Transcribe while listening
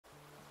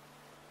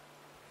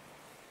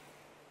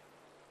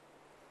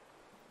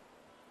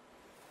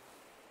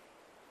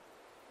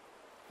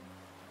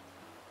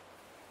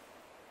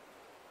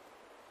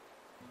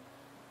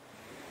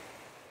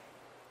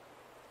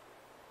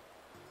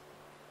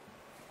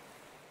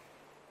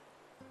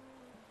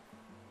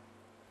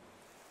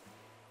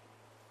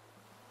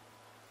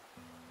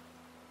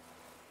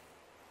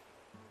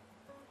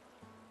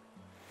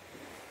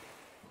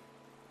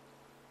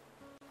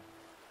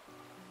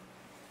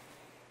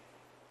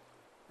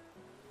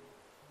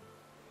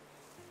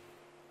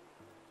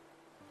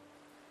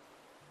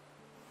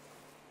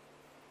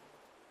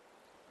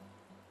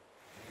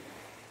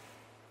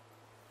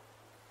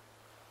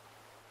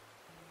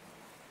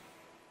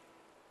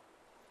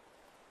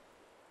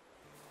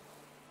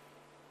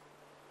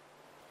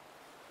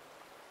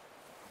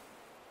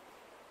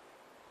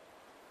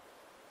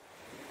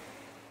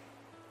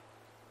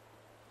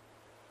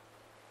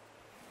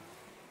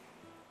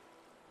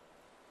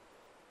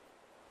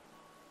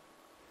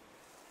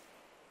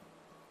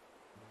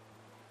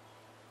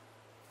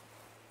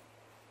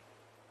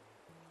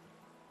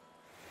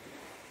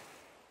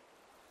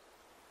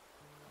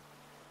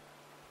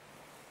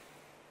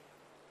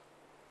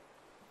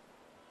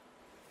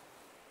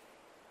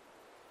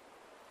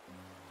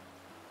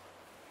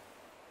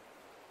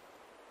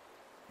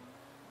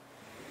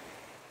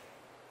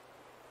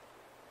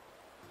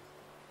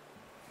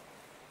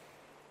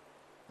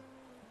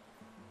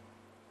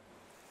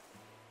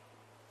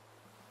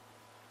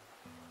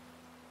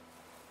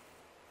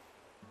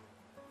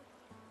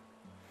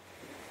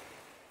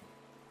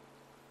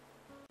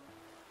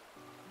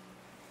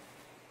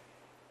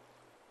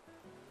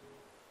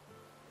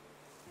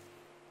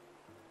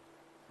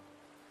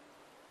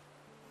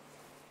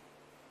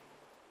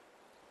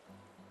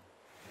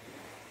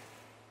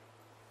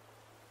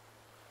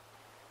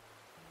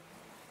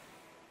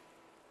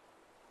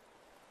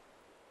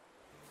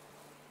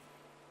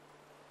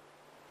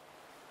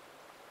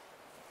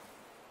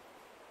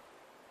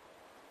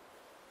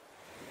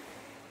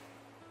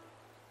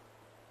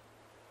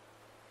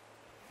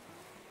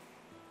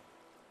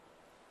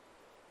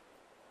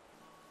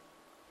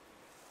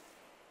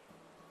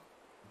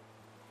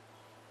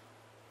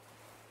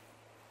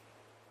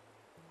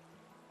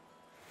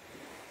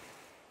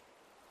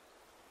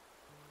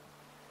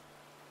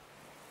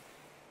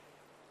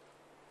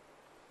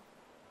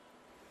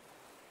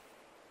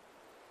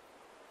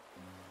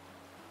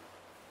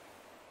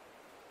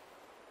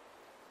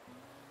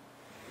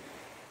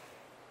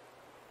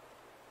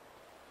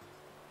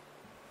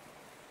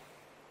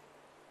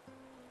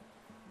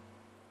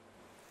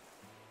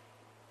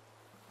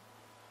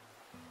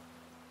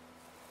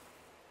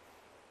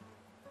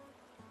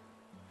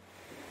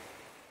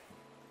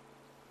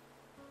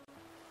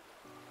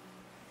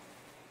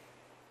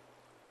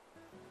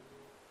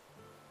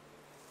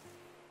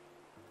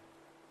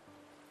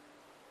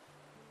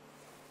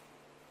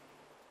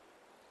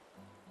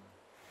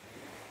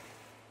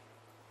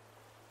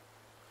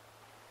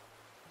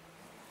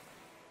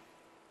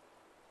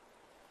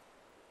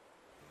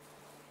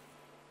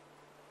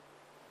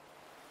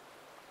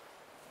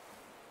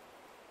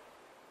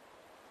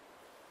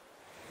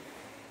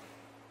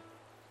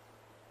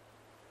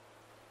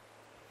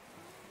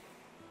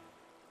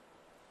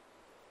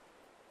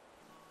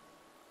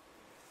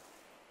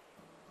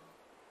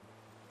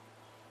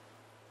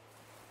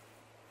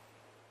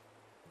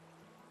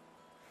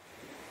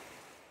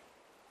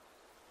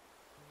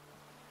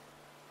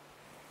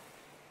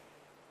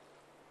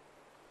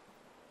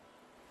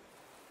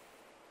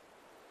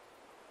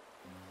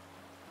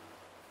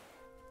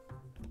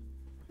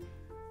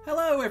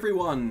Hello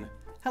everyone!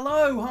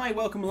 Hello, hi,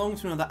 welcome along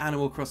to another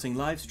Animal Crossing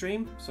live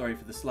stream. Sorry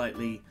for the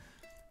slightly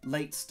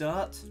late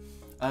start.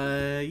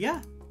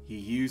 Yeah, you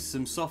use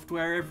some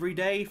software every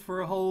day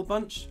for a whole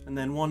bunch, and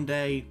then one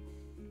day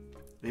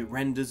it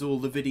renders all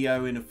the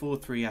video in a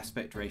 4:3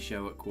 aspect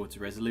ratio at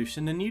quarter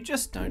resolution, and you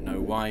just don't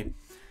know why.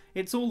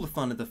 It's all the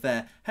fun of the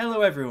fair.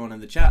 Hello everyone in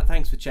the chat,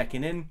 thanks for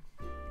checking in.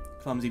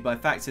 Clumsy by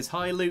Fact says,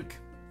 hi Luke.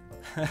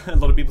 A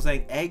lot of people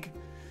saying egg,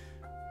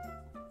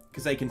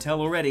 because they can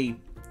tell already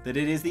that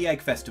it is the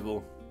Egg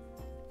Festival.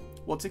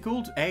 What's it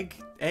called? Egg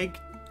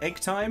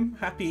time?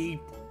 Happy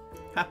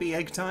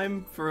egg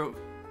time for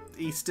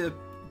Easter,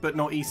 but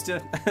not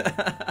Easter?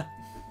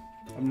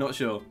 I'm not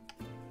sure.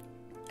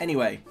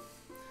 Anyway,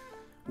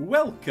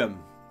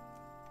 welcome.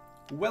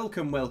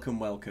 Welcome.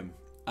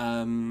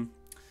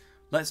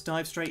 Let's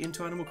dive straight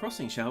into Animal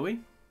Crossing, shall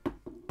we?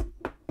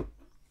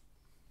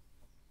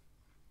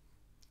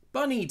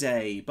 Bunny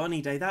Day,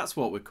 that's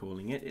what we're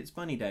calling it. It's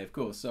Bunny Day, of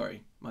course,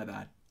 sorry, my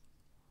bad.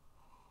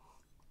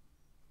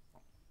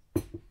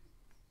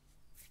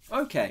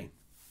 Okay,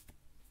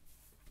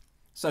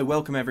 so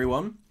welcome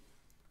everyone.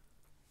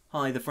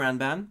 Hi the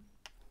Franban.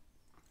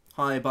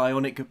 Hi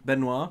Bionic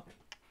Benoit.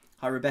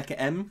 Hi Rebecca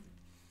M.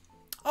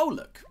 Oh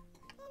look,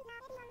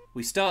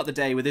 we start the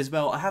day with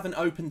Isabel. I haven't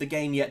opened the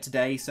game yet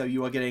today, so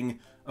you are getting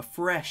a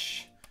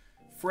fresh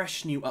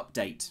new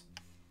update.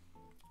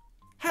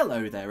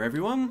 Hello there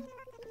everyone.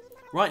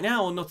 Right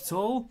now on Knot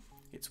Atoll,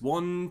 it's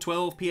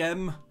 1:12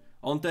 PM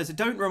on Thursday.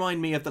 Don't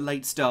remind me of the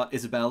late start,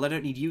 Isabel. I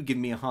don't need you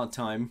giving me a hard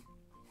time.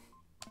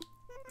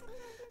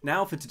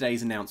 Now for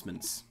today's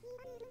announcements.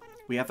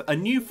 We have a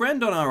new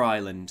friend on our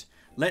island.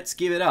 Let's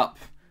give it up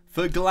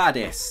for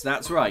Gladys.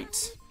 That's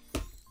right.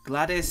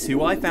 Gladys,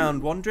 who I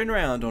found wandering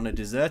around on a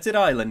deserted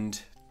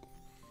island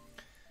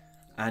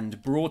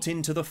and brought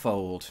into the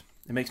fold.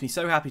 It makes me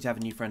so happy to have a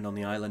new friend on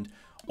the island.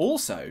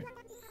 Also,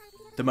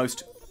 the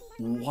most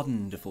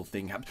wonderful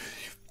thing happened.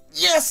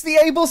 Yes, the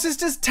Able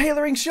Sisters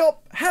tailoring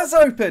shop has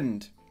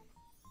opened.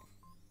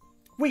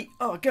 We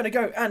are going to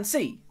go and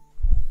see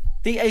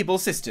the Able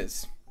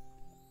Sisters.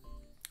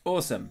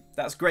 Awesome.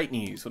 That's great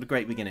news. What a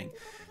great beginning.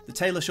 The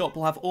tailor shop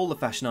will have all the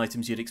fashion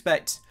items you'd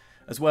expect,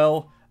 as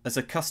well as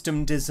a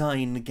custom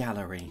design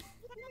gallery.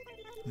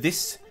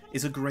 This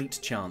is a great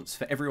chance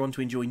for everyone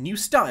to enjoy new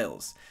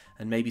styles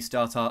and maybe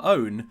start our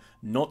own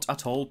Knot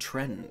Atoll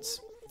trends.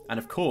 And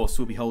of course,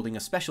 we'll be holding a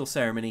special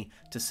ceremony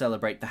to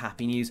celebrate the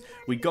happy news.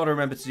 We got to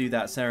remember to do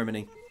that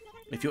ceremony.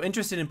 If you're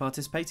interested in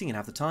participating and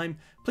have the time,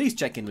 please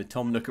check in with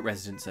Tom Nook at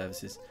Resident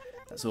Services.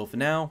 That's all for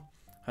now.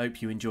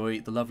 Hope you enjoy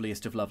the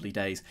loveliest of lovely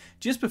days.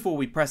 Just before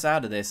we press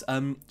out of this,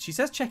 she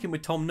says check in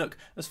with Tom Nook.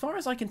 As far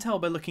as I can tell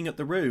by looking at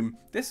the room,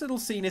 this little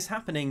scene is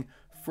happening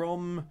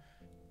from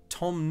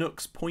Tom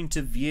Nook's point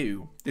of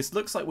view. This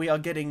looks like we are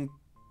getting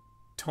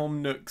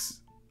Tom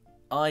Nook's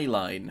eye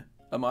line.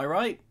 Am I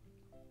right?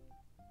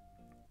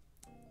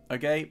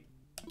 Okay,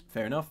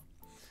 fair enough.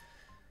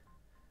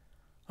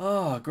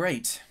 Ah,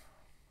 great.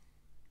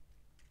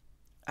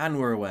 And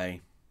we're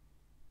away.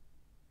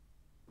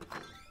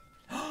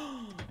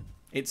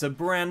 It's a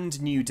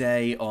brand new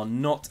day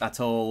on Knot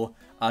Atoll.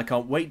 I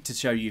can't wait to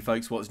show you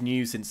folks what's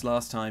new since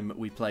last time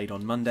we played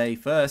on Monday.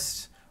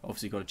 First,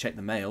 obviously got to check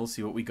the mail,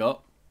 see what we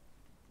got.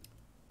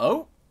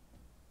 Oh,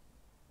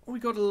 we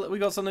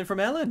got something from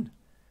Ellen.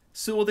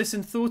 Saw this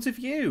and thought of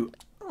you.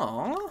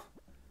 Aww.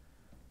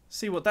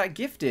 See what that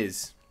gift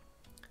is.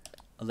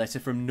 A letter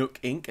from Nook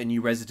Inc., a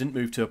new resident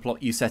moved to a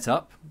plot you set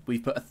up.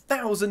 We've put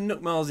 1,000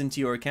 Nook miles into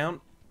your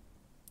account.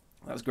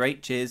 That was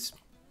great. Cheers.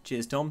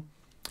 Cheers, Tom.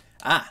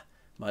 Ah.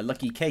 My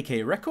lucky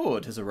KK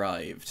record has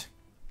arrived.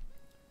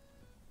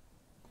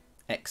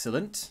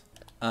 Excellent.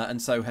 And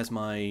so has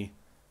my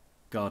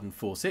garden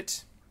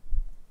faucet.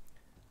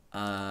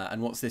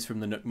 And what's this from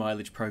the Nook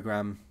mileage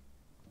program?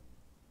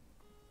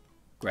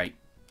 Great.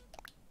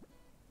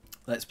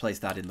 Let's place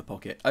that in the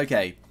pocket.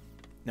 Okay.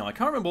 Now, I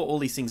can't remember what all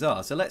these things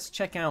are. So let's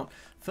check out...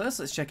 First,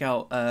 let's check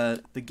out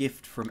the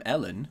gift from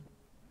Ellen.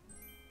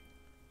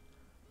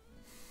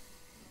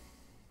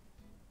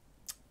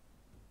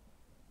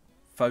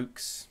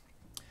 Folks...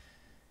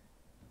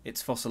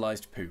 It's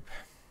fossilized poop.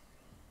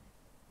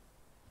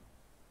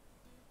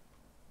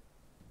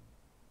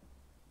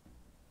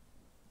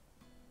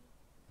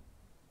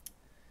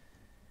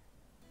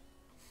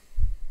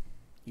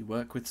 You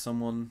work with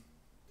someone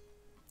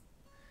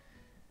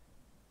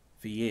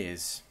for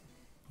years.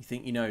 You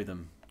think you know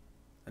them.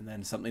 And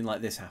then something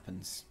like this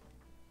happens.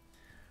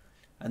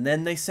 And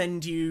then they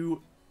send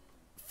you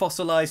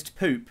fossilized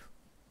poop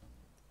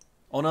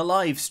on a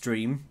live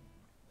stream.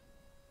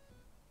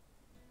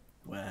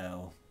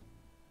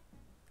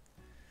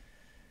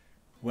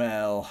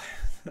 Well,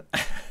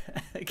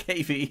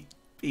 KV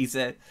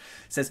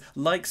says,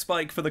 like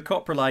Spike for the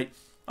coprolite.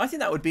 I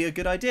think that would be a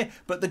good idea,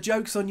 but the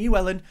joke's on you,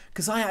 Ellen,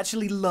 because I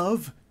actually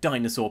love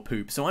dinosaur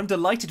poop, so I'm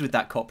delighted with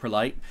that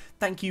coprolite.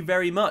 Thank you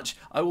very much.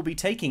 I will be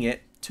taking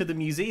it to the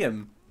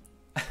museum.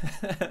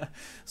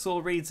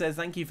 Saul Reed says,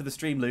 thank you for the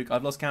stream, Luke.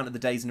 I've lost count of the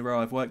days in a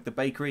row I've worked the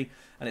bakery,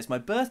 and it's my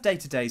birthday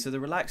today, so the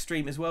relaxed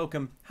stream is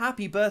welcome.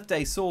 Happy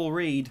birthday, Saul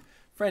Reed.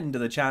 friend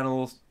of the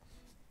channel.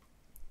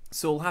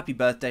 Saul, happy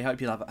birthday. Hope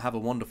you'll have a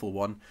wonderful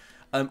one.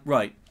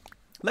 Right,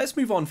 let's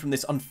move on from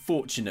this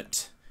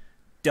unfortunate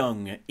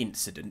dung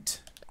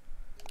incident.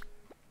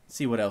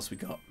 See what else we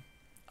got.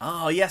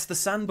 Ah, yes, the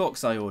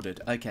sandbox I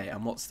ordered. Okay,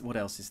 and what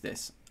else is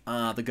this?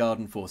 Ah, the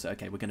garden force.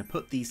 Okay, we're going to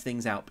put these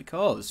things out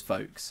because,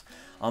 folks,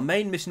 our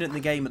main mission in the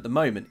game at the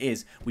moment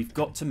is we've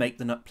got to make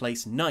the nut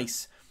place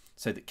nice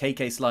so that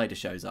KK Slider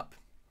shows up.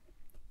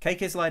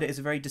 KK Slider is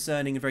a very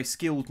discerning and very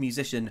skilled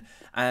musician,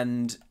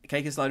 and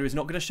KK Slider is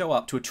not going to show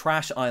up to a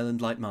trash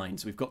island like mine,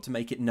 so we've got to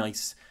make it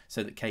nice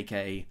so that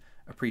KK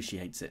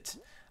appreciates it.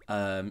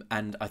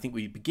 And I think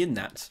we begin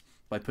that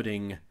by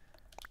putting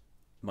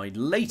my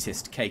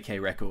latest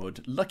KK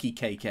record, Lucky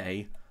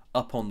KK,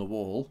 up on the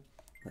wall.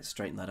 Let's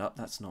straighten that up.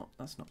 That's not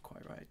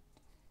quite right.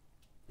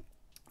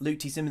 Luke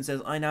T. Simmons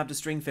says, I nabbed a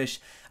stringfish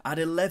at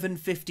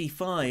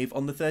 11:55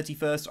 on the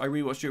 31st. I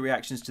rewatched your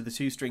reactions to the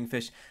 2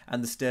 stringfish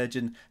and the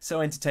sturgeon. So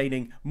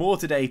entertaining. More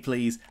today,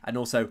 please. And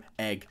also,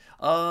 egg.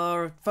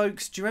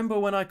 Folks, do you remember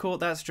when I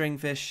caught that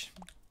stringfish?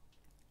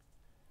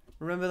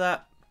 Remember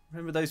that?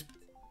 Remember those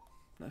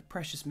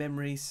precious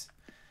memories?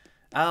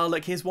 Oh,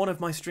 look, here's one of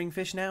my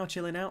stringfish now,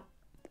 chilling out.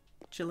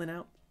 Chilling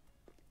out.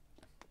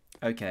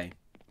 Okay.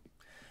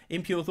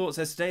 Impure Thought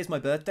says, today is my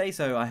birthday,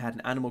 so I had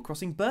an Animal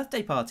Crossing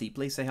birthday party.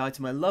 Please say hi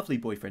to my lovely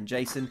boyfriend,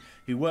 Jason,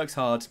 who works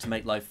hard to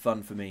make life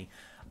fun for me.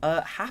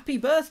 Happy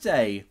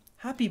birthday!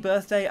 Happy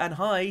birthday and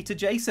hi to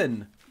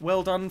Jason.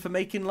 Well done for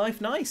making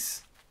life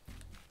nice.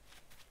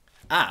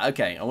 Ah,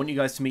 okay. I want you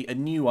guys to meet a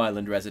new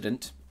island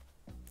resident.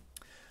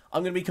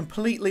 I'm going to be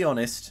completely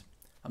honest.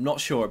 I'm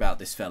not sure about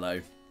this fellow.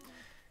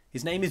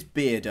 His name is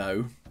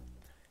Beardo.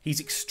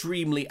 He's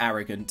extremely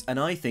arrogant and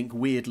I think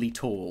weirdly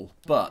tall,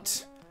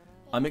 but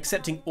I'm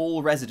accepting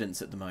all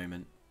residents at the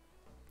moment.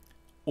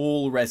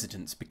 All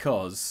residents,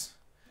 because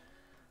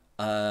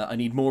I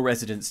need more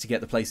residents to get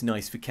the place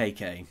nice for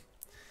KK.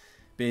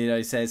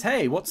 Beardo says,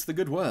 hey, what's the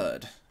good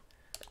word?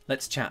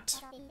 Let's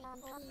chat.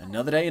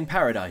 Another day in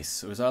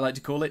paradise, or as I like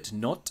to call it,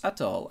 Knot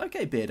Atoll.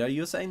 Okay, Beardo,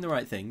 you're saying the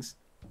right things.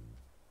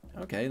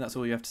 Okay, that's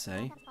all you have to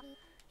say.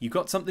 You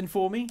got something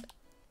for me?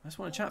 I just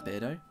want to chat,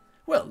 Beardo.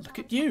 Well, look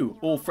at you,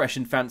 all fresh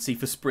and fancy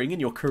for spring in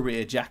your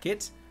career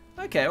jacket.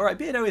 Okay, alright,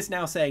 Beardo is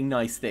now saying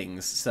nice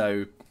things,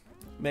 so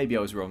maybe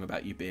I was wrong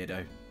about you,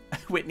 Beardo.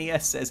 Whitney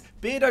S says,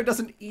 Beardo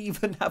doesn't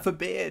even have a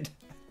beard.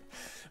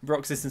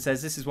 Broxiston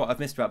says, this is what I've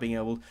missed about being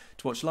able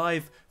to watch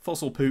live.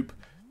 Fossil poop.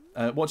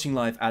 Watching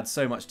live adds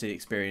so much to the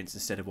experience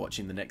instead of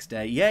watching the next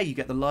day. Yeah, you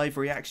get the live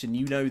reaction.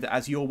 You know that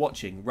as you're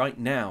watching right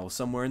now,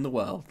 somewhere in the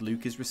world,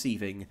 Luke is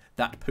receiving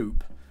that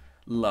poop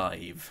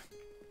live.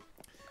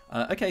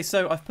 Okay,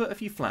 so I've put a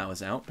few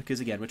flowers out because,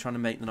 again, we're trying to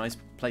make the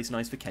place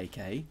nice for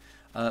KK.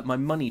 My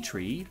money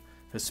tree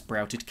has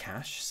sprouted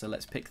cash, so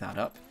let's pick that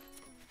up.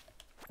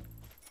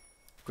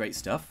 Great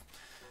stuff.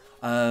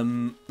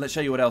 Let's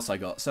show you what else I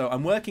got. So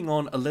I'm working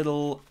on a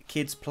little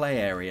kids' play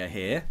area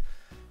here.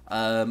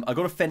 I've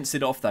got to fence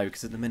it off, though,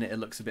 because at the minute it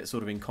looks a bit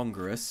sort of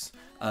incongruous.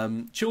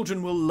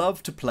 Children will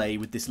love to play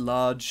with this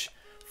large,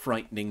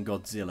 frightening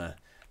Godzilla.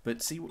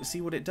 But see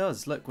what it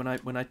does. Look, when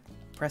I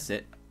press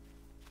it,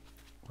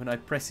 when I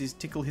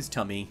tickle his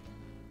tummy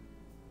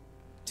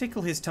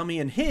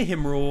and hear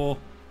him roar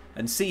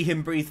and see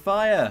him breathe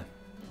fire.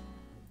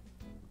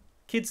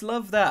 Kids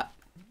love that.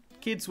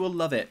 Kids will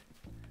love it.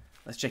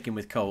 Let's check in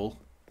with Cole.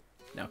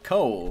 Now,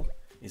 Cole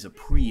is a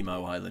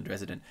primo island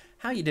resident.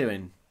 How you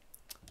doing?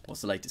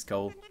 What's the latest,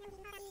 Cole?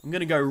 I'm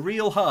going to go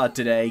real hard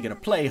today. Going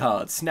to play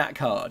hard, snack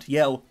hard,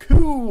 yell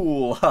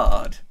cool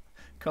hard.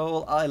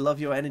 Cole, I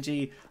love your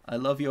energy. I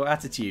love your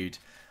attitude.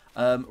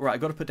 Right, I've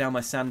got to put down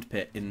my sand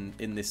pit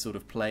in this sort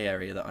of play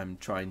area that I'm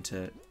trying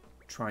to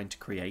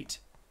create.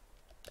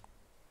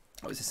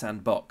 Oh, it's a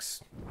sandbox.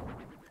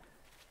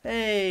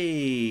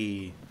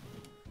 Hey!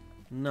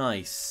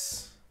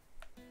 Nice.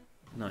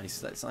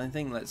 Nice. I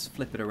think let's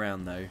flip it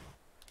around, though.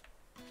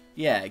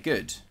 Yeah,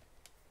 good.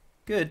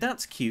 Good,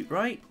 that's cute,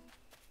 right?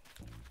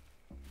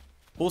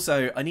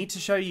 Also, I need to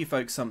show you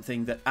folks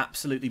something that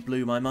absolutely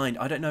blew my mind.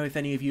 I don't know if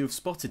any of you have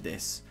spotted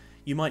this.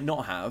 You might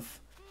not have.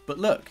 But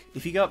look,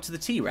 if you go up to the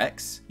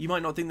T-Rex, you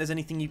might not think there's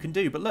anything you can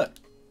do, but look.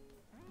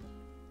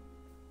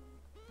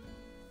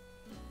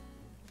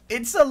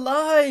 It's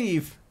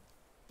alive!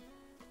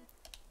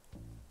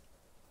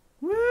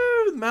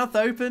 Woo! The mouth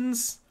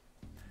opens.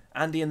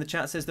 Andy in the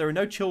chat says there are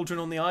no children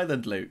on the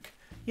island, Luke.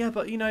 Yeah,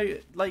 but you know,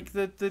 like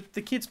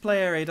the kids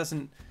play area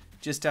doesn't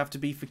just have to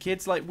be for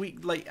kids. Like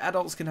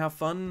adults can have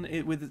fun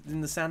in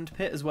the sand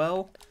pit as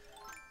well.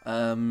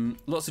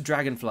 Lots of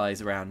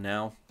dragonflies around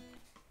now.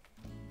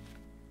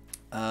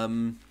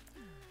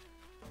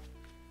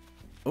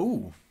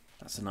 Oh,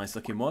 that's a nice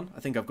looking one. I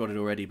think I've got it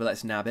already, but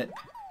let's nab it.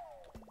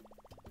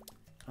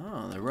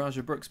 Ah, the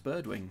Raja Brooks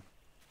birdwing.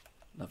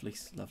 Lovely,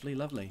 lovely,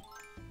 lovely.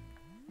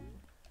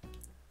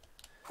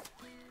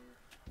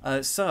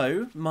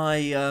 So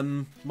my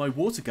my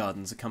water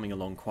gardens are coming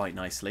along quite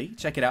nicely.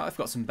 Check it out. I've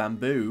got some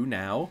bamboo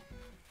now,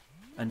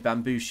 and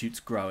bamboo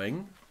shoots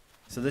growing.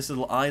 So this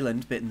little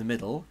island bit in the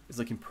middle is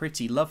looking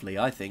pretty lovely,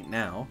 I think,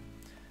 now.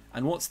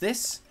 And what's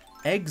this?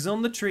 Eggs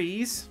on the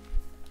trees.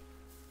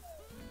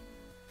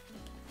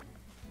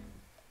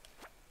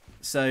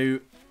 So,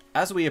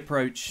 as we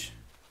approach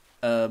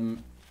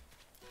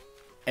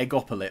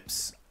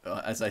Eggopolis,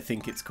 as I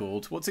think it's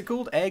called. What's it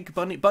called?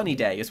 Bunny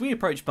Day. As we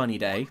approach Bunny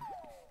Day,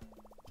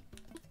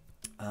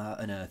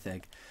 an earth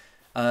egg.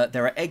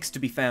 There are eggs to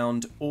be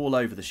found all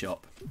over the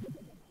shop.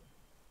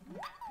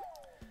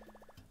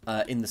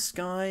 In the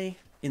sky,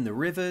 in the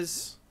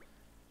rivers,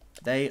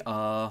 they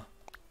are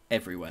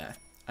everywhere.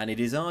 And it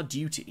is our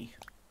duty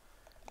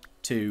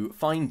to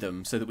find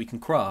them so that we can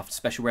craft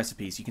special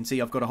recipes. You can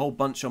see I've got a whole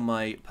bunch on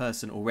my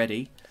person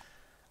already.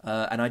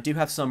 And I do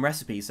have some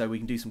recipes, so we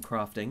can do some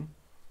crafting.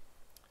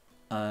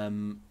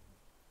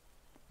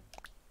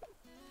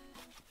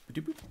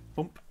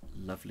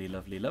 Lovely,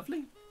 lovely,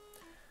 lovely.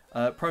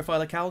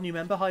 Profiler Cal, new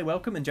member, hi,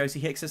 welcome. And Josie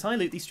Hicks says, hi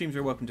Luke, these streams are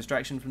a welcome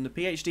distraction from the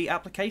PhD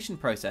application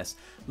process.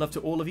 Love to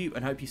all of you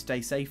and hope you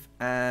stay safe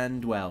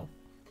and well.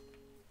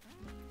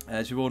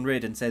 Siobhan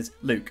Reardon says,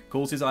 Luke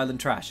calls his island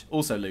trash.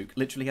 Also Luke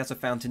literally has a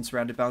fountain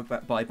surrounded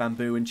by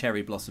bamboo and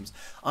cherry blossoms.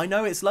 I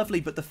know it's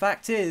lovely, but the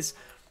fact is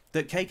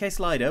that KK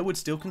Slider would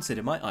still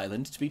consider my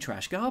island to be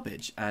trash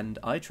garbage, and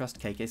I trust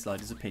KK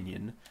Slider's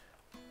opinion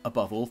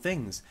above all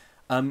things.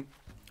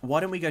 Why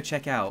don't we go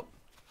check out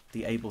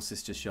the Able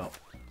Sisters shop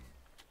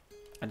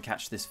and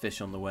catch this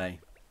fish on the way?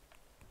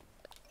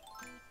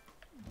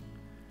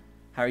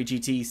 Harry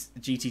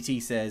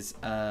GTT says,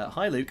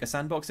 hi Luke, a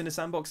sandbox in a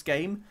sandbox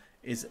game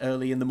is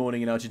early in the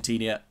morning in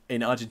Argentina,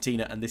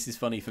 and this is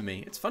funny for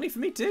me. It's funny for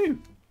me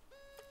too.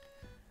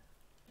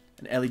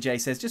 And Ellie J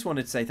says, just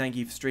wanted to say thank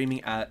you for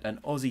streaming at an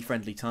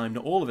Aussie-friendly time.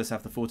 Not all of us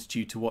have the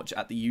fortitude to watch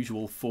at the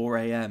usual 4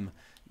 AM.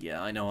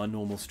 Yeah, I know our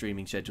normal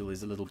streaming schedule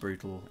is a little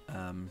brutal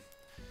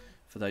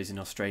for those in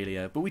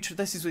Australia, but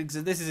this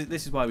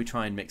is why we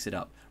try and mix it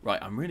up. Right,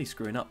 I'm really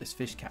screwing up this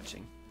fish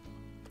catching.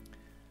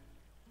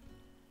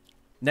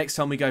 Next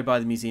time we go by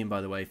the museum, by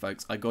the way,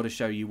 folks, I got to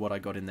show you what I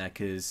got in there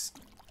because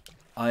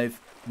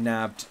I've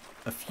nabbed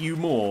a few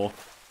more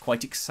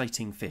quite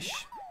exciting fish.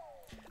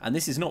 And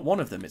this is not one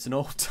of them, it's an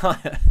old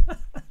tyre.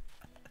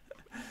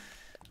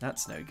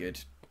 That's no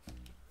good.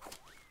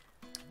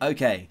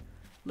 Okay,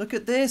 look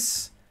at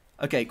this.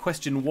 Okay,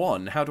 question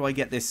 1. How do I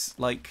get this,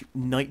 like,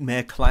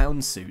 nightmare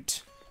clown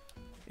suit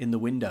in the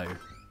window?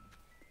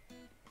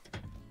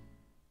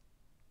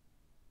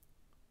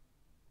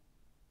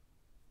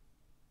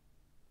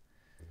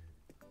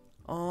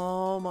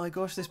 Oh my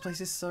gosh, this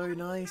place is so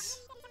nice.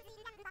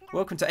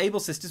 Welcome to Able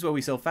Sisters, where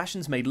we sell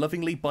fashions made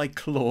lovingly by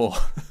Claw.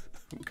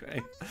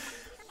 Okay.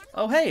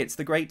 Oh hey, it's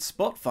the great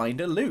spot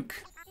finder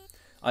Luke.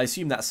 I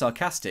assume that's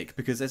sarcastic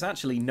because there's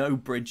actually no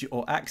bridge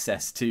or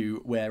access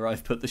to where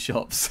I've put the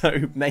shop.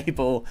 So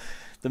Mabel,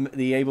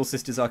 the Able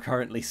Sisters are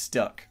currently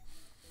stuck.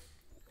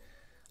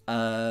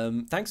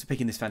 Thanks for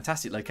picking this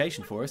fantastic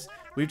location for us.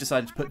 We've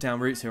decided to put down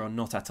roots here on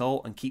Knot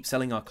Atoll and keep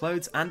selling our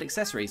clothes and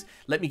accessories.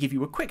 Let me give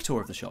you a quick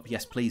tour of the shop.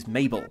 Yes, please,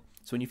 Mabel.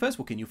 So when you first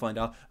walk in, you'll find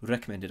our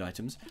recommended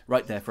items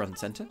right there front and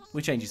centre.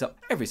 We change these up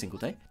every single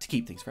day to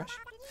keep things fresh.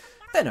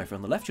 Then over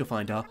on the left, you'll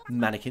find our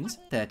mannequins.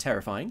 They're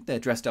terrifying. They're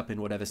dressed up in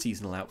whatever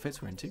seasonal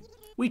outfits we're into.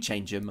 We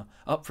change them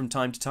up from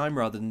time to time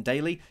rather than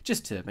daily,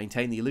 just to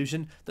maintain the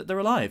illusion that they're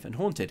alive and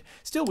haunted.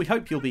 Still, we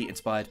hope you'll be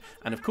inspired.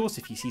 And of course,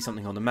 if you see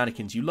something on the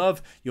mannequins you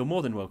love, you're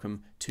more than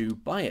welcome to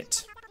buy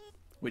it.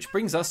 Which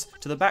brings us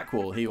to the back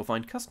wall. Here you'll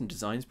find custom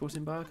designs brought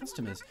in by our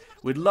customers.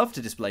 We'd love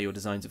to display your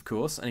designs, of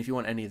course. And if you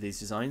want any of these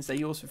designs, they're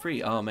yours for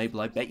free. Ah,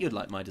 Mabel, I bet you'd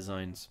like my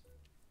designs.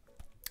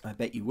 I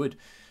bet you would.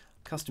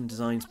 Custom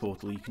designs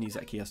portal. You can use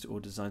that kiosk to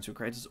order designs from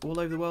creators all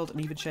over the world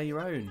and even share your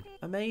own.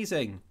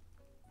 Amazing.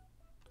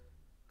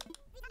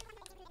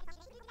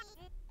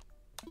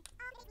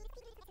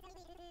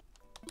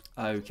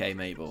 Okay,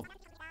 Mabel.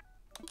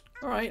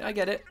 Alright, I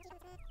get it.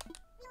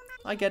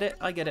 I get it,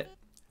 I get it.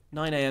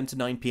 9 AM to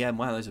 9 PM.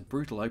 Wow, those are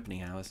brutal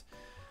opening hours.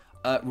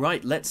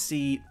 Right, let's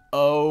see.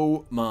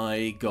 Oh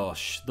my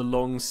gosh. The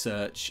long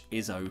search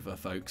is over,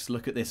 folks.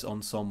 Look at this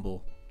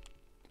ensemble.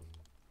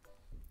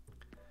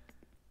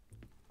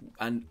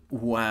 And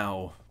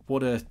wow,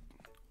 what a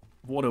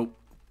oh,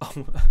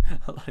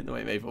 I like the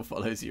way Mabel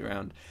follows you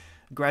around.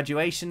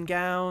 Graduation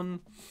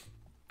gown,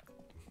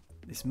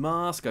 this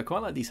mask. I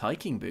quite like these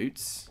hiking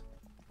boots.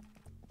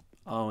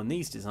 Oh, and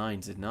these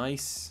designs are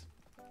nice.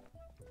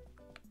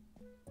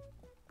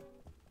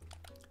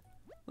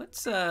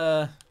 Let's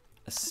a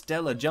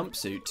Stella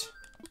jumpsuit.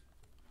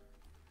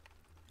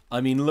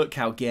 I mean, look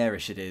how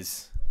garish it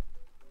is.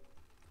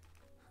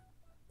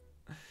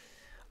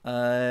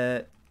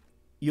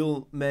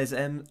 Yul Mez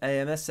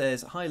AMS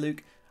says, hi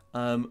Luke,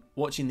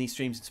 watching these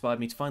streams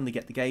inspired me to finally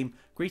get the game.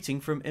 Greeting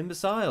from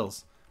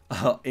imbeciles.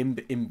 Oh,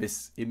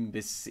 imbeciles.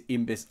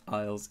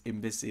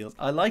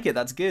 I like it,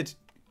 that's good.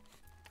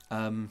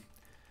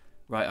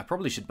 Right, I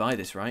probably should buy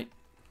this, right?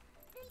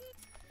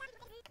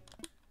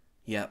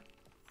 Yep.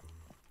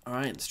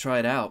 Alright, let's try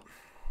it out.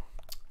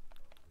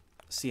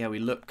 See how we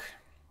look.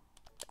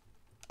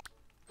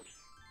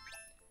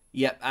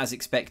 Yep, as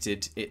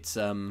expected,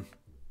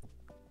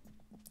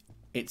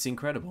 it's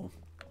incredible.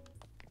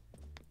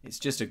 It's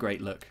just a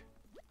great look.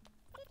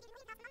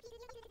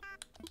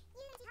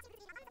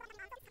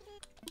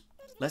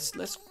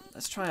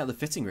 Let's try out the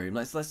fitting room.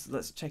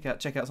 Let's check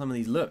out some of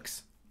these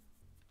looks.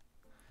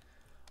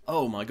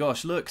 Oh my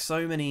gosh, look,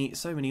 so many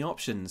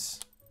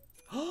options.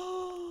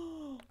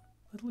 Oh,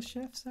 little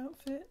chef's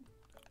outfit.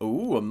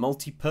 Oh, a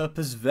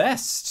multi-purpose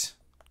vest.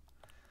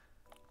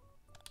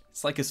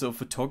 It's like a sort of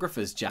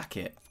photographer's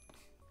jacket.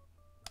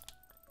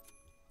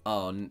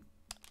 Oh,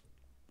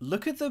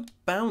 look at the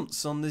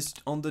bounce on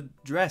the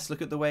dress.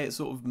 Look at the way it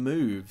sort of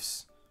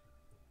moves.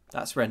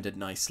 That's rendered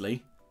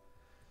nicely.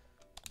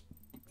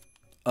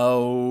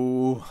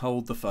 Oh,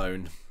 hold the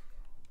phone.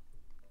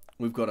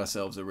 We've got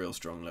ourselves a real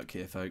strong look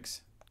here, folks.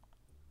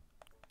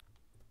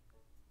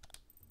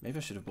 Maybe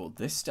I should have bought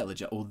this stellar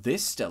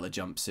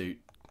jumpsuit.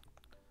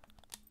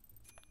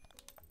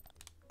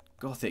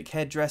 Gothic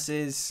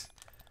headdresses,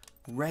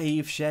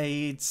 rave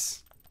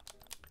shades,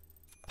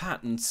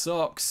 patterned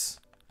socks.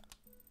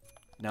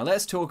 Now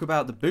let's talk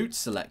about the boot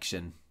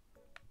selection.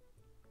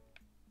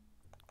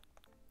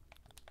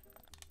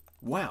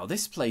 Wow,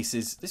 this place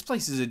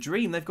is a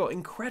dream. They've got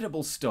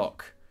incredible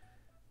stock.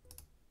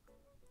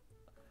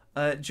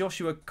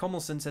 Joshua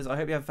Commelson says, I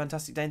hope you have a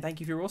fantastic day and thank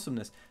you for your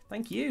awesomeness.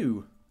 Thank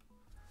you.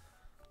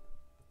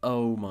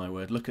 Oh my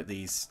word, look at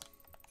these.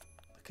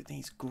 Look at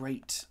these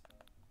great...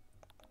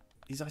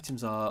 These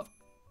items are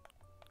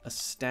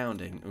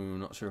astounding. Ooh,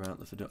 not sure about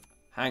the fedora.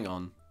 Hang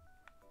on.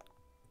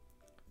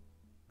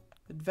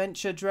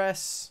 Adventure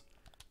dress,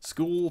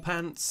 school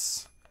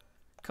pants,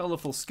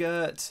 colourful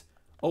skirt,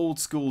 old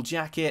school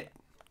jacket,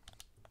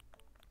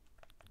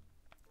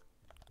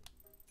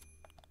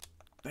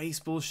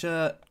 baseball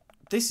shirt.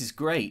 This is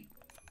great.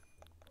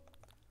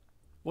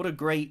 What a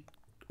great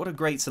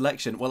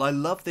selection. Well, I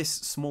love this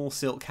small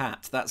silk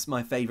hat. That's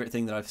my favourite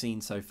thing that I've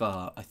seen so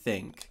far, I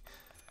think.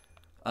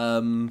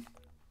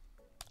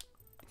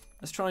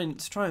 Let's try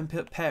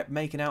and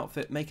make an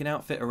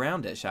outfit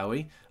around it, shall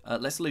we?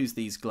 Let's lose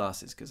these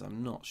glasses because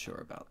I'm not sure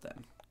about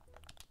them.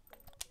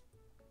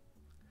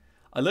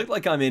 I look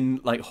like I'm in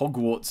like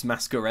Hogwarts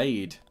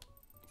Masquerade.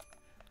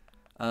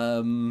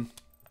 I'm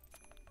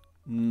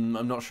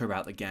not sure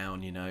about the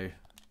gown, you know.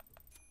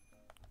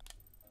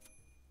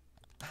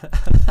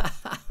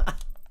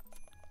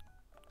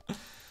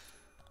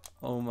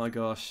 Oh my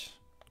gosh.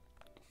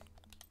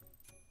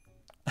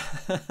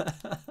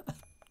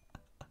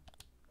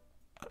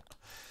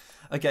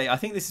 Okay, I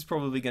think this is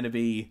probably going to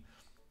be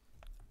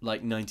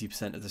like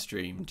 90% of the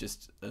stream,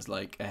 just as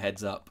like a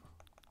heads up.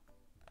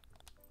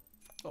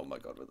 Oh my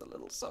god, with the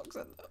little socks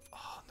and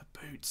the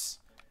boots.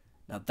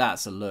 Now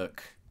that's a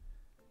look.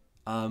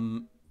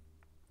 The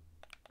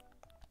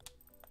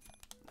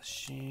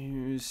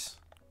shoes.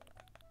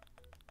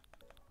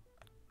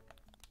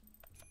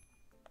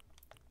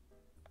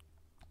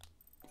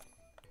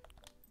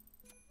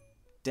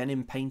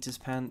 Denim painter's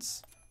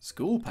pants.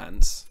 School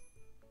pants.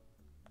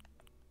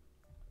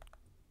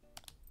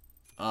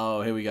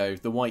 Oh, here we go.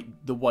 The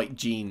white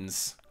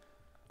jeans.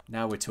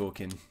 Now we're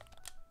talking.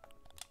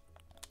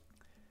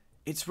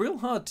 It's real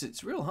hard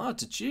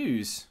to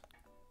choose.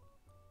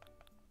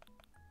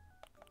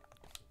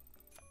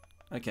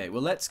 Okay,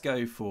 well let's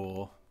go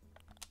for...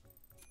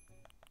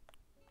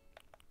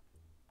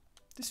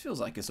 This feels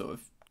like a sort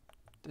of...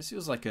 This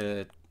feels like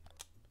a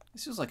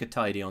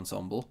tidy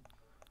ensemble.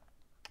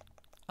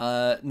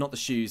 Not the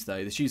shoes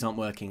though. The shoes aren't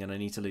working and I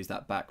need to lose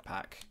that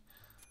backpack.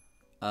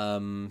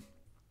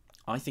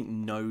 I think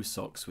no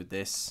socks with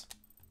this.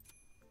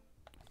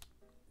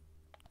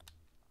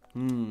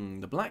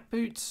 The black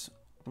boots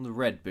or the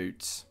red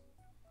boots?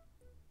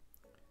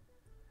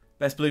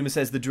 Best Bloomer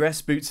says the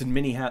dress, boots and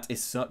mini hat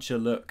is such a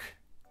look.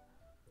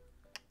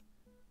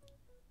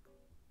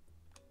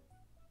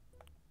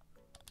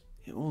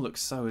 It all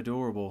looks so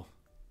adorable.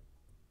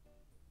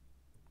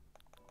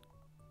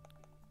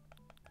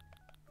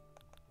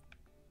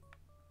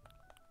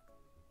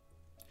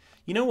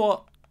 You know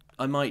what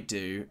I might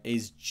do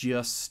is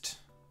just...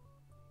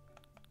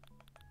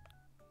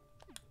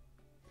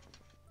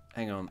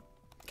 Hang on.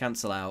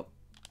 Cancel out.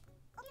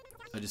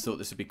 I just thought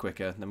this would be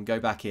quicker. Then go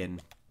back in.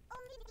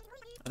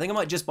 I think I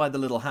might just buy the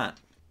little hat.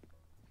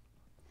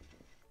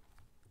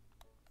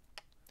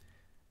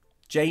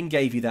 Jane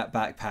gave you that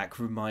backpack,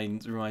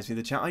 reminds me of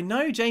the chat. I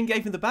know Jane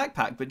gave me the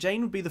backpack, but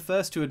Jane would be the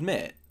first to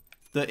admit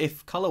that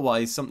if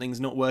colour-wise something's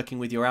not working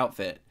with your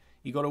outfit,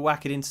 you got to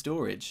whack it in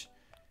storage.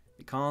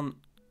 It can't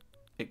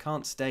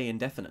stay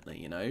indefinitely,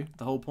 you know.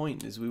 The whole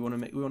point is we want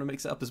to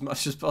mix it up as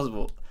much as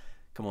possible.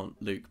 Come on,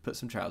 Luke, put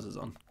some trousers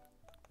on.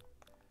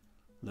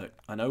 Look,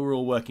 I know we're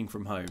all working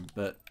from home,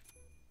 but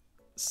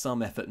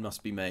some effort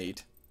must be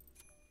made.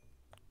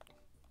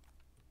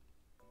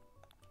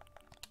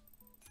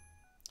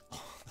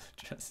 Oh,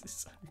 the dress is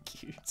so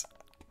cute.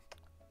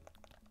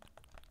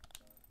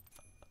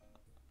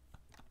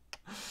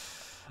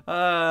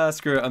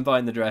 Screw it, I'm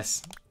buying the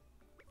dress.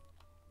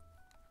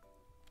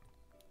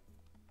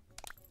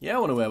 Yeah, I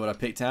want to wear what I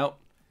picked out.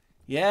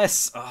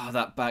 Yes! Oh,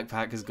 that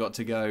backpack has got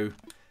to go.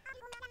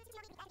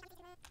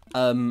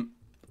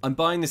 I'm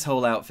buying this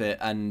whole outfit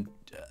and,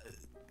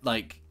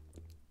 like,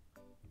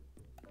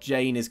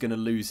 Jane is going to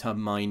lose her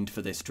mind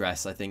for this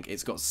dress, I think.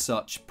 It's got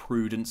such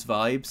Prudence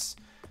vibes.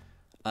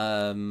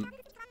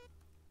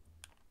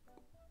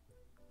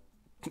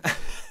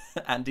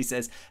 Andy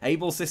says,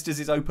 Able Sisters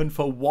is open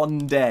for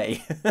 1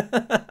 day.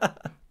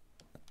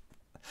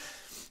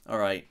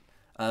 Alright.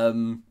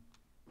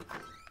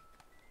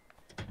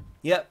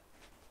 Yep.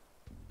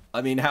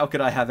 I mean, how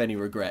could I have any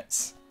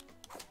regrets?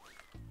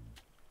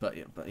 But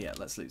yeah,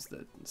 let's lose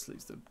the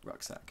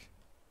rucksack.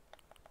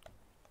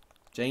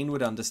 Jane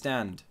would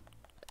understand.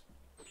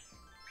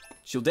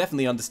 She'll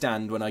definitely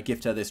understand when I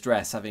gift her this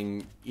dress,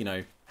 having, you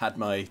know, had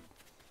my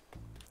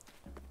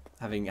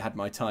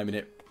time in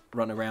it,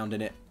 run around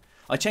in it.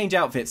 I change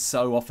outfits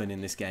so often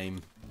in this game.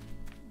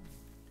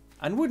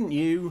 And wouldn't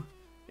you,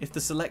 if the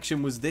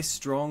selection was this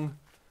strong?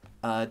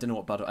 I don't know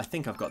what butterfly. I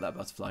think I've got that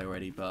butterfly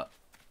already, but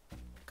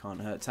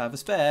can't hurt to have a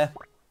spare.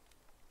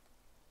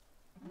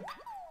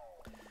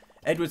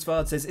 Edward's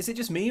Fard says, is it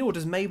just me, or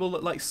does Mabel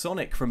look like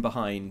Sonic from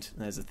behind?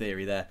 There's a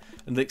theory there.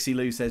 And Lixie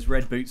Lou says,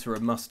 red boots are a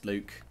must,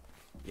 Luke.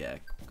 Yeah,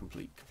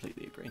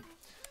 completely agree.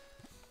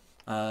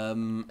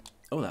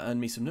 Oh, that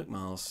earned me some Nook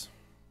Miles.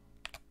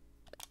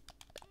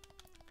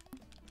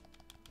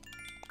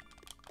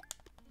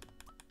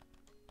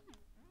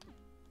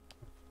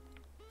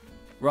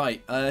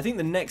 Right, I think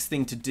the next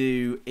thing to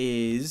do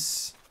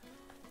is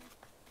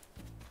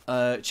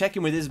check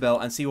in with Isabel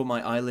and see what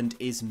my island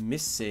is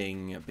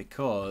missing,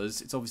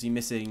 because it's obviously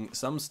missing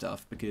some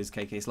stuff, because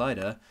KK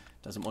Slider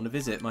doesn't want to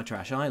visit my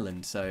trash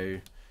island, so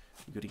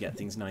we've got to get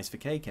things nice for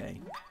KK.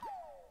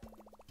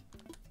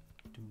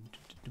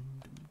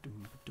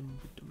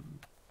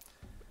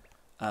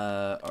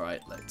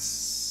 Alright,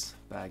 let's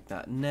bag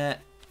that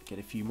net, get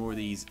a few more of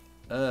these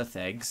earth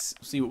eggs,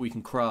 see what we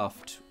can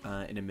craft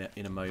in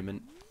a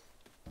moment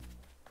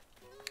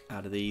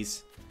out of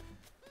these.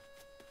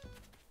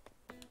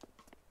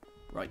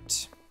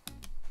 Right.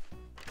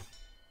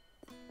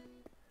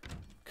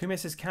 Kume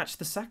says catch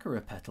the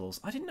sakura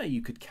petals. I didn't know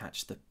you could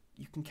catch the...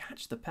 You can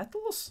catch the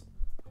petals?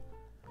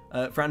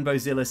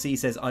 Franbozilla C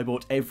says I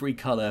bought every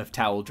colour of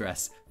towel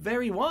dress.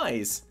 Very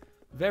wise.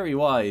 Very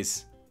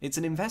wise. It's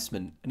an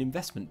investment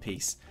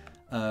piece.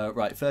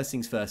 Right, first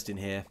things first in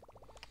here.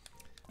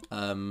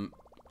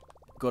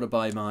 Gotta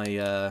buy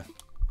my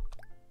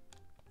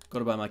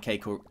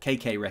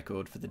KK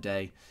record for the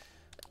day.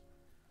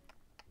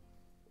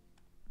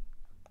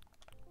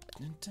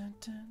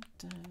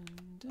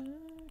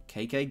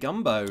 KK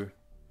Gumbo.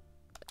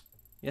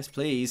 Yes,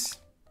 please.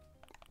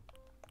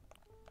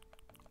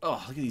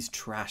 Oh, look at these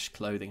trash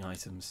clothing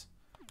items.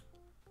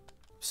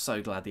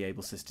 So glad the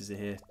Able Sisters are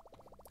here.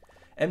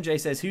 MJ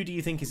says, who do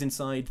you think is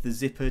inside the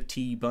Zipper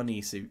T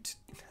Bunny suit?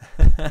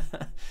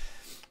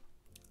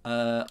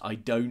 I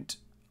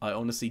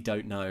honestly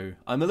don't know.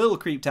 I'm a little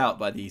creeped out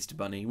by the Easter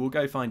Bunny. We'll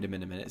go find him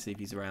in a minute, see if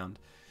he's around.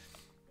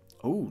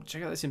 Oh,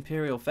 check out this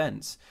Imperial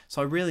fence.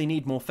 So I really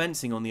need more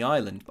fencing on the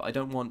island, but I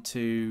don't want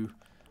to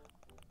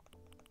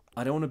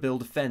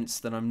build a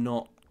fence that I'm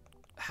not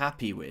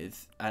happy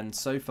with. And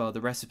so far, the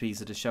recipes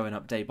that are showing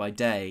up day by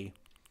day,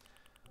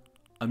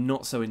 I'm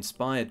not so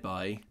inspired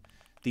by.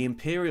 The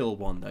Imperial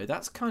one, though,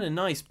 that's kind of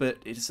nice, but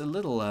it's a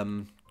little,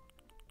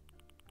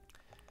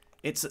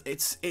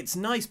 it's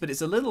nice, but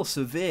it's a little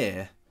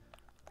severe.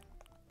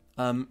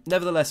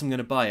 Nevertheless, I'm going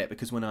to buy it,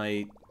 because when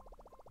I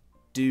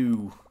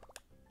do...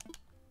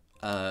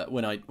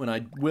 when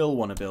I will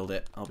want to build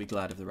it, I'll be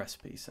glad of the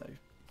recipe. So,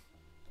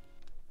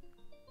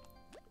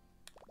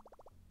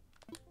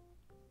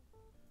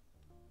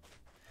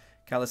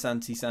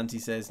 Calasanti Santi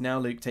says, now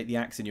Luke, take the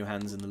axe in your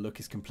hands and the look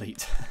is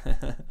complete.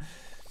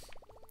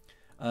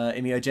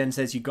 Imio Jen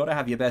says, you've got to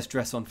have your best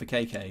dress on for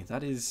KK.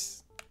 That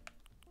is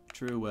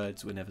true,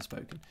 words were never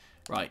spoken.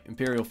 Right,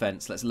 Imperial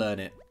fence, let's learn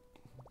it.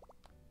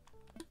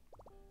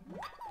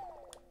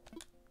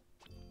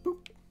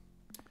 Boop.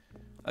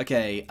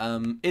 Okay,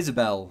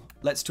 Isabel,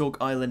 let's talk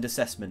island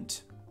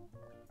assessment.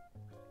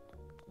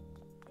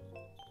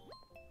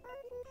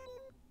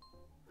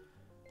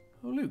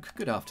 Oh, Luke,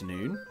 good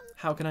afternoon.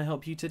 How can I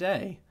help you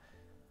today?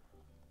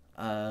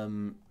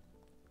 Shen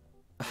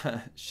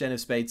of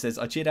Spade says,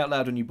 I cheered out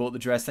loud when you bought the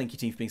dress. Thank you,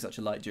 team, for being such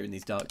a light during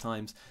these dark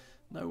times.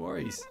 No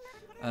worries.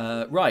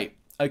 Right,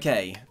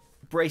 okay.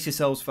 Brace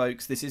yourselves,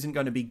 folks. This isn't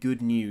going to be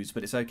good news,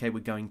 but it's okay. We're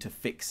going to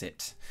fix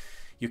it.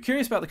 You're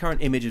curious about the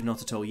current image of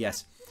Knot Atoll?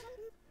 Yes.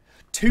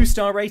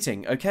 2-star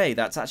rating. Okay,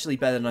 that's actually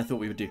better than I thought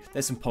we would do.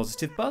 There's some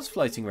positive buzz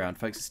floating around.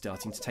 Folks are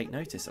starting to take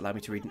notice. Allow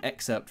me to read an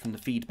excerpt from the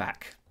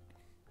feedback.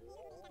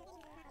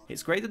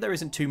 It's great that there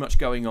isn't too much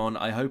going on.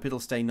 I hope it'll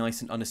stay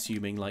nice and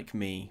unassuming like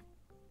me.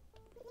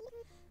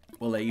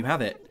 Well, there you have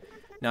it.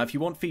 Now, if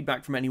you want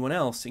feedback from anyone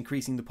else,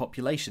 increasing the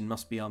population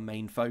must be our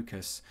main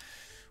focus.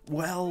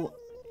 Well,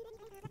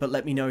 but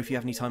let me know if you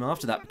have any time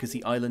after that, because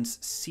the island's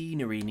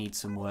scenery needs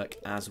some work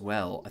as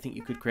well. I think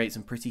you could create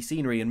some pretty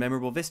scenery and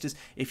memorable vistas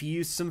if you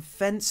use some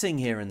fencing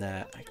here and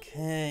there.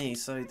 Okay,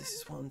 so this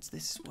is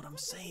what I'm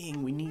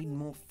saying. We need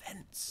more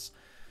fence.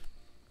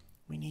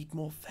 We need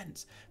more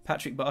fence.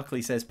 Patrick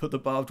Barkley says, put the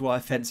barbed wire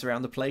fence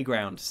around the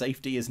playground.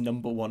 Safety is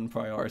 #1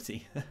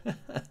 priority.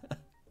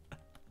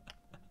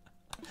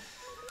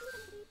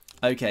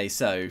 Okay,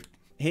 so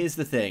here's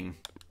the thing.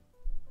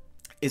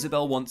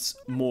 Isabel wants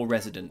more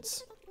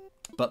residents.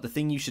 But the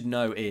thing you should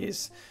know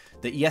is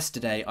that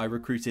yesterday I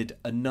recruited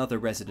another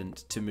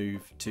resident to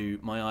move to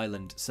my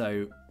island.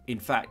 So, in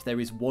fact, there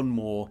is one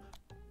more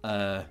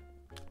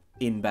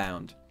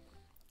inbound.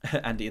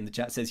 Andy in the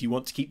chat says, you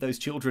want to keep those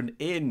children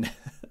in.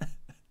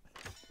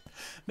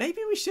 Maybe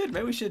we should.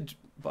 Maybe we should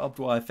barbed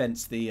wire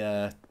fence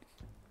the...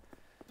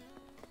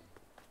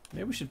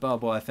 Maybe we should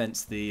barbed wire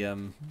fence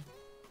the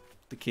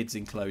kids'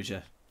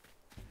 enclosure.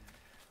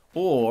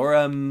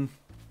 Or,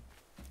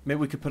 maybe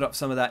we could put up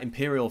some of that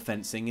imperial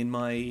fencing in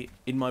my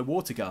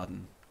water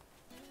garden.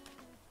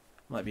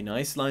 Might be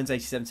nice.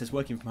 Lions87 says,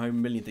 working from home, a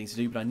million things to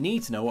do, but I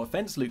need to know what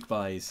fence Luke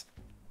buys.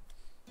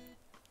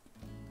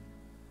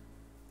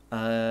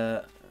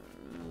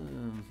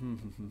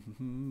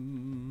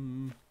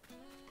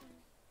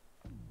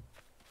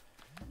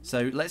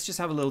 So let's just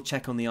have a little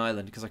check on the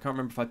island, because I can't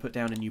remember if I put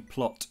down a new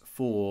plot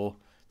for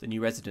the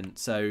new resident.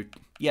 So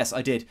yes,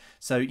 I did.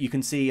 So you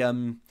can see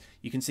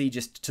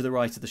just to the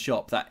right of the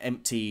shop, that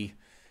empty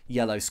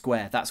yellow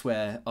square. That's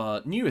where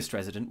our newest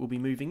resident will be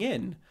moving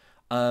in.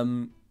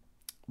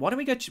 Why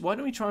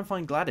don't we try and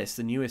find Gladys,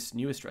 the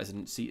newest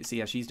resident, see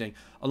how she's doing.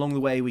 Along the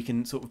way, we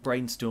can sort of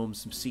brainstorm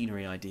some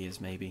scenery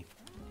ideas, maybe.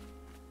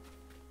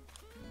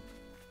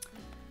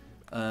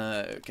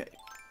 Okay.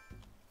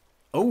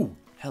 Oh,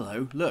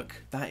 hello.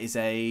 Look, that is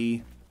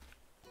a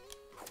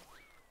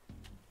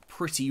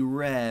pretty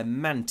rare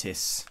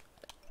mantis.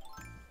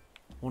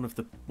 One of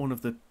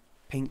the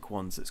pink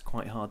ones that's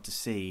quite hard to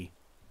see.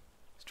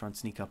 Let's try and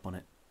sneak up on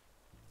it.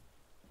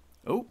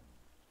 Oh,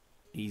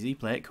 easy.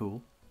 Play it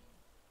cool.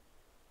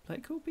 Play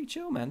it cool. Be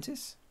chill,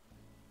 mantis.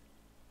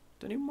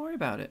 Don't even worry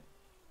about it.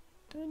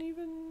 Don't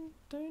even.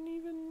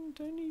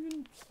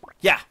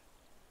 Yeah.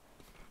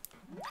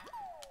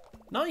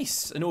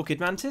 Nice! An orchid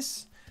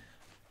mantis.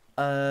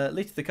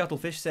 Lita the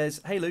Cuttlefish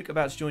says, hey Luke,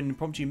 about to join an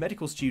impromptu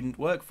medical student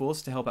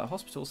workforce to help out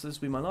hospitals. So this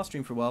will be my last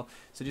stream for a while.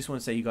 So just want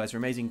to say you guys are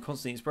amazing,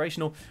 constantly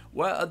inspirational.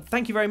 Well,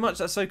 thank you very much.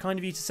 That's so kind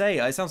of you to say.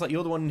 It sounds like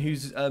you're the one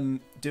who's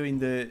doing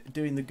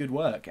the good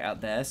work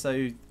out there.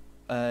 So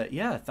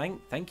yeah,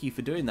 thank you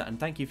for doing that, and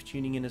thank you for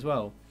tuning in as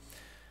well.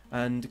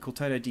 And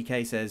Cortono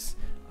DK says,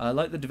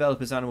 like the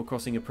developers, Animal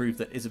Crossing approved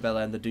that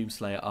Isabella and the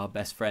Doomslayer are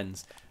best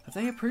friends. Have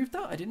they approved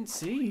that? I didn't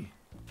see.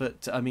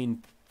 But I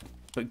mean,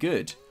 but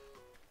good.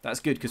 That's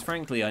good, because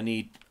frankly, I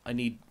need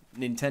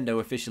Nintendo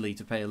officially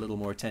to pay a little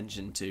more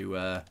attention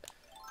to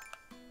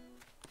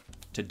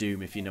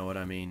Doom, if you know what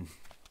I mean.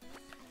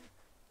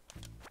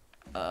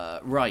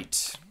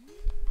 Right.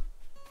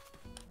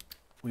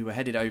 We were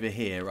headed over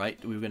here,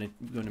 right? We were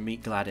gonna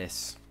meet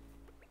Gladys.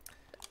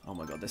 Oh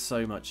my god, there's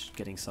so much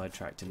getting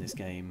sidetracked in this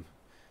game,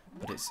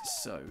 but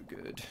it's so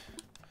good.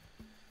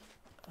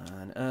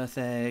 An earth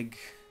egg.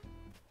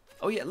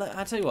 Oh yeah,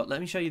 I'll tell you what.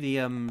 Let me show you the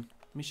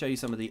let me show you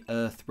some of the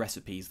earth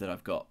recipes that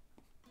I've got.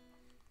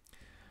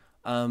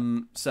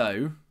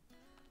 So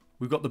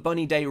we've got the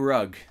Bunny Day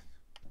rug.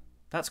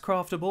 That's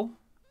craftable.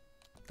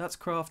 That's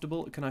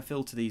craftable. Can I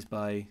filter these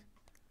by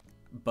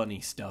bunny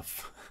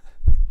stuff?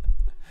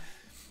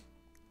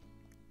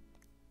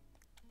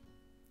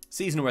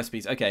 Seasonal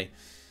recipes. Okay.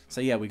 So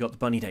yeah, we got the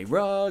Bunny Day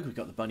rug, we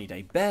got the Bunny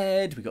Day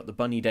bed, we got the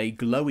Bunny Day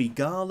glowy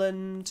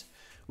garland,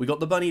 we got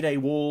the Bunny Day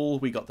wall,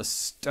 we got the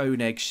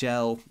stone egg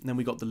shell, and then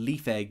we got the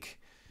leaf egg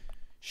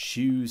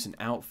shoes and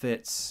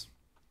outfits,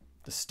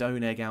 the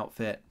stone egg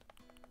outfit.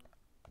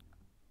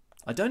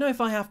 I don't know if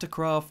I have to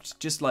craft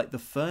just like the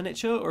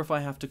furniture or if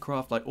I have to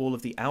craft like all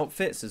of the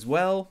outfits as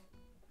well.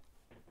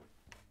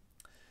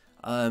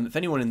 If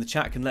anyone in the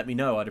chat can let me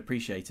know, I'd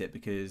appreciate it,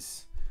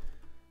 because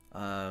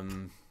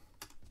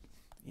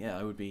yeah,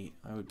 I would be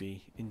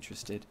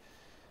interested.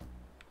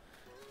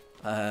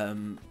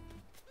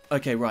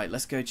 Okay, right,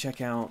 let's go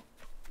check out.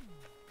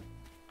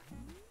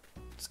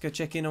 Let's go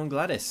check in on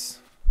Gladys.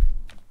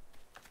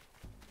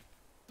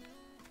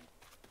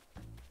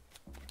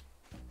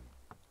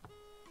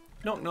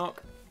 Knock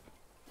knock.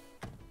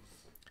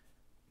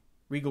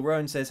 Regal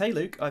Rowan says, hey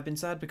Luke, I've been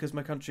sad because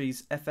my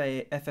country's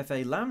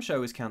FFA Lamb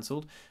show is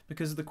cancelled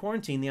because of the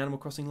quarantine. The Animal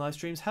Crossing live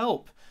streams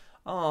help.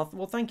 Ah,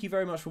 well, thank you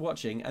very much for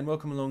watching, and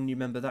welcome along, new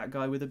member, that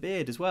guy with a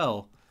beard as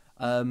well.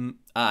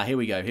 Here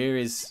we go.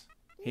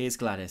 Here's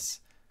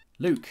Gladys.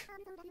 Luke,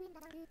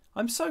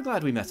 I'm so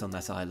glad we met on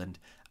that island,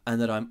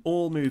 and that I'm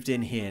all moved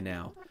in here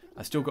now.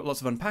 I've still got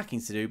lots of unpacking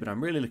to do, but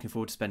I'm really looking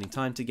forward to spending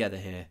time together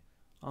here.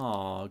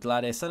 Aw,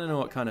 Gladys, I don't know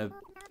what kind of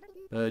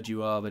bird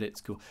you are, but it's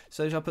cool.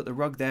 So shall I put the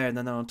rug there, and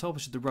then on top, or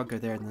should the rug go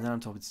there, and then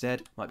on top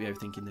instead? Might be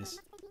overthinking this.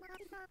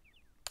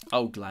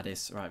 Oh,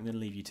 Gladys. Right, I'm going to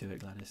leave you to it,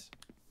 Gladys.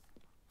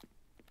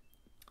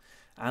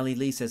 Ali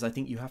Lee says, I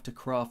think you have to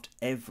craft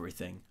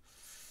everything.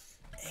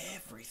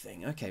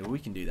 Everything. Okay, well, we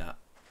can do that.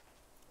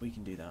 We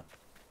can do that.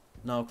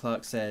 Niall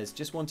Clark says,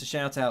 just want to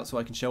shout out so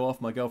I can show off.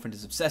 My girlfriend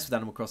is obsessed with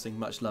Animal Crossing.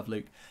 Much love,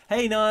 Luke.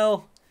 Hey,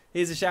 Niall.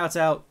 Here's a shout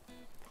out.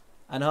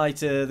 And hi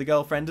to the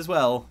girlfriend as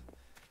well.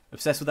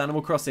 Obsessed with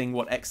Animal Crossing.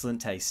 What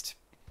excellent taste.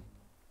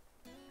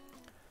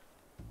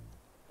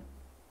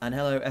 And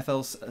hello,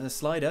 FL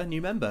Slider,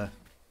 new member.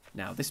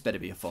 Now, this better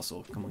be a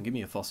fossil. Come on, give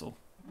me a fossil.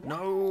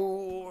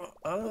 No!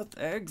 Earth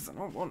eggs! I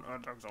don't want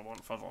earth eggs, I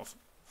want feathers.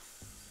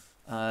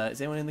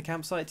 Is anyone in the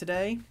campsite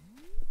today?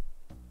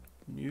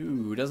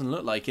 No, doesn't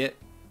look like it.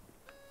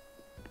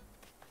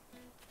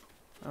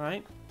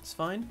 Alright, it's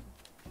fine.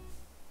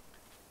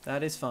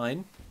 That is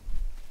fine.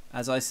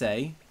 As I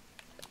say,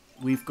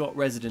 we've got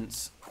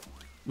residents.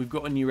 We've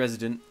got a new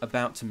resident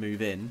about to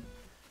move in.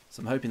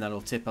 So I'm hoping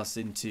that'll tip us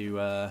into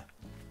an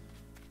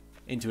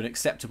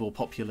acceptable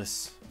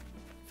populace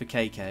for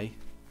KK.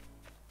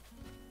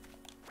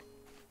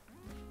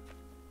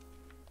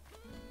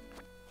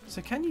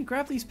 So can you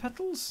grab these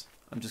petals?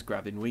 I'm just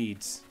grabbing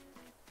weeds.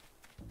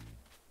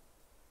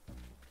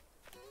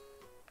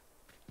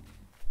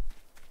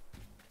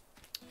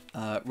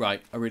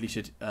 Right, I really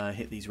should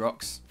hit these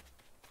rocks.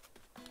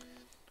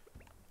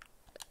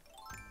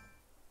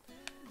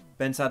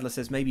 Ben Sadler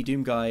says maybe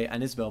Doomguy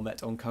and Isabel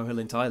met on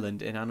Koholint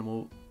Island in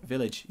Animal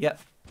Village. Yep,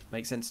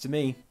 makes sense to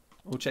me.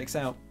 All checks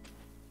out.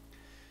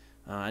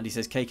 And he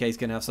says KK's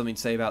going to have something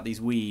to say about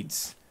these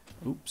weeds.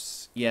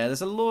 Oops. Yeah,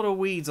 there's a lot of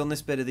weeds on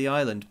this bit of the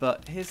island,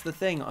 but here's the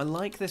thing. I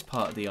like this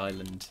part of the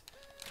island.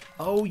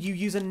 Oh, you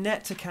use a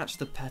net to catch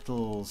the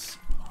petals.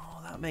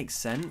 Oh, that makes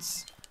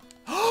sense.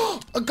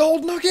 A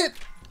gold nugget!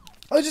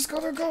 I just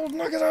got a gold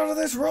nugget out of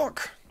this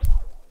rock.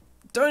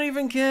 Don't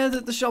even care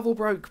that the shovel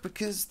broke,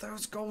 because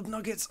those gold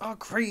nuggets are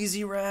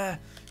crazy rare.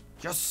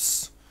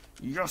 Yes!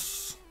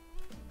 Yes!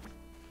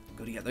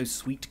 Gotta get those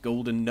sweet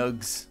golden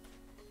nugs.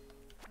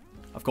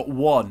 I've got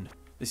one.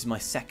 This is my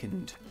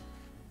second.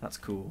 That's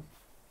cool.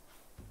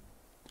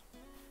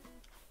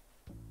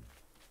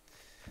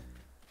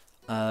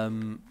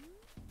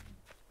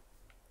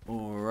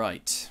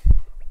 Alright.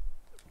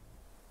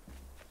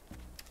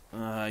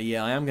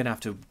 Yeah, I am going to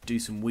have to do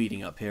some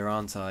weeding up here,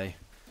 aren't I?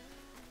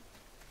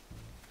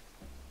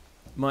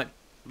 Might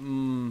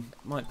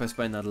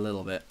postpone that a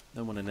little bit.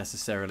 Don't want to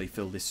necessarily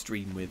fill this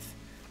stream with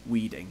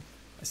weeding.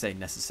 I say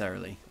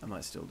necessarily. I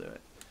might still do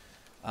it.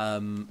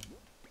 Now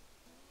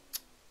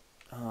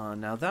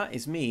that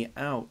is me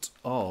out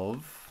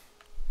of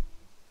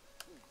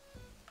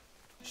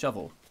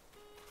shovel.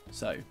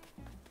 So,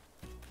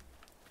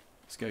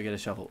 let's go get a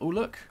shovel. Oh,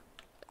 look.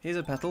 Here's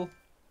a petal.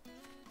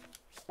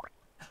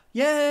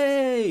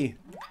 Yay!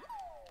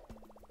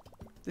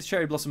 This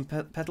cherry blossom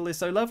petal is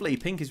so lovely.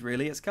 Pink is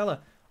really its colour.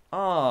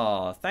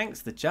 Ah,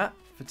 thanks the chat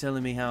for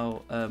telling me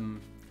how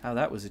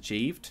that was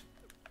achieved.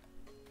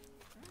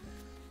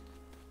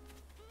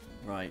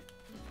 Right.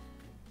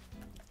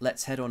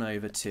 Let's head on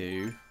over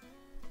to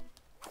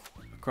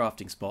a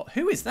crafting spot.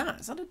 Who is that?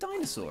 Is that a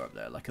dinosaur up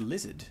there? Like a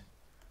lizard?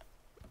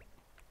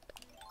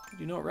 I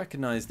do not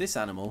recognise this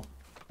animal.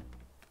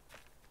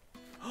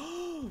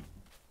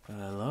 But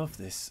I love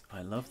this.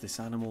 I love this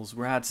animal's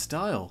rad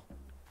style.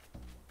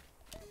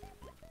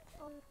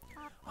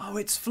 Oh,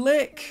 it's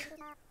Flick!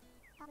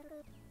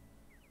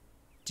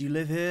 Do you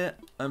live here?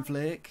 I'm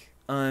Flick.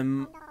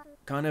 I'm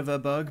kind of a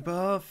bug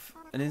buff,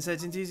 an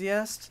insect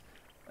enthusiast,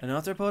 an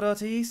arthropod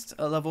artiste.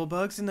 I love all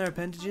bugs and their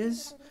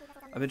appendages.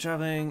 I've been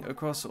travelling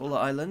across all the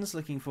islands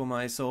looking for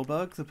my soul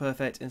bug, the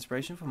perfect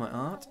inspiration for my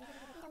art.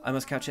 I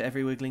must capture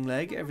every wiggling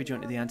leg, every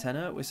joint of the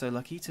antenna. We're so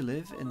lucky to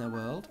live in their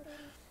world.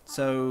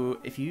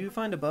 So, if you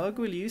find a bug,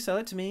 will you sell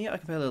it to me? I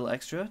can pay a little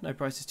extra. No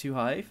price is too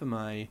high for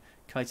my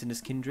chitinous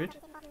kindred.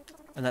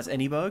 And that's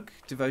any bug.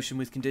 Devotion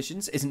with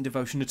conditions isn't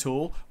devotion at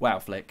all. Wow,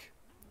 Flick.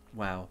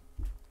 Wow.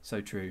 So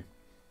true.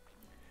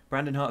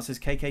 Brandon Hart says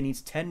KK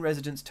needs 10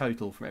 residents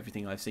total from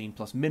everything I've seen,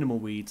 plus minimal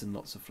weeds and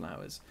lots of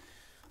flowers.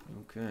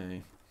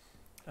 Okay.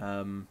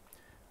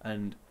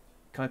 And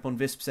Kaipon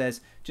Visp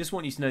says, just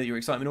want you to know that your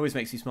excitement always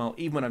makes me smile,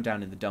 even when I'm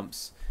down in the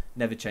dumps.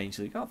 Never change.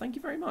 Like, oh, thank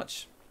you very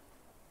much.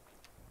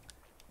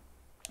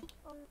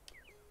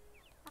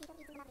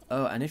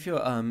 Oh, and if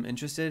you're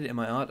interested in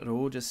my art at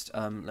all, just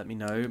let me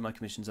know. My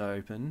commissions are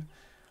open.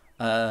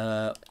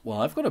 Well,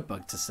 I've got a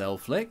bug to sell,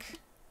 Flick.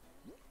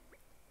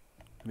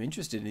 I'm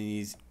interested in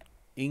these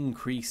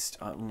increased...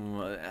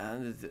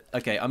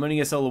 okay, I'm only going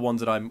to sell the ones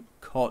that I'm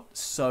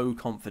so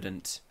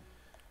confident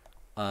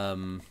are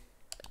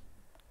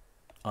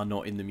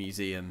not in the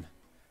museum.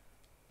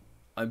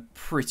 I'm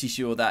pretty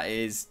sure that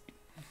is...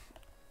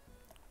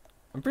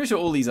 I'm pretty sure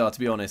all these are, to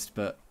be honest,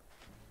 but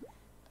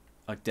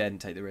I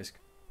daren't take the risk.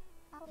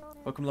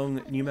 Welcome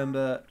along, new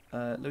member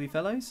Louis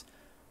Fellows.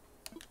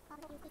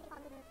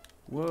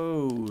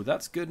 Whoa,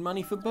 that's good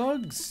money for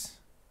bugs.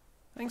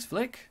 Thanks,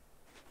 Flick.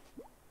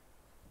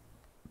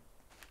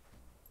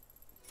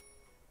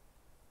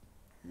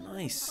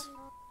 Nice.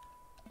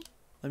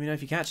 Let me know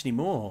if you catch any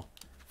more.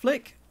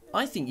 Flick,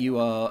 I think you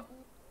are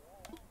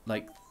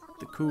like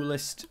the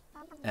coolest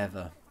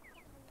ever.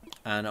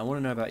 And I want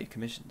to know about your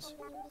commissions.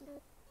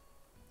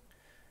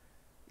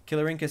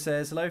 Killer Inca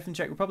says, hello from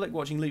Czech Republic,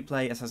 watching Luke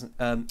play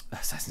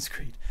Assassin's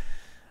Creed.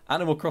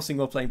 Animal Crossing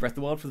while playing Breath of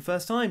the Wild for the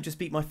first time. Just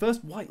beat my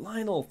first White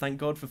Lionel. Thank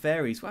God for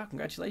fairies. Wow,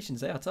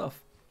 congratulations, they are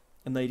tough.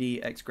 And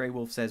Lady X Grey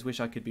Wolf says, wish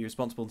I could be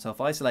responsible and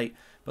self-isolate,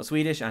 but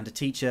Swedish and a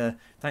teacher.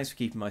 Thanks for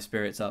keeping my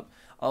spirits up.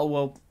 Oh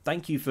well,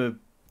 thank you for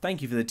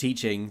the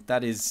teaching.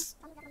 That is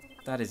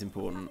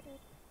important.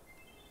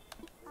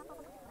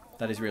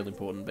 That is real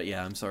important. But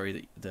yeah, I'm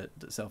sorry that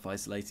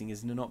self-isolating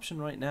isn't an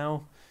option right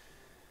now.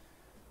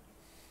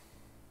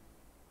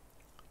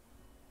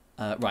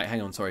 Right,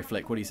 hang on. Sorry,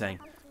 Flick. What are you saying?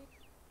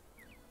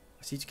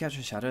 I see to catch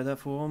a shadow that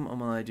form. Oh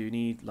my, I do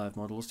need live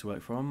models to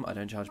work from. I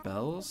don't charge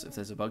bells. If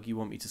there's a bug you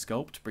want me to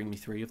sculpt, bring me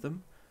 3 of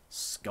them.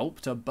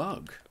 Sculpt a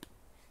bug.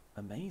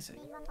 Amazing.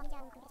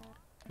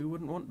 Who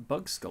wouldn't want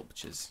bug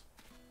sculptures?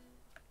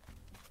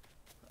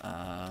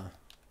 I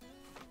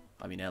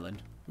mean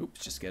Ellen.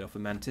 Oops, just get off a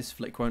mantis.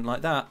 Flick won't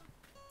like that.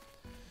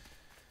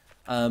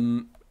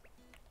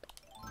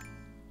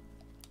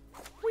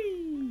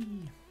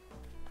 Whee!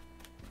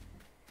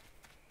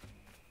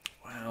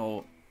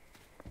 Wow.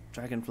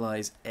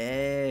 Dragonflies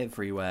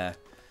everywhere.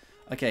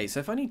 Okay, so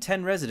if I need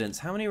 10 residents,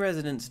 how many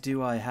residents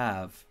do I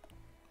have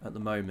at the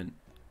moment?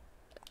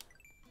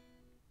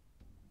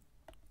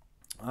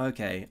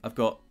 Okay, I've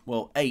got,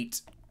 well,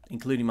 8,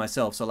 including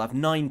myself, so I'll have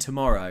 9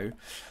 tomorrow.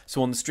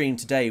 So on the stream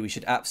today, we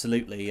should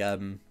absolutely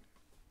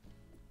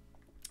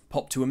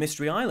pop to a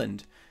mystery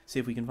island, see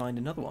if we can find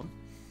another one.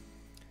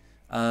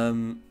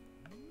 And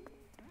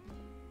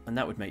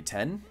that would make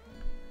 10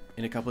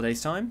 in a couple of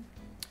days' time.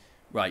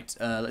 Right,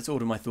 let's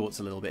order my thoughts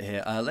a little bit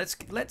here.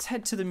 Let's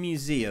head to the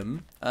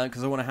museum,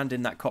 because I want to hand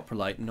in that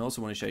coprolite, and I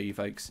also want to show you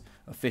folks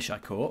a fish I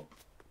caught.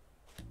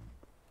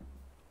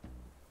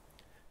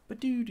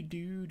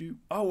 Ba-doo-doo-doo-doo.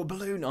 Oh, a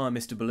balloon! Oh, I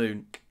missed a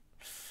balloon.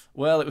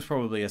 Well, it was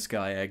probably a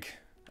sky egg,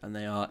 and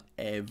they are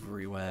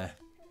everywhere.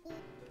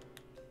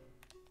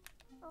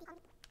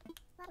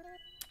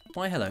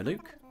 Why, hello,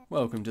 Luke.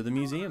 Welcome to the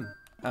museum.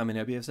 How may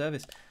I be of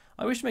service?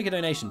 I wish to make a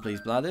donation,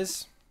 please,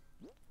 Blathers.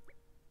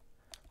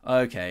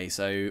 Okay,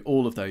 so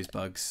all of those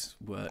bugs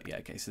were... Yeah,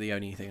 okay, so the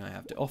only thing I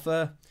have to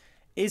offer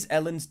is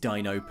Ellen's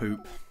dino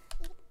poop.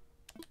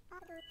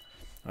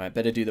 Alright,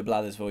 better do the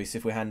Blathers voice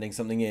if we're handing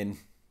something in.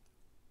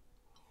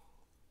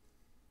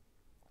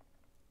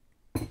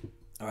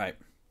 Alright.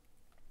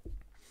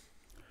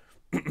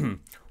 Could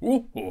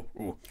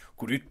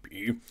it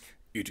be?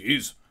 It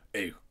is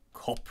a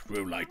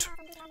coprolite.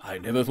 I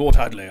never thought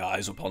I'd lay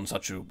eyes upon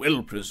such a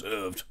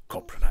well-preserved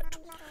coprolite.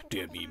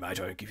 Dear me, might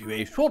I give you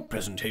a short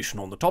presentation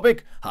on the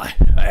topic? I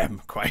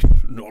am quite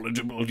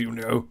knowledgeable, you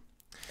know.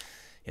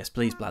 Yes,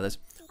 please, Blathers.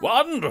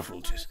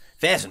 Wonderful, 'tis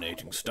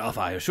fascinating stuff,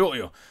 I assure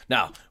you.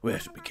 Now, where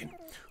to begin?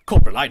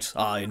 Coprolites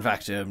are, in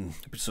fact,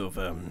 sort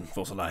of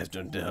fossilized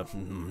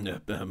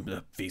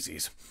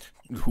feces.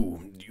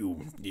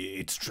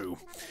 It's true.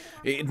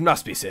 It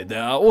must be said,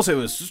 there are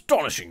also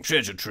astonishing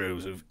treasure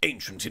troves of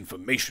ancient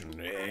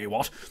information,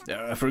 what?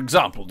 For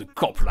example, the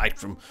coprolite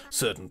from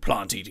certain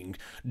plant-eating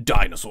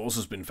dinosaurs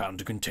has been found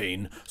to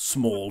contain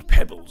small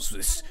pebbles.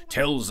 This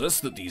tells us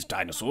that these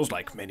dinosaurs,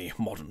 like many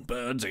modern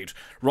birds, ate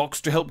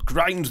rocks to help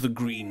grind the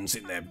greens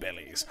in their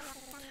bellies.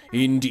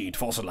 Indeed,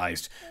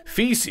 fossilized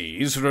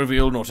feces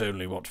reveal not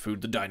only what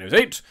food the dinos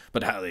ate,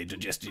 but how they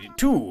digested it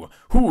too.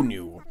 Who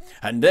knew?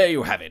 And there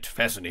you have it.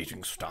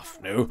 Fascinating stuff,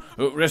 no?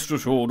 Rest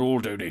assured, all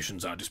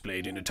donations are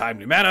displayed in a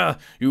timely manner.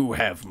 You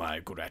have my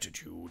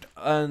gratitude.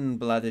 And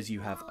Blathers, you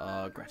have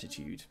our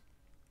gratitude.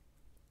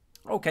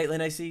 Oh,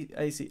 Caitlin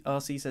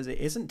RC says it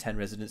isn't 10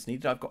 residents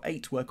needed. I've got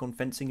 8 to work on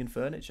fencing and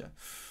furniture.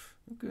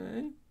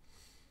 Okay.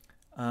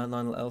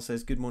 Lionel L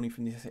says, good morning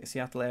from the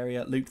Seattle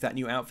area. Luke, that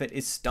new outfit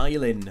is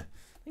styling.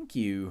 Thank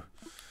you.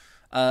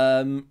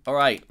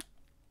 Alright.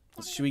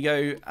 Should we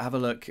go have a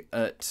look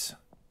at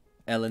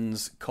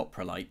Ellen's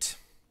coprolite?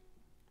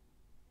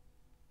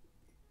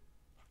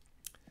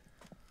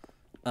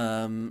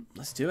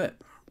 Let's do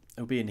it.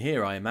 It'll be in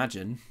here, I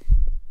imagine.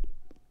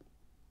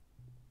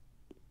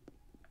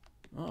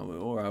 Oh,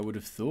 or I would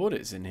have thought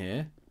it's in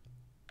here.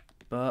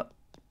 But,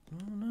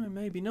 oh no,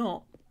 maybe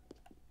not.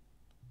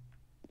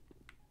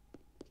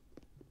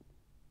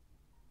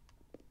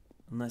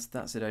 Unless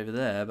that's it over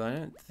there, but I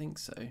don't think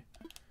so.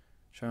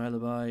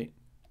 Trilobite.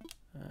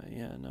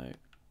 Yeah, no.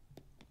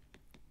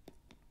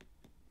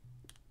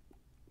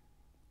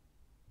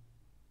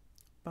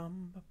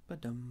 Bum ba ba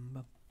dum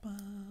ba ba.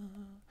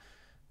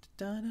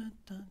 Da da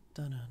da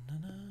da da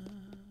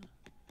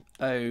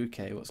da.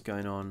 Okay, what's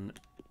going on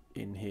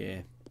in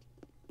here?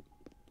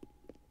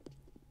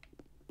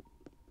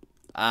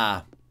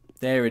 Ah,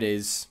 there it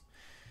is.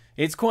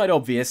 It's quite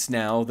obvious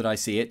now that I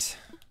see it.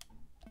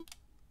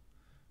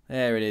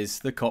 There it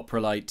is, the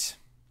coprolite.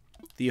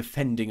 The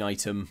offending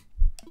item.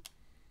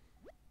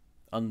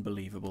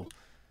 Unbelievable.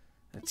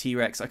 A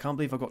T-Rex. I can't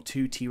believe I've got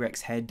 2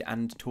 T-Rex head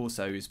and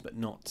torsos, but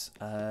not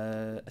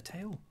a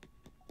tail.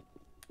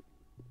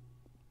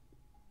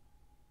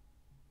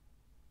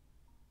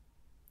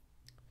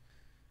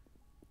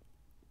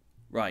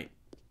 Right.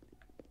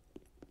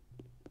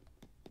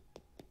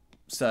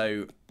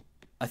 So,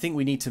 I think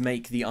we need to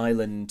make the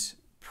island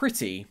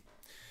pretty.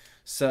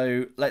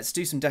 So let's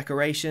do some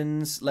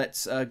decorations.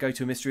 Let's go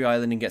to a mystery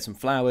island and get some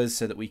flowers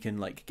so that we can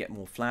like get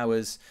more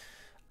flowers,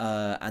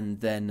 and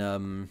then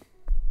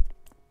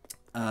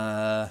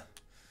yeah,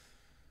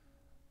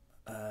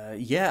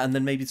 and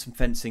then maybe some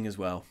fencing as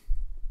well.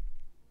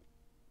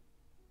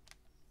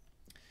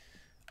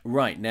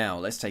 Right, now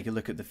let's take a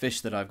look at the fish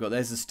that I've got.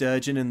 There's the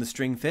sturgeon and the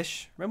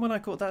stringfish. Remember when I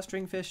caught that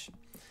stringfish?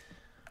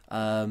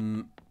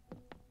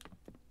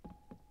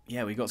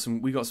 Yeah, we got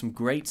some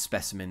great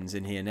specimens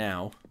in here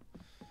now.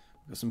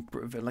 Got some,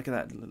 look at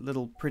that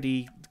little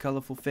pretty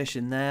colourful fish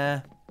in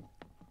there.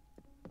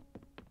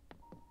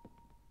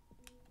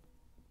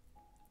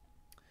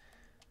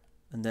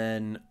 And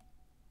then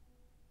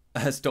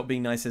Stop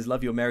Being Nice says,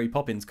 love your Mary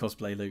Poppins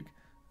cosplay, Luke.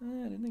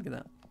 I didn't think of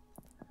that.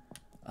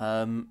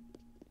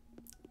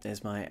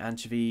 There's my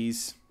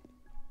anchovies.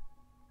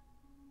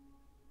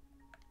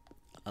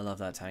 I love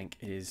that tank.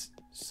 It is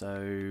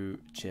so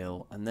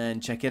chill. And then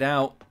check it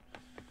out.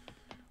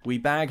 We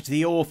bagged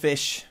the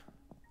oarfish.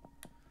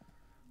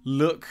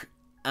 Look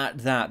at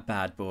that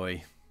bad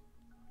boy.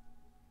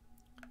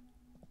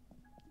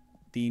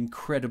 The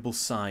incredible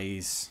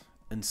size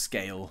and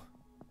scale.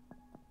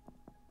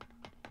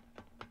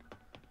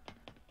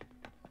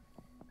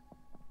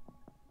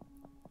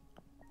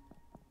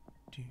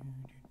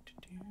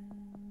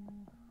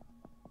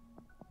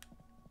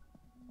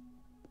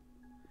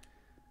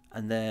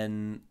 And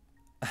then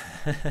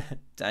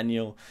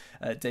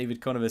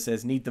David Conover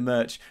says, need the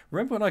merch.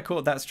 Remember when I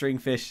caught that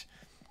stringfish?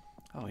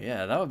 Oh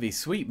yeah, that would be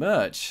sweet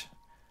merch.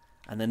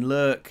 And then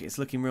look, it's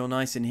looking real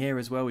nice in here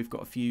as well. We've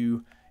got a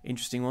few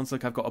interesting ones.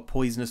 Look, I've got a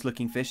poisonous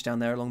looking fish down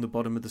there along the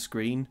bottom of the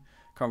screen.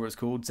 Can't remember what it's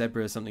called.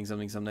 Zebra something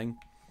something something.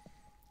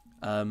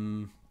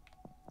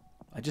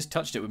 I just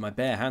touched it with my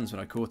bare hands when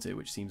I caught it,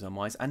 which seems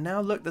unwise. And now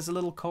look, there's a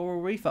little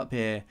coral reef up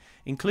here,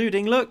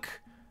 including,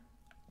 look,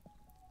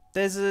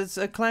 there's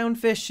a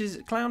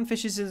clownfish.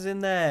 Clownfish is in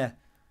there.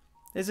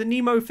 There's a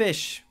Nemo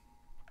fish.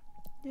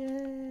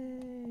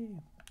 Yay!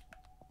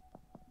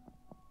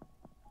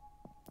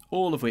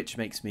 All of which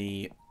makes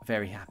me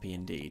very happy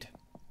indeed.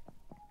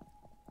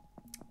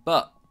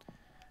 But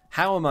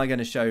how am I going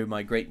to show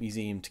my great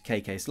museum to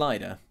KK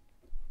Slider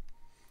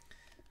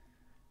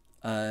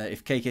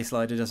if KK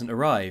Slider doesn't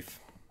arrive?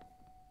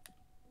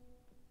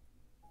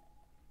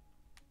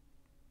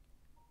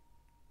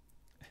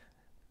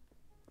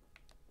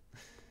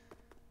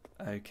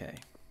 Okay.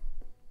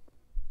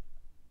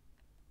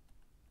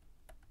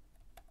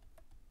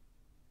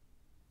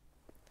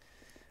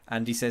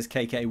 Andy says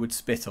KK would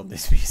spit on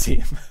this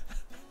museum.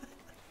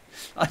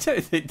 I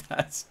don't think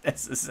that's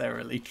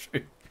necessarily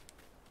true.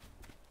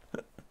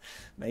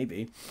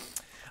 Maybe.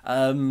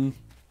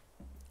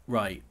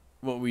 Right.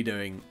 What are we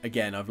doing?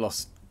 Again,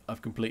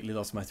 I've completely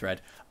lost my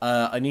thread.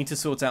 I need to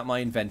sort out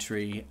my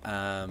inventory,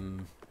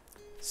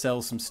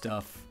 sell some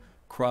stuff,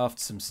 craft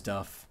some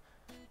stuff,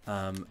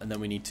 and then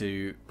we need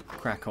to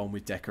crack on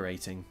with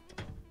decorating.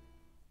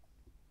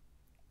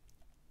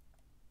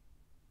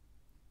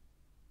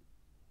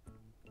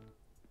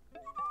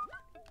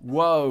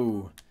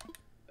 Whoa!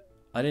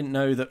 I didn't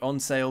know that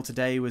on sale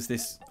today was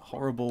this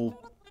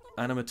horrible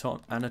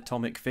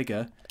anatomic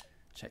figure.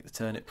 Check the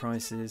turnip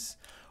prices.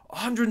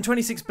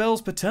 126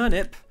 bells per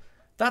turnip?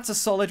 That's a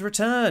solid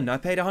return. I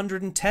paid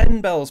 110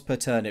 bells per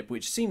turnip,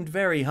 which seemed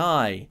very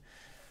high.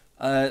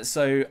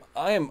 So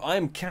I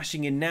am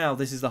cashing in now.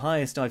 This is the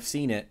highest I've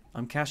seen it.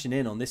 I'm cashing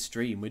in on this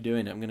stream. We're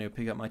doing it. I'm going to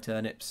pick up my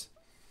turnips.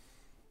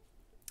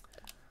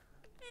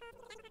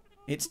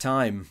 It's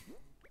time.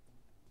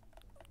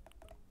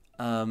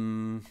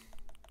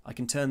 I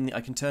can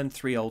turn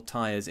 3 old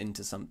tires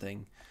into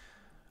something.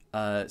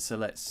 So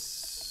let's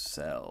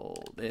sell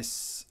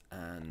this,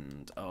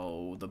 and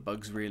oh, the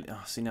bugs really.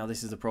 Oh, see, now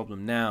this is the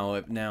problem.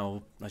 Now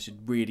I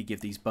should really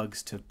give these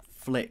bugs to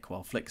Flick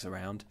while Flick's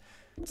around.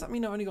 Does that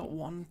mean I've only got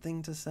one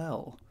thing to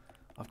sell?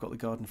 I've got the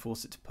garden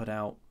faucet to put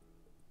out.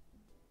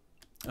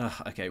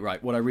 Okay,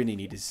 right. What I really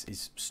need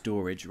is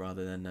storage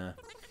rather than.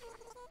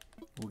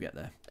 We'll get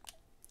there.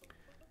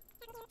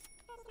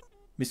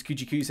 Miss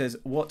Kujiku says,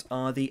 what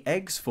are the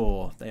eggs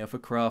for? They are for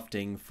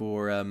crafting,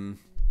 for,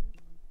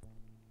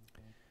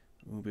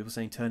 people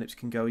saying turnips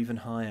can go even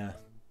higher.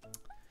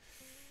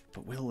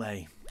 But will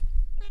they?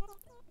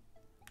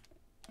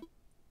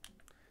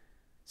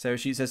 Sarah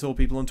Sheet says, all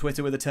people on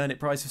Twitter with a turnip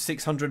price of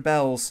 600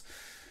 bells.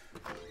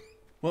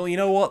 Well, you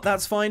know what?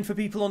 That's fine for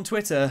people on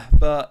Twitter,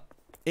 but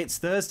it's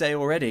Thursday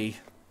already.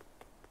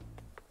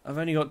 I've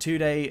only got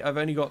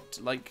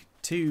like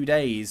 2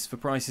 days for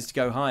prices to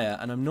go higher,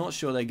 and I'm not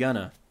sure they're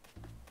gonna.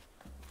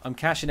 I'm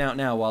cashing out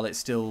now while it's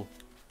still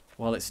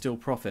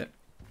profit.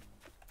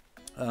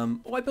 Oh,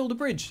 I build a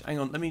bridge. Hang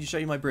on, let me just show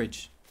you my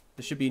bridge.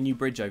 There should be a new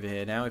bridge over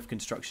here now if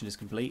construction is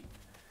complete.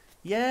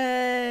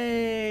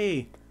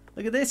 Yay!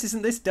 Look at this,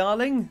 isn't this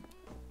darling?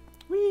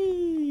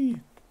 Whee!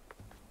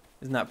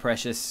 Isn't that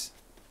precious?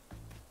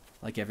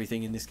 Like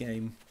everything in this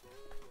game.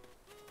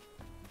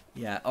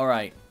 Yeah,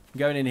 alright. I'm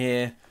going in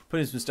here,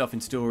 putting some stuff in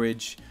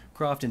storage,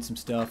 crafting some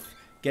stuff,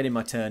 getting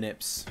my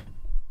turnips.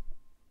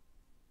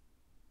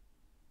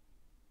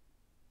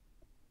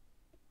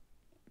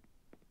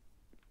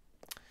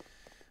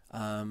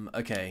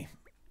 Okay,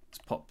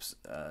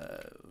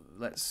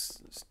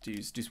 let's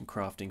do some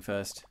crafting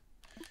first.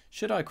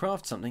 Should I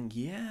craft something?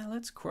 Yeah,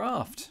 let's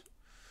craft.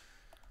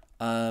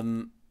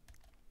 Okay.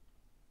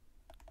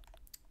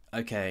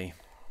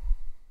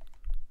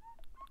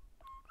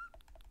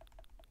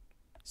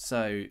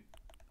 So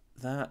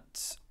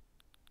that...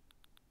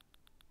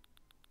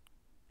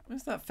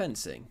 Where's that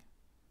fencing?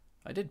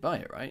 I did buy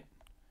it, right?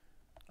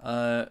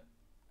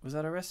 Was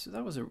that a recipe?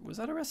 Was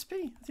that a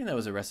recipe? I think that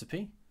was a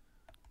recipe.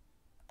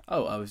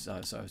 Oh, I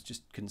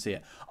just couldn't see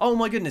it. Oh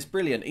my goodness,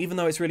 brilliant! Even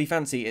though it's really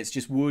fancy, it's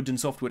just wood and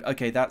softwood.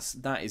 Okay,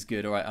 that is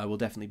good. All right, I will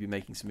definitely be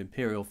making some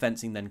imperial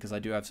fencing then, because I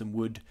do have some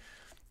wood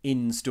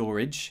in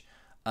storage.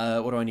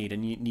 What do I need? I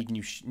need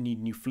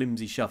new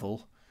flimsy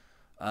shovel.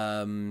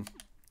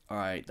 All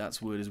right,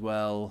 that's wood as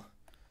well.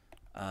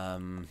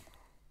 Cool.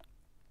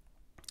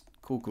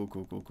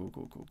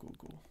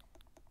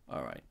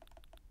 All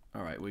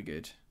right, we're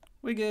good.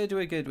 We're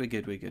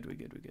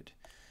good.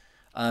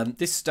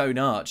 This stone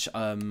arch.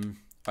 All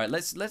right,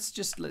 let's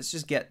just put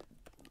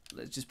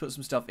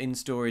some stuff in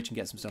storage and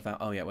get some stuff out.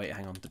 Oh yeah, wait,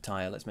 hang on. The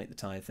tire. Let's make the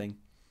tire thing.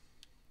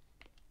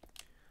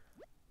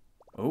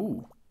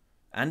 Oh,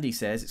 Andy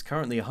says it's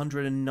currently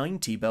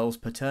 190 bells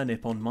per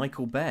turnip on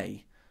Michael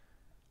Bay.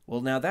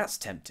 Well, now that's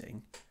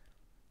tempting.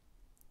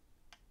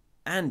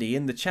 Andy,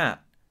 in the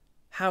chat,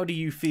 how do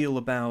you feel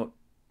about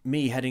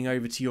me heading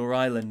over to your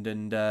island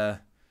and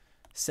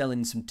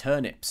selling some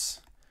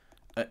turnips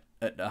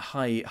at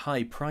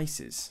high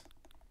prices?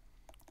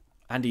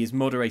 Andy is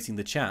moderating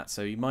the chat,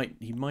 so he might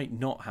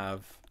not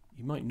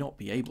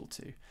be able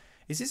to.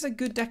 Is this a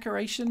good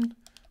decoration?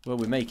 Well,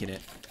 we're making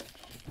it.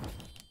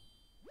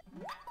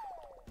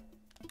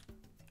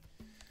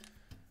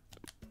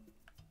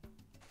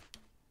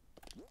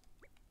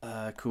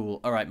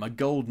 Cool. All right, my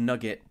gold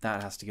nugget,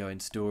 that has to go in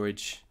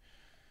storage.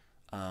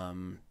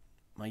 My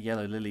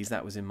yellow lilies,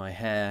 that was in my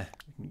hair.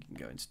 You can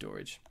go in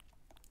storage.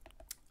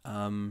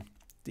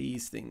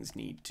 These things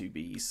need to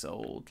be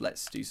sold.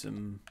 Let's do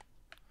some...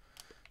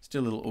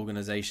 Still a little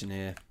organization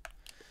here.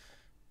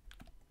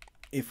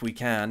 If we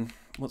can.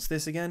 What's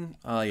this again?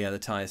 Oh yeah, the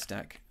tire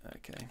stack.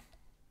 Okay.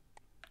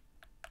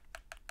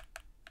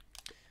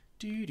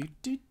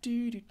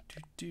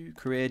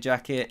 Career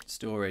jacket,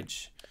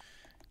 storage.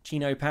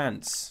 Chino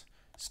pants,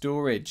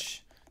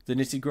 storage. The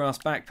knitted grass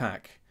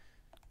backpack,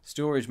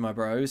 storage, my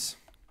bros.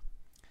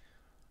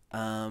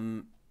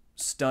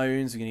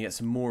 Stones, we're going to get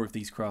some more of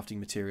these crafting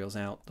materials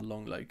out. The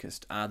long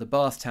locust. The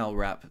bath towel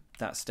wrap,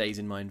 that stays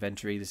in my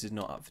inventory. This is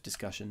not up for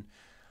discussion.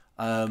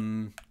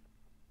 Cool,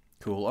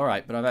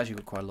 alright, but I've actually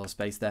got quite a lot of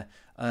space there.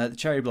 The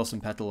cherry blossom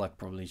petal, I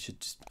probably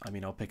should just... I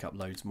mean, I'll pick up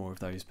loads more of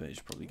those, but it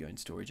should probably go in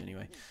storage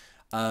anyway.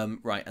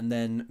 Right, and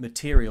then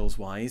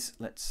materials-wise,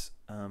 let's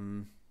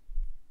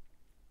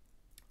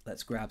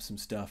grab some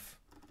stuff.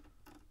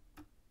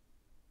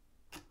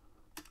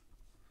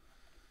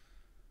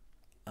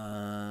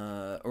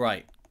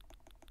 Right.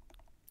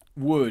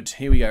 Wood,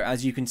 here we go.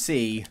 As you can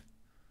see,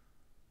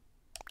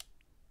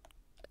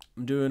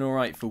 I'm doing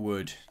alright for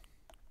wood.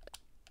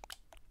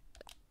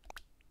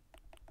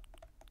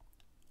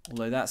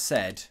 Although that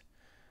said,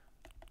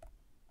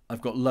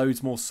 I've got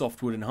loads more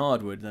softwood and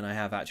hardwood than I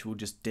have actual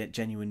just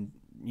genuine,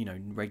 you know,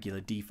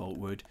 regular default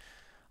wood.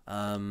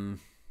 Let's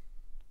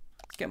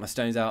get my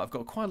stones out. I've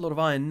got quite a lot of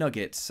iron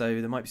nuggets, so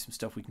there might be some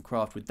stuff we can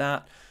craft with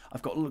that.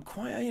 I've got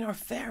quite a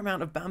fair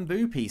amount of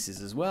bamboo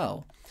pieces as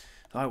well.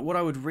 What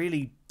I would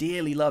really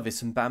dearly love is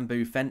some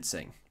bamboo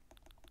fencing.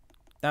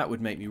 That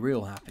would make me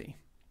real happy.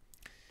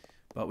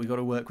 But we got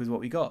to work with what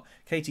we got.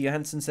 Katie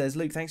Johansson says,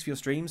 Luke, thanks for your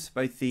streams,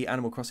 both the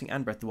Animal Crossing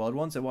and Breath of the Wild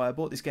ones. So why I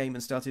bought this game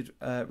and started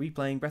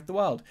replaying Breath of the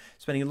Wild.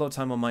 Spending a lot of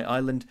time on my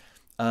island.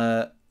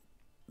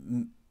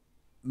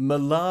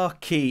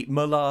 Malarkey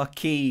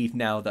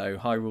now, though.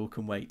 Hyrule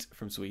can wait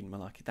from Sweden.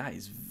 Malarkey. That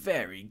is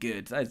very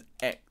good. That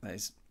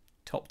is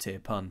top tier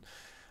pun.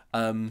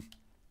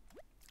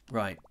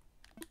 Right.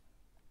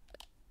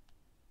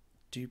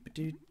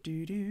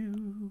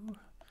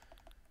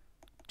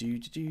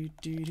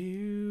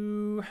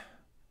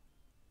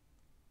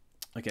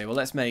 Okay, well,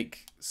 let's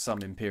make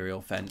some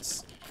Imperial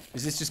fence.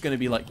 Is this just going to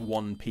be like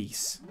one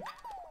piece?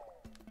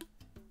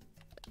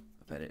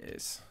 I bet it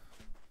is.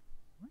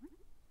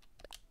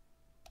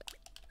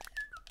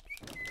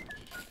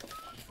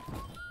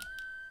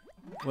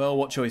 Well,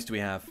 what choice do we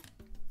have?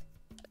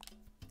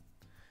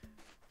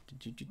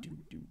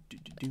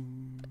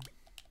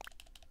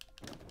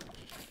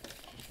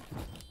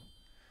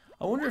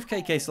 I wonder if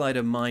KK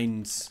Slider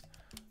minds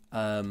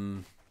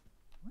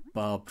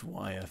barbed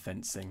wire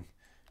fencing,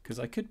 because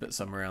I could put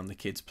some around the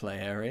kids' play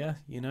area,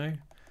 you know.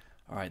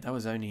 All right, that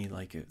was only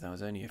like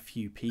a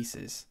few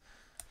pieces.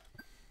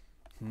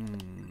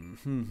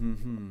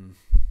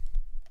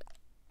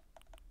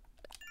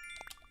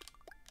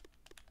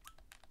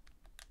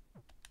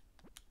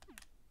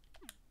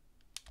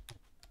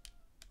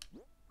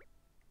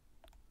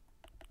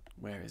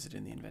 Where is it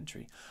in the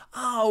inventory?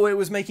 Oh, it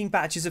was making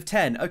batches of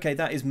 10. Okay,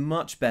 that is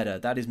much better.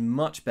 That is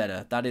much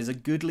better. That is a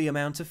goodly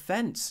amount of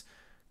fence.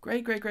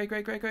 Great. All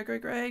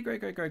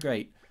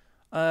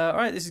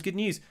right, this is good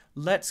news.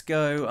 Let's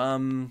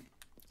go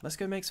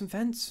make some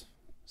fence.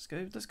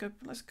 Let's go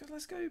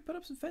put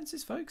up some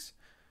fences, folks.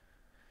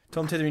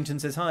 Tom Titherington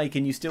says, hi,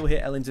 can you still hear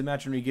Ellen's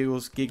imaginary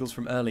giggles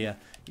from earlier?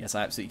 Yes,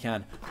 I absolutely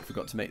can. I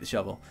forgot to make the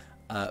shovel.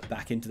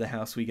 Back into the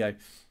house we go.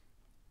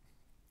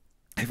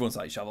 Everyone's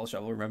like, shovel,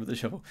 shovel, remember the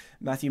shovel.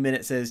 Matthew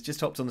Minute says, just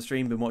hopped on the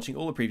stream, been watching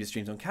all the previous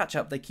streams on catch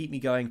up. They keep me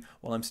going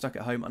while I'm stuck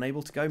at home,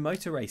 unable to go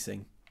motor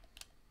racing.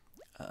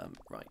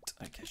 Right,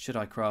 okay, should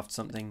I craft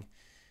something?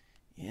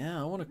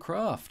 Yeah, I want to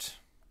craft.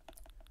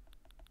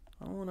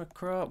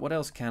 What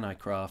else can I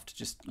craft?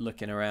 Just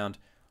looking around.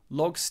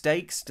 Log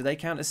stakes, do they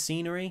count as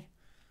scenery?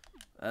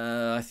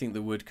 I think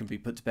the wood can be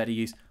put to better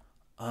use.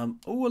 Oh,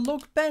 a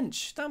log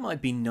bench. That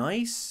might be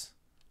nice.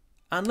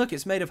 And look,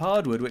 it's made of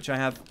hardwood, which I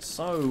have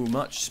so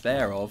much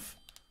spare of.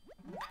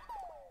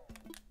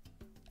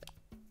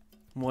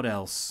 What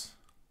else?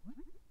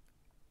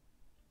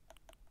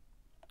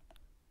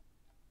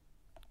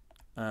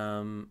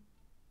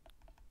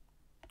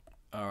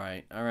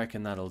 Alright, I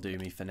reckon that'll do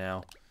me for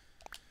now.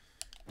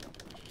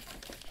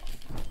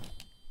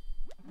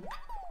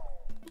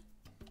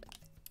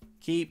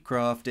 Keep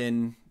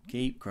crafting.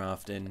 Keep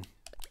crafting.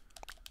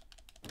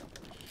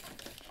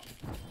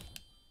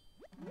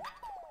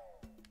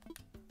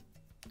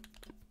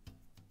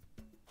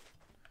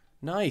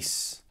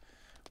 Nice.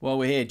 While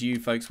we're here, do you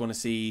folks want to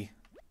see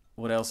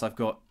what else I've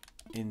got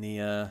in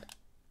the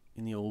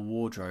old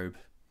wardrobe?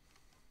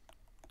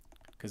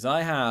 Because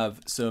I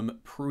have some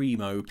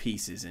primo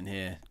pieces in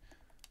here.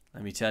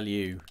 Let me tell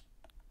you.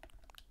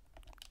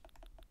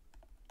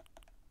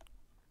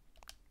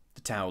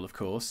 The towel, of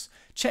course.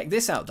 Check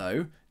this out,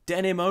 though.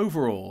 Denim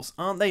overalls.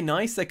 Aren't they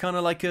nice? They're kind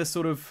of like a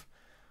sort of,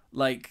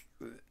 like,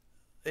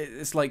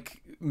 it's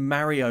like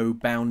Mario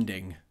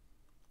bounding.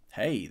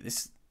 Hey,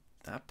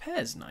 that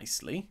pairs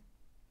nicely.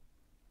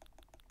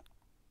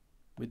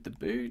 With the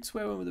boots?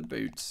 Where were the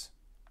boots?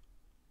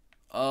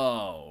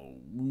 Oh,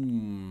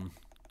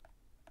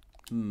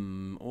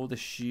 or the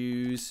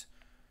shoes.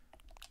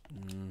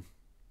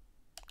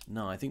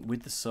 No, I think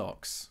with the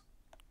socks.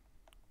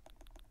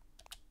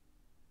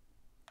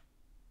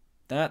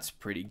 That's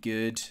pretty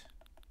good.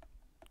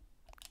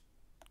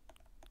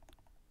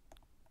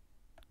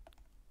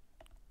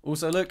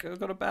 Also, look, I've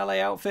got a ballet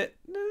outfit.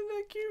 Isn't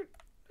that cute?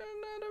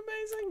 Isn't that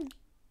amazing?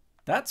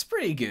 That's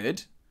pretty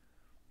good.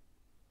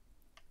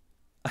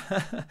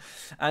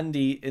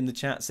 Andy in the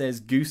chat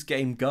says Goose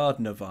Game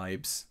Gardener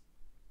vibes.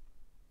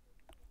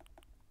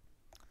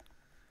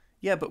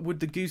 Yeah, but would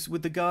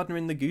the gardener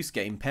in the Goose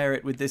Game pair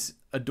it with this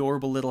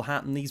adorable little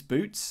hat and these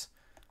boots?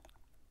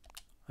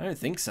 I don't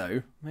think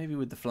so. Maybe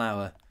with the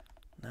flower.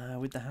 No,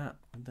 with the hat.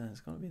 It's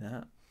got to be the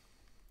hat.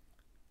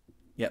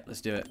 Yep, let's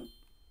do it.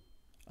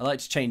 I like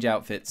to change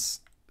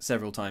outfits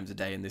several times a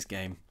day in this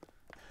game.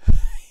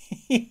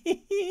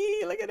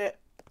 Look at it.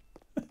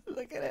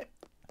 Look at it.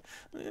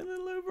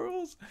 Little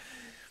overalls.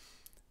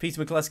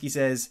 Peter McCluskey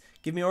says,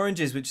 give me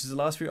oranges, which is the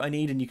last fruit I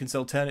need, and you can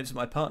sell turnips at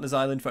my partner's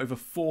island for over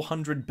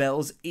 400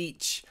 bells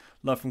each.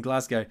 Love from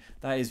Glasgow.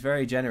 That is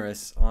very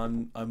generous.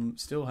 I'm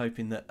still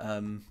hoping that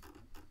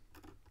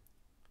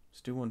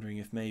still wondering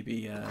if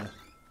maybe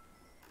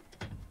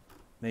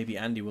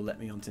Andy will let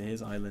me onto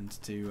his island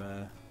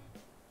to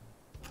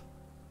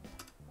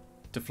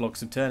flog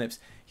some turnips.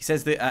 He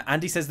says that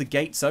Andy says the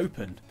gate's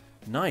open.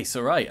 Nice.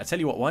 All right. I tell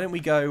you what. Why don't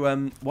we go?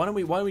 Why don't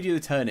we do the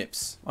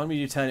turnips? Why don't we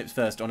do turnips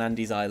first on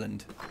Andy's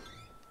island?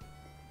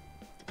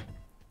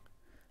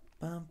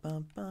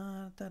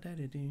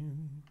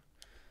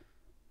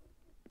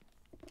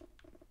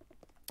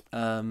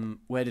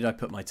 Where did I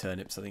put my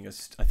turnips?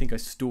 I think I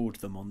stored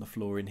them on the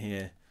floor in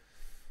here.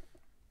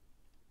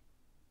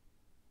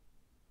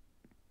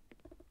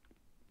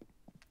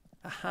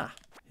 Aha!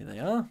 Here they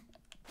are.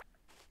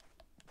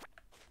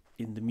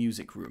 In the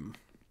music room.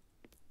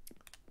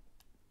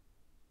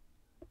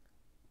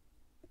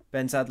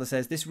 Ben Sadler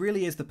says, this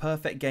really is the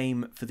perfect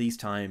game for these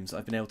times.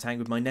 I've been able to hang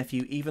with my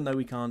nephew even though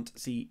we can't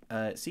see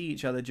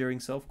each other during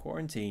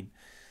self-quarantine.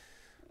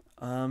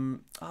 Oh,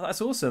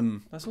 that's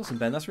awesome. That's awesome,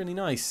 Ben. That's really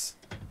nice.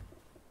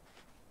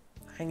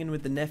 Hanging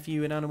with the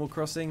nephew in Animal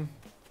Crossing.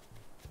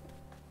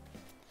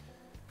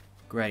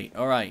 Great.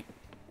 All right.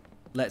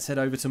 Let's head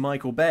over to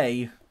Michael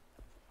Bay.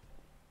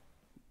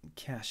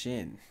 Cash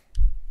in.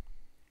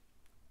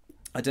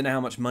 I don't know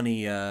how much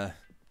money...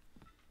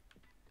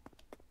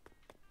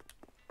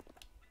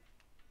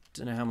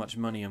 Don't know how much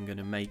money I'm going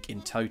to make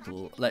in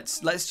total. Let's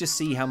just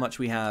see how much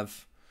we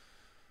have.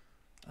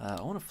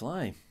 I want to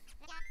fly.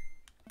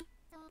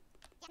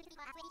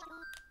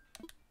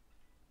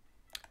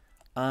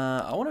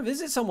 I want to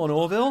visit someone,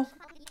 Orville.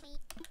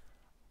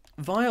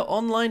 Via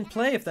online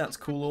play, if that's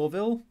cool,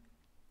 Orville.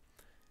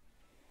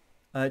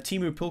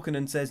 Timu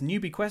Pulkinen says,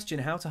 newbie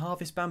question, how to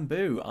harvest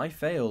bamboo? I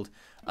failed.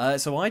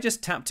 So I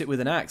just tapped it with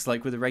an axe,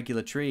 like with a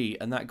regular tree,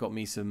 and that got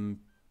me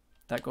some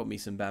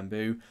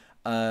bamboo.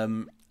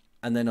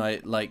 And then I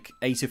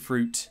ate a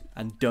fruit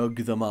and dug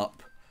them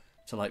up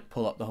to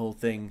pull up the whole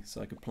thing so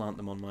I could plant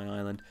them on my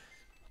island.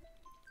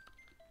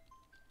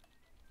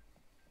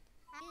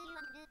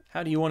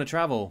 How do you want to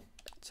travel?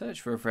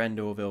 Search for a friend,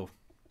 Orville.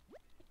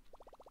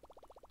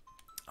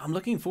 I'm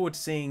looking forward to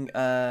seeing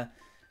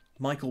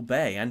Michael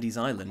Bay, Andy's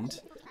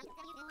island.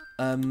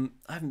 I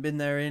haven't been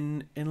there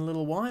in a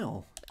little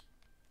while.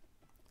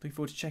 Looking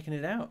forward to checking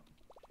it out.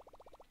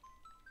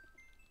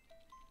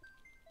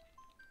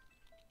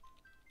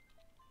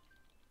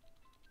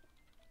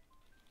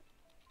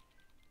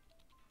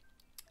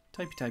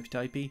 Typey, typey,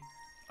 typey.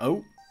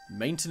 Oh,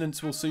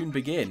 maintenance will soon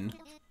begin.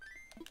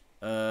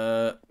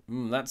 That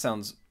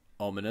sounds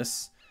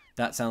ominous.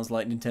 That sounds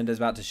like Nintendo's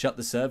about to shut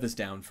the servers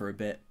down for a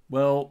bit.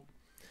 Well,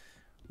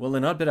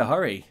 then I'd better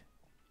hurry.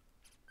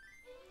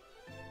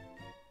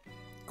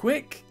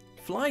 Quick!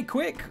 Fly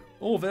quick,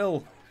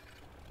 Orville!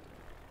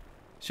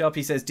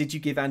 Sharpie says, did you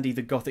give Andy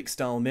the Gothic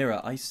style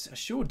mirror? I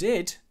sure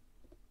did.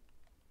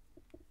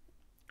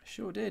 I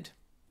sure did.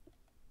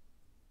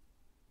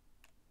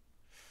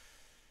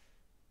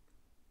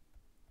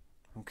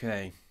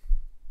 Okay.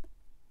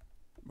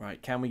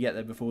 Right, can we get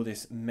there before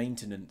this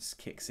maintenance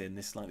kicks in?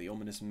 This slightly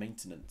ominous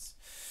maintenance.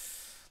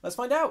 Let's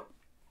find out.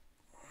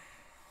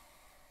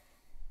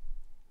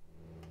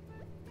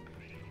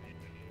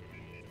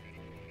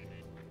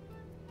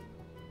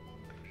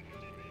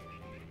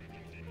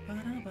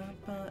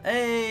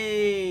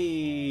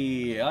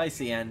 Hey! I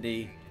see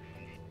Andy.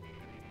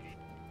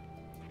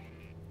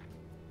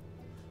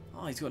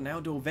 Oh, he's got an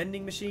outdoor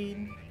vending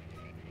machine.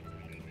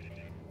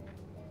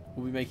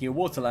 We'll be making a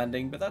water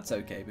landing, but that's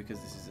okay because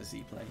this is a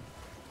seaplane.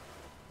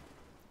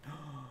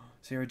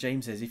 Sarah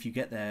James says, if you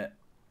get there,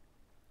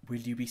 will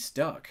you be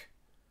stuck?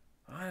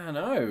 I don't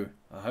know.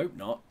 I hope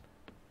not.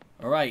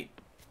 Alright.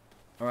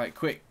 Alright,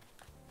 quick.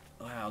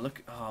 Wow,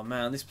 look. Oh,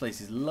 man, this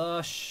place is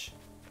lush.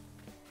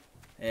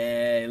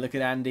 Hey, look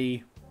at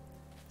Andy.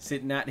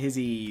 Sitting at his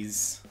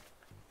ease.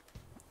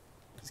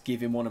 Let's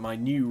give him one of my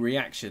new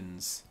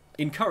reactions.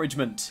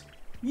 Encouragement.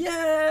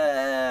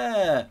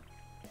 Yeah!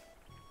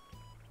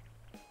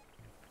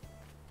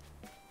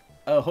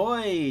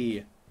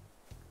 Ahoy!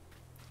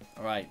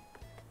 Alright.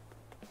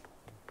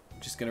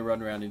 I'm just going to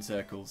run around in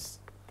circles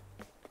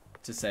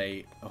to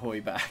say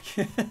ahoy back.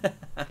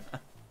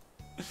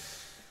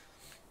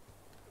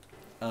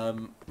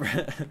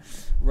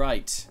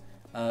 Right.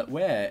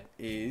 Where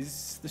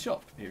is the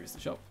shop? Here is the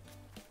shop.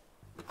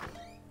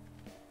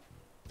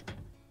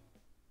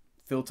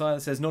 Phil Tyler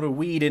says, not a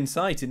weed in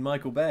sight in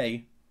Michael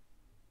Bay.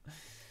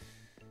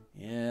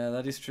 Yeah,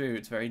 that is true.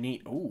 It's very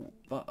neat. Oh,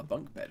 but a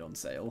bunk bed on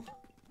sale.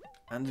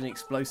 And an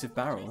explosive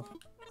barrel.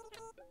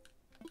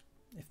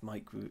 If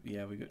Mike...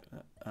 Yeah, we got...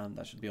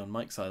 that should be on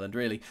Mike's island,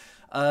 really.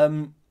 I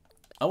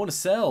want to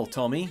sell,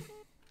 Tommy.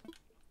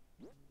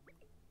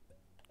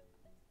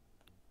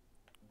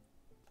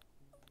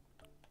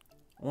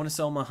 I want to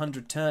sell my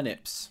 100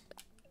 turnips.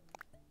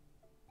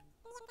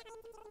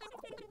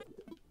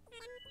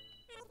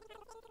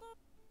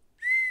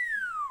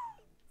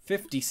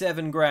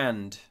 57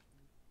 grand.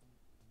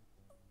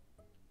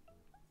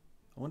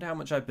 I wonder how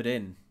much I put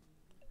in.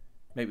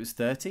 Maybe it was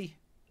 30?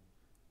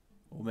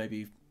 Or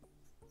maybe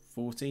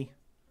 40?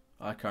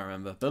 I can't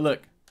remember. But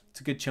look, it's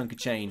a good chunk of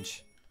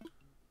change.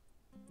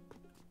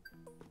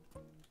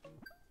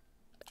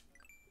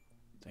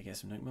 Did I get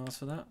some note miles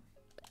for that?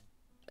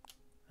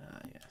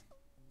 Yeah.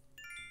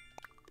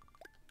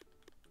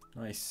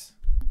 Nice.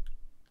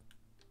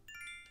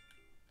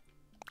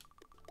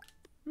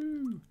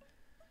 Woo.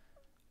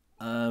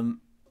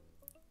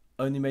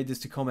 Only made this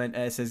to comment.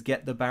 Air says,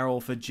 get the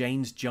barrel for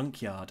Jane's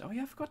junkyard. Oh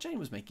yeah, I forgot Jane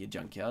was making a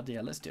junkyard.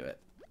 Yeah, let's do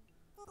it.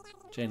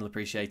 Jane will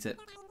appreciate it.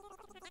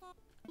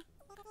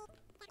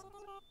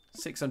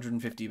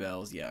 650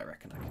 bells. Yeah, I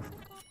reckon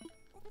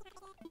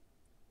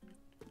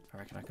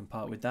I can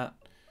part with that.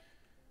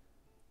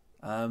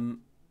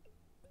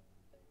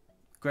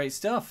 Great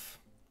stuff.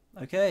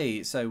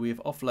 Okay, so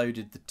we've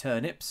offloaded the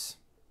turnips.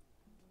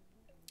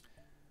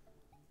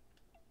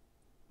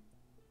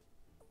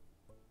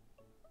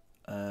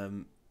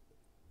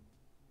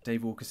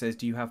 Dave Walker says,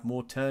 do you have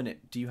more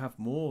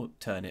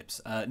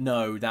turnips?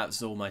 No,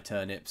 that's all my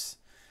turnips.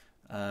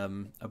 I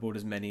bought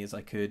as many as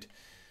I could.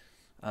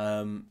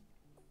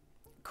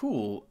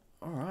 Cool.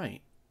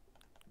 Alright.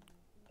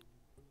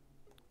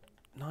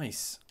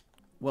 Nice.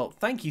 Well,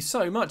 thank you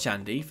so much,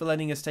 Andy, for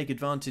letting us take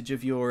advantage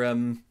of your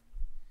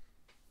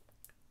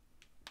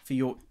for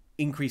your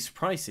increased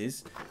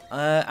prices.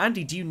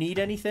 Andy, do you need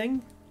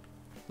anything?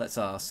 Let's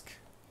ask.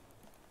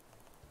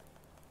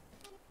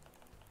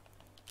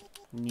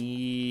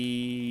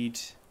 Need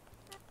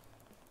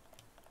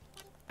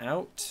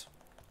out.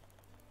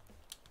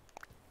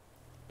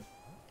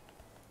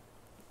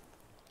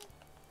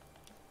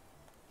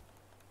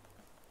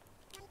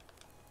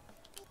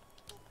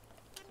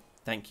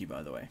 Thank you,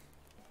 by the way.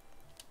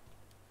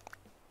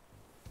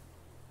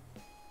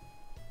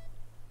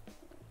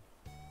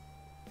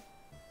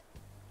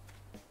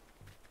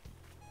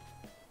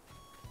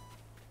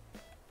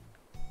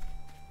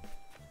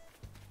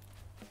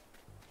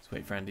 Let's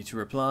wait for Andy to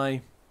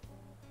reply.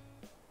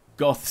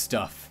 Goth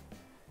stuff.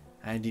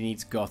 Andy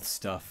needs goth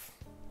stuff.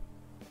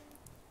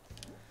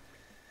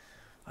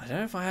 I don't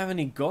know if I have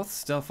any goth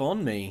stuff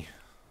on me.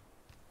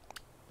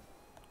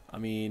 I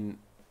mean,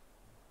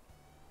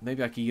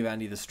 maybe I could give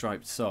Andy the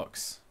striped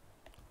socks.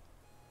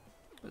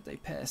 But they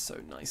pair so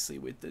nicely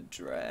with the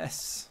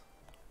dress.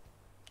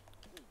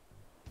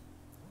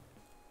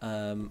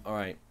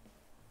 Alright.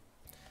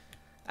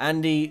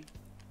 Andy,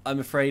 I'm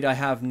afraid I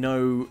have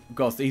no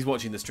goth. He's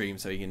watching the stream,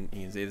 so he can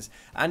see this.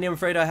 Andy, I'm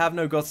afraid I have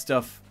no goth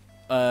stuff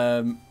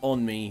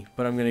on me,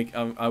 but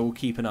I will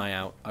keep an eye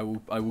out. I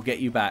will get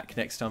you back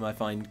next time I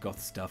find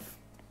goth stuff.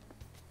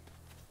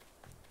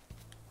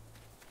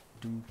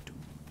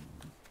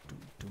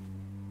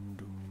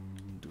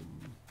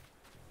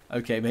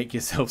 Okay, make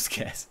yourself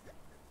scarce.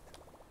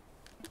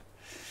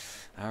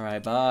 All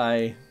right,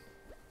 bye.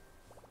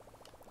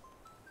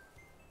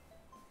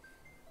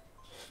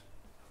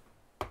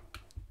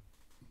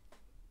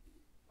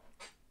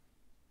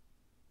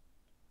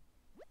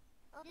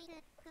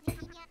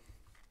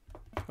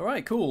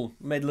 Alright, cool.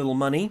 Made a little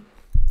money.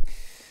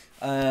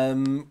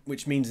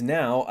 Which means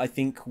now I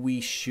think we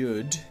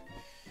should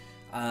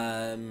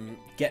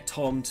get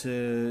Tom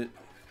to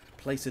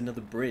place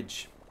another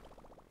bridge.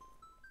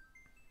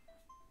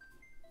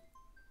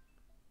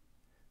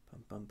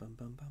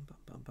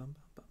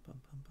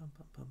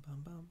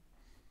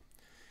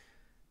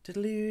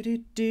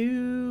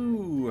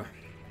 Diddle-oo-doo-doo.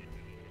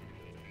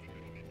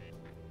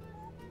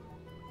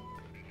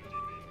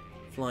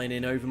 Flying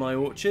in over my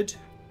orchard.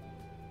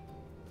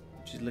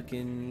 Which is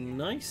looking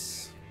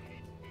nice.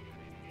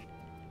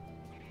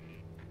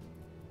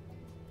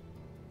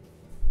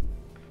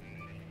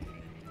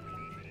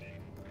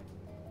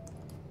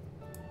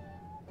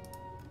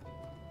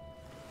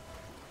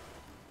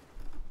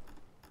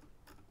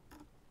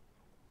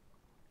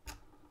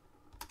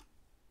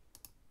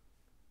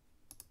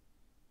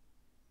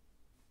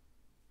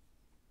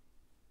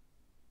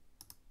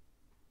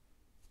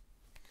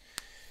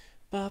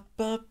 Ba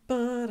ba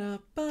ba da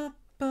ba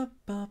ba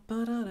ba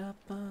ba da da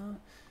ba.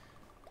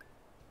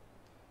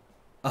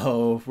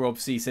 Oh, Rob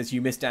C says you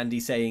missed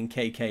Andy saying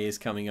KK is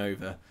coming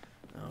over.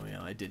 Oh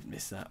yeah, I did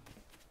miss that.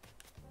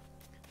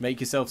 Make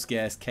yourself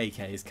scarce,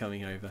 KK is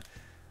coming over.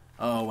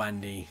 Oh,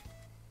 Andy.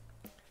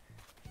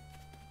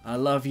 I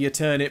love your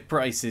turnip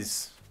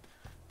prices,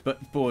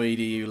 but boy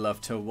do you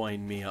love to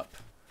wind me up.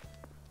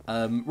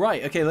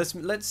 Right, okay,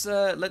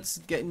 let's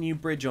get a new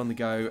bridge on the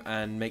go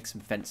and make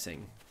some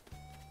fencing.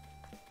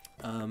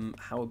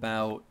 How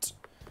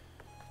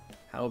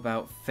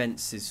about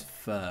fences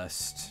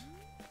first?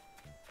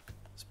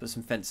 Let's put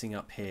some fencing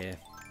up here.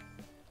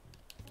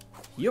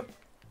 Yup.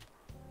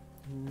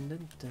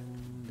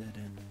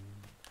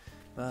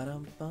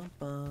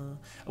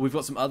 We've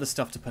got some other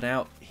stuff to put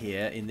out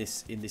here in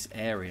this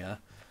area.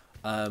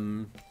 Got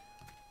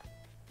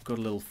a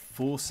little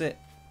faucet.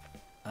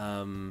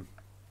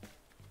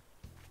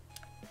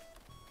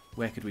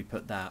 Where could we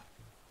put that?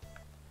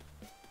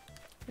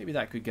 Maybe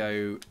that could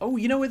go. Oh,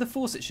 you know where the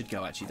faucet should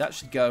go? Actually, that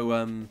should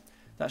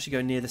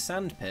go near the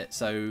sand pit.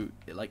 So,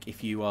 like,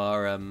 if you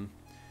are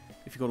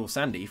if you got all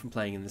sandy from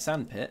playing in the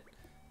sand pit,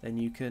 then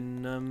you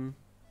can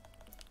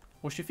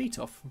wash your feet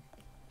off.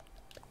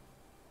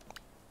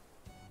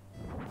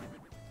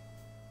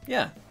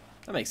 Yeah,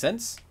 that makes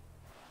sense.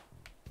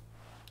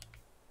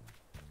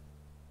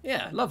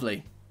 Yeah,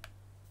 lovely.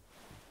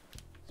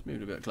 Let's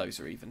move it a bit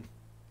closer, even.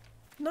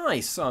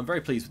 Nice. Oh, I'm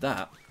very pleased with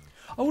that.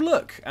 Oh,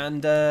 look,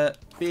 and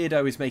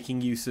Beardo is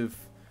making use of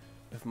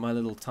my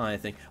little tyre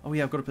thing. Oh,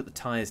 yeah, I've got to put the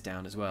tyres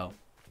down as well.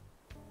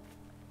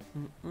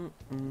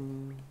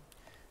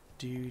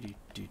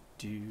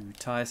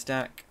 Tyre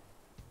stack.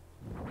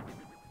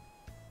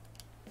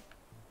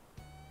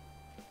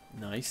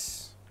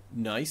 Nice.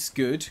 Nice.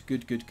 Good.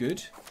 Good, good,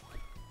 good.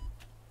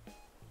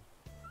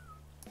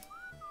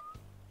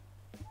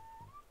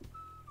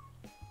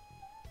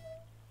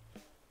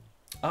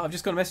 Oh, I've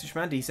just got a message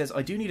from Andy. He says,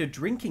 I do need a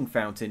drinking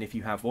fountain if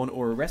you have one,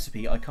 or a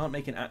recipe. I can't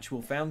make an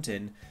actual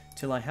fountain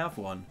till I have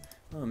one.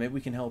 Oh, maybe we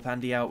can help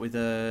Andy out with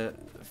a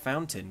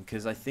fountain,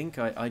 because I think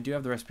I do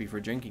have the recipe for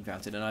a drinking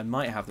fountain, and I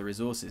might have the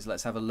resources.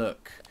 Let's have a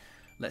look.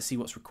 Let's see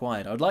what's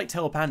required. I'd like to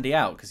help Andy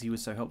out, because he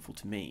was so helpful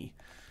to me.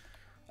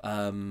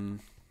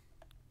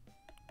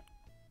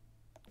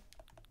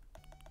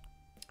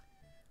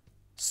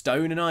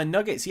 Stone and iron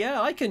nuggets.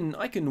 Yeah, I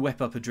can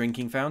whip up a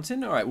drinking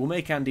fountain. All right, we'll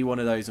make Andy one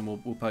of those, and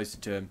we'll post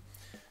it to him.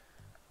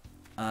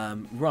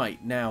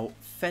 Right, now,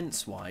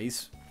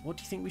 fence-wise, what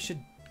do you think we should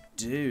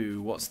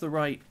do? What's the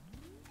right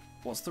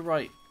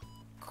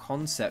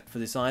concept for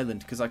this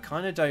island? Because I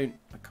kind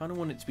of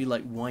want it to be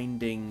like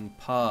winding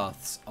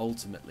paths,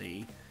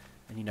 ultimately.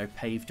 And, you know,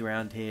 paved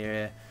around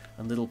here,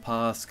 and little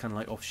paths kind of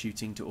like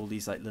offshooting to all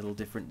these like little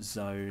different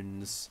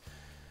zones.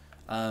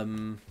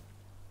 Oh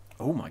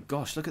my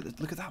gosh, look at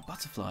that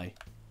butterfly.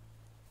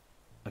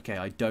 Okay,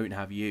 I don't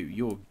have you.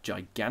 You're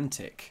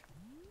gigantic.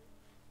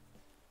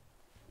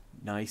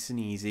 Nice and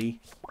easy.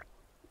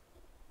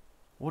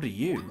 What are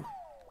you?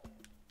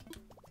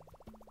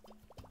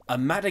 A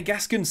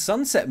Madagascan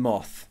sunset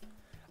moth.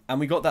 And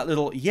we got that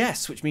little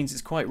yes, which means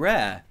it's quite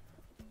rare.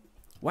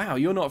 Wow,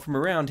 you're not from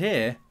around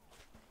here.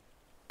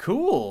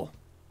 Cool.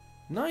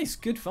 Nice,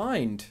 good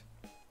find.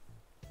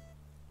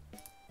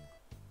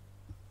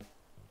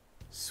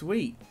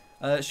 Sweet.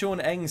 Sean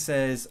Eng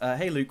says,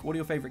 hey Luke, what are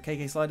your favourite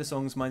KK Slider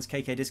songs? Mine's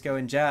KK Disco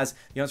and Jazz.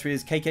 The answer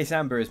is KK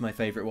Samba is my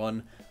favourite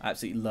one. I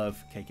absolutely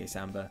love KK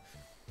Samba.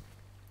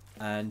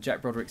 And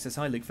Jack Broderick says,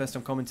 hi Luke, first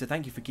time commenter,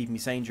 thank you for keeping me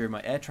sane during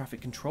my air traffic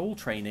control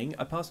training.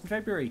 I passed in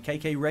February.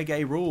 KK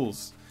Reggae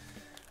rules.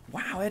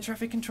 Wow, air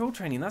traffic control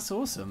training, that's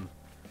awesome.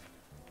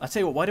 I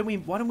tell you what,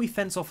 why don't we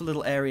fence off a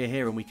little area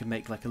here and we can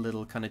make like a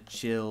little kind of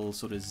chill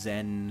sort of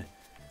zen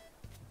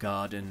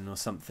garden or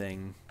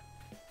something.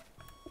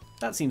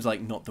 That seems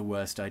like not the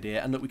worst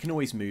idea. And look, we can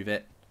always move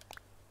it.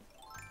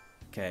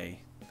 Okay,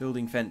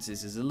 building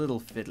fences is a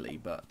little fiddly,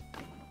 but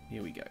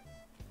here we go.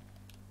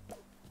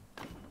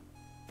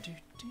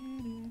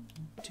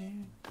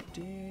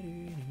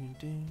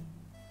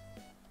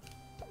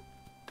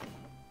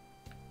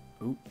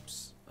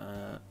 Oops.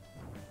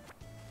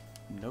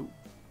 Nope.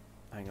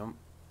 Hang on.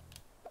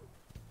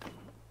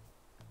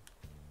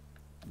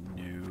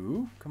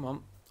 No. Come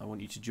on. I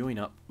want you to join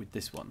up with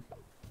this one.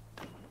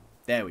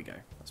 There we go.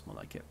 That's more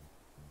like it.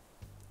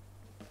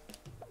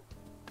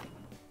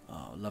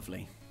 Oh,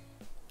 lovely.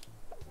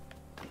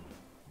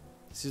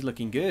 This is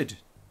looking good.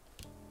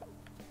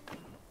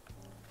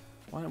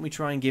 Why don't we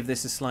try and give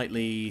this a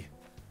slightly,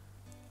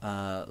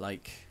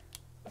 like...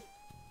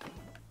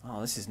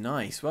 Oh, this is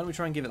nice. Why don't we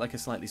try and give it like a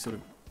slightly sort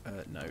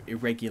of, no,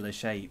 irregular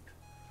shape.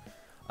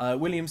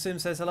 William Sim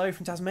says hello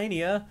from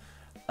Tasmania.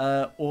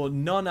 Or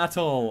Knot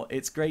Atoll.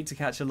 It's great to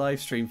catch a live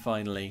stream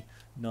finally.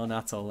 Knot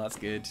Atoll, that's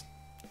good.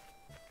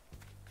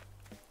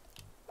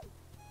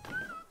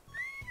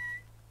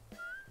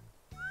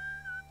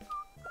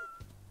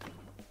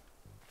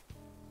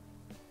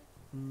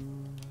 I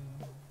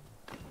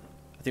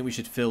think we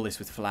should fill this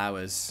with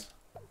flowers.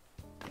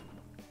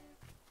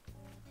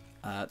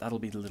 That'll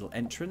be the little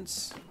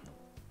entrance.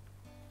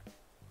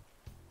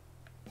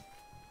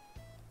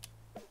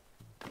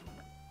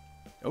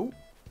 Oh.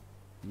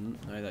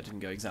 No, that didn't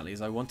go exactly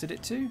as I wanted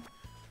it to.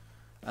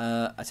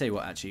 I tell you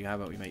what, actually, how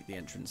about we make the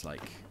entrance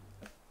like,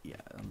 yeah,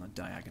 on the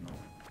diagonal.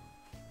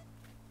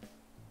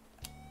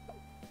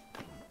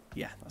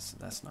 Yeah,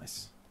 that's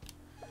nice.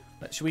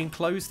 Should we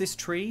enclose this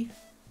tree?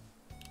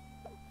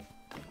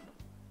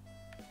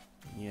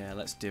 Yeah,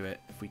 let's do it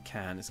if we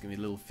can. It's going to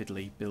be a little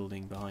fiddly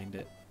building behind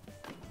it.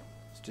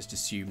 Let's just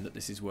assume that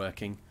this is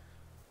working.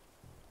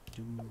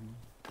 Dum,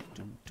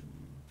 dum, dum.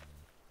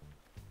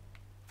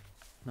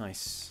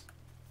 Nice.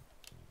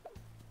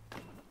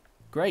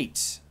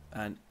 Great.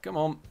 And come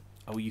on.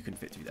 Oh, you can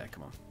fit through there.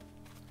 Come on.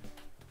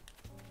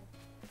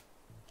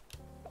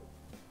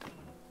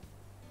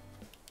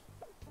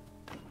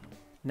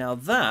 Now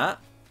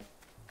that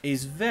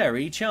is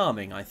very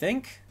charming, I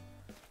think.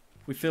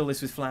 We fill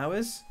this with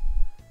flowers.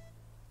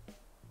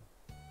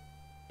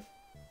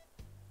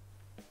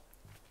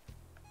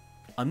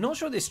 I'm not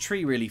sure this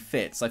tree really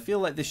fits. I feel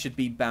like this should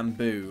be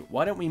bamboo.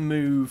 Why don't we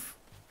move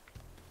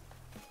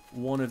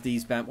one of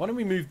these why don't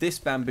we move this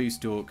bamboo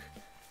stalk?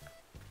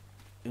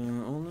 Oh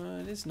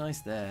no, it is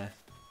nice there.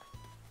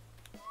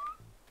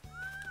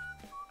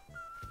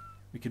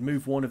 We could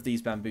move one of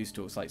these bamboo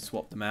stalks, like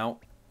swap them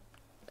out.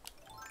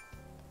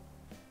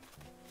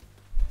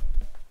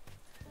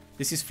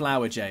 This is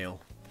flower jail.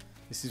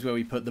 This is where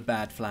we put the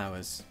bad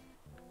flowers.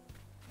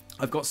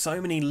 I've got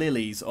so many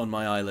lilies on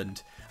my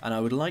island, and I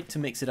would like to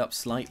mix it up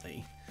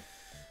slightly.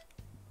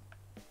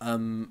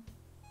 You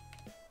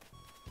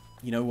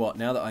know what?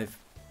 Now that I've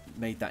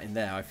made that in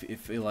there, it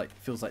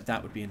feels like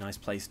that would be a nice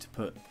place to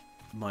put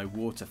my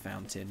water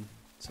fountain.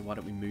 So why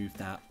don't we move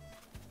that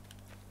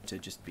to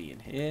just be in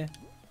here?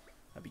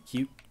 That'd be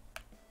cute.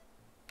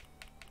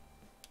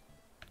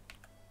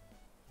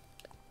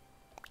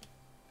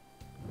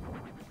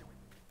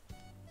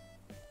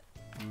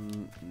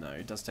 No,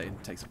 it does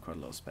takes up quite a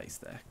lot of space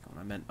there. Come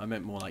on, I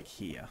meant more like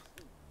here.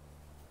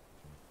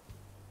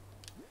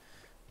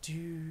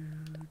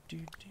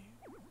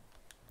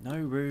 No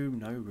room,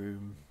 no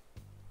room.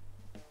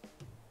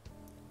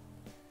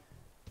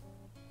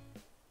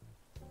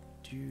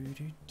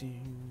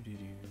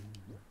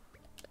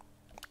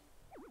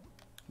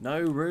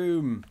 No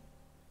room.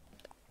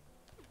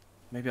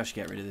 Maybe I should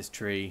get rid of this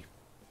tree.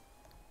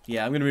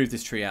 Yeah, I'm going to move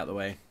this tree out of the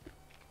way.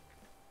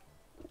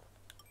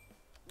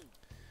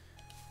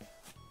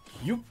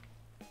 Yoop.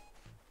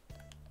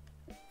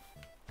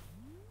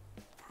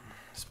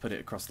 Let's put it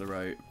across the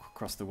road,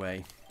 across the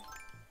way.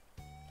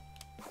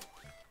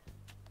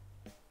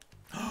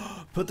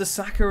 Put the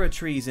sakura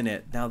trees in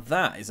it. Now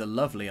that is a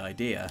lovely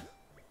idea.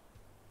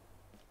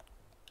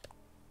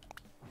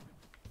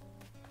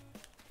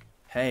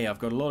 Hey, I've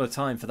got a lot of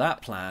time for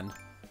that plan.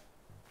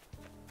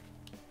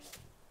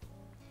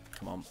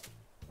 Come on.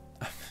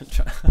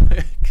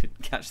 I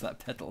couldn't catch that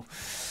pedal.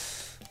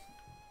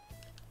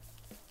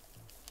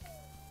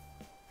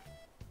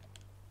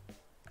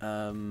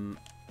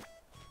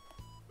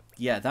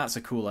 Yeah, that's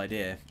a cool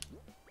idea.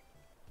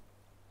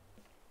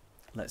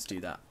 Let's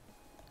do that.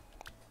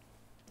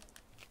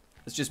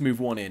 Let's just move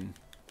one in.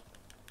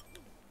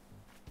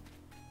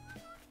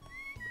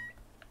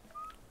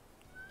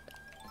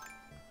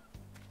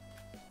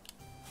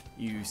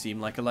 You seem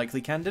like a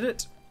likely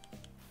candidate.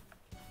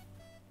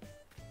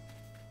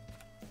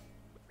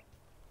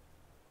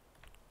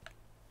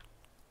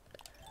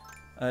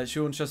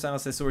 Sean Shossau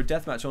says, saw a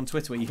deathmatch on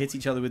Twitter where you hit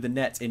each other with the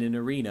net in an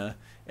arena.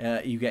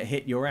 You get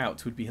hit, you're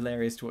out. Would be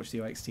hilarious to watch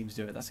the OX teams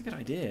do it. That's a good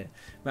idea.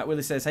 Matt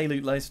Willis says, hey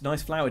Luke,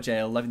 nice flower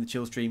jail. Loving the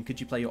chill stream.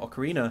 Could you play your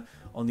ocarina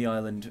on the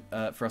island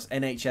for us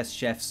NHS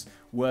chefs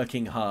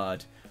working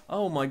hard?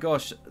 Oh my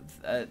gosh.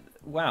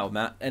 Wow,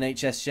 Matt.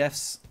 NHS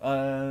Chefs.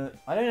 I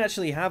don't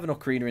actually have an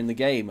ocarina in the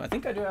game. I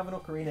think I do have an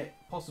ocarina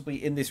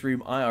possibly in this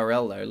room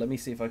IRL though. Let me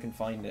see if I can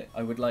find it.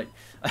 I would like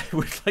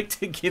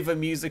to give a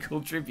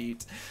musical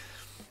tribute.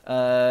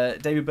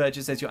 David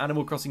Burgess says, your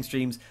Animal Crossing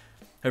streams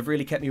have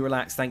really kept me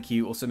relaxed. Thank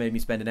you. Also made me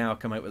spend an hour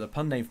coming up with a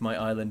pun name for my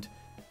island.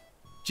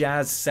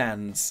 Jazz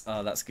Sands.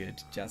 Oh, that's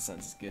good. Jazz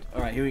Sands is good.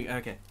 Alright, here we go.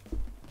 Okay.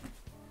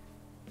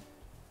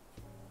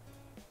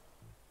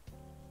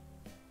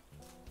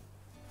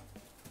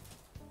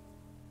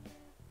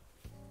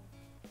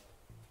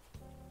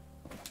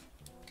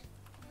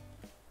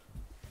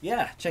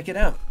 Yeah, check it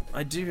out.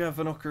 I do have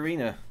an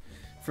ocarina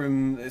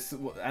from this,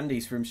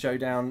 Andy's from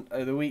Showdown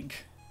of the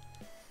Week.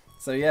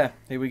 So yeah,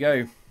 here we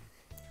go.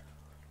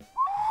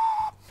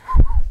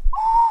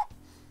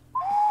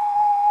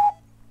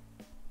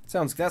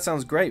 That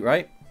sounds great,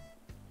 right?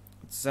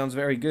 It sounds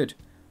very good.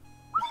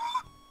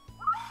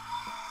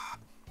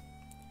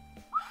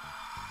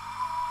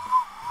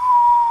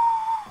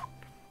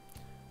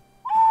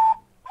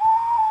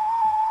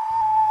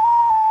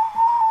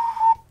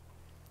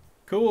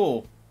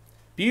 Cool.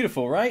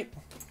 Beautiful, right?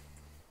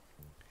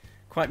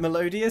 Quite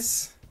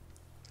melodious.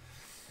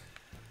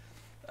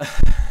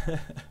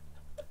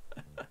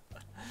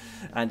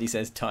 Andy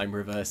says time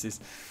reverses.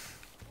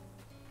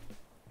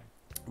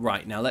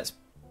 Right, now let's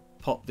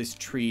pop this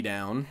tree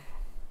down.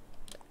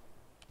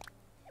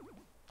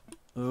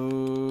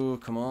 Oh,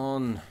 come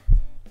on.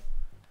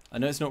 I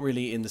know it's not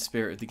really in the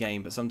spirit of the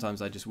game, but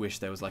sometimes I just wish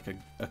there was like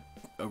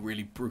a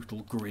really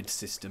brutal grid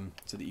system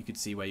so that you could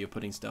see where you're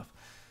putting stuff.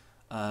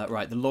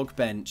 Right, the log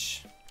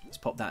bench. Let's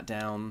pop that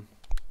down.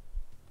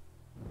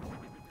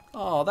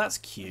 Oh, that's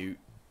cute.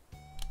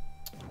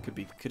 Could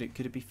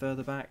it be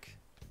further back?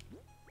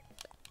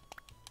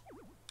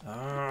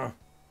 Ah.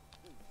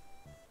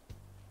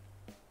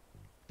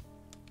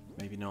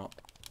 Maybe not.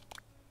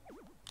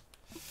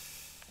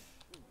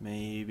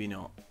 Maybe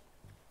not.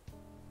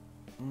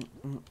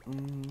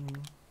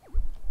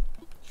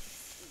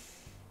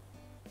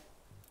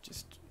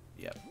 Just,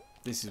 yeah.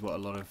 This is what a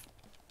lot of...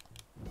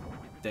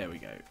 There we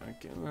go.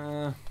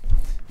 Okay.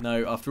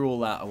 No, after all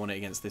that, I want it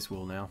against this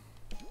wall now.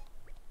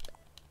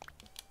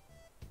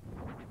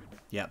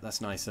 Yeah,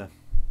 that's nicer.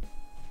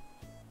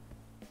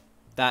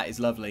 That is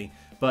lovely.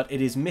 But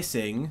it is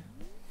missing...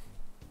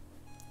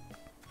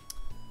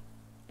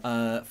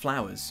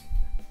 flowers.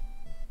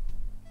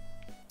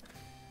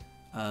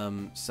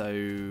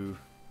 So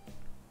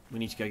we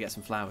need to go get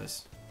some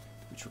flowers,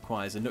 which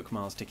requires a Nook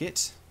Miles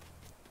ticket.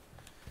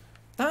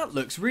 That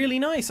looks really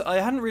nice. I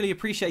hadn't really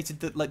appreciated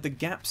the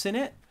gaps in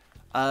it,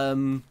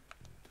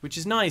 which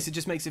is nice. It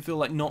just makes it feel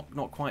like not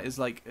quite as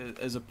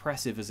as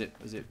oppressive as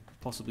it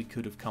possibly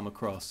could have come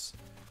across.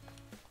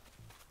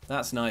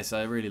 That's nice.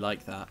 I really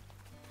like that.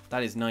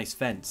 That is nice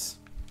fence.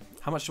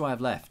 How much do I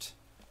have left?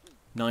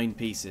 9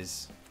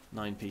 pieces.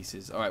 9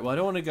 pieces. All right. Well, I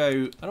don't want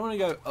to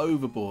go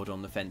overboard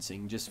on the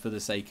fencing just for the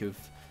sake of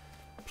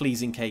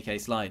pleasing KK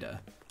Slider.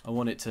 I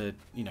want it to,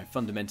 you know,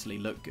 fundamentally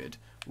look good.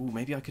 Ooh,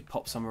 maybe I could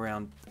pop some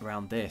around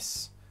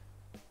this.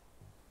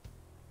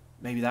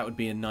 Maybe that would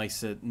be a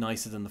nicer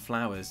than the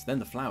flowers. Then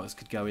the flowers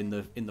could go in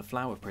the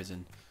flower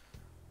prison.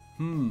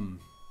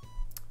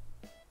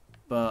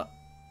 But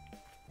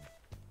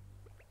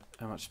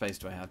how much space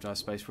do I have? Do I have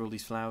space for all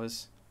these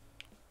flowers?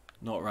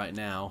 Not right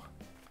now.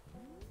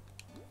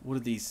 What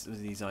are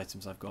these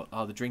items I've got?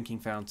 Oh, the drinking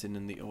fountain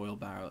and the oil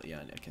barrel. Yeah,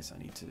 I guess I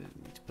need to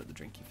put the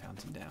drinking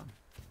fountain down.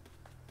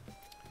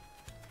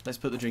 Let's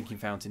put the drinking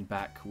fountain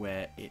back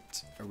where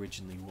it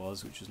originally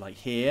was, which was like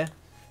here.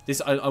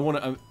 This I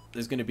want to.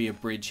 There's going to be a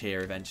bridge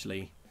here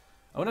eventually.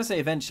 When I say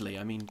eventually,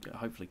 I mean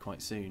hopefully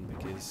quite soon,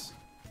 because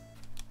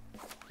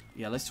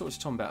yeah, let's talk to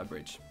Tom about a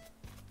bridge.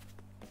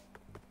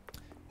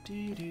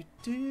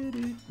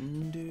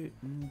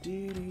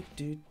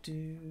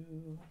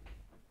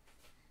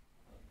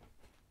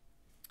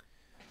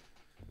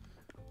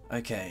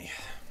 Okay,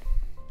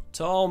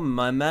 Tom,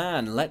 my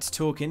man, let's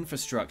talk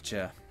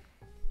infrastructure.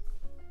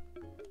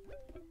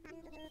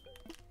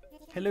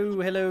 Hello,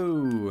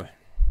 hello.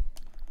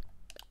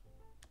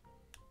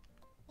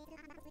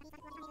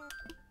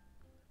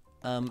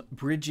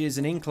 Bridges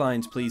and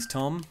inclines, please,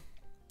 Tom.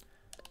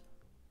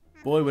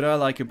 Boy, would I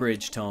like a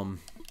bridge, Tom.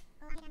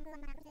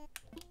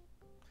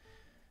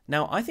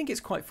 Now, I think it's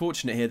quite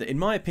fortunate here that, in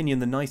my opinion,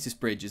 the nicest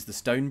bridge is the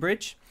stone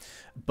bridge,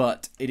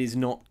 but it is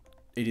not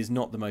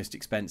the most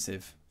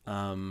expensive.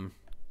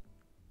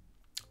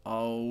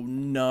 Oh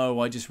no,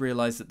 I just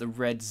realised that the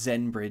red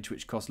Zen bridge,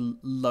 which costs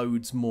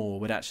loads more,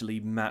 would actually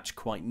match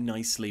quite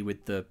nicely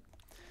with the...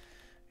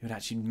 It would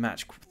actually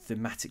match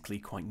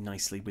thematically quite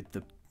nicely with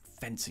the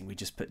fencing we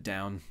just put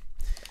down.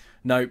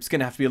 Nope, it's going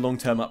to have to be a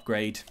long-term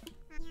upgrade,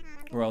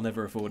 or I'll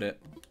never afford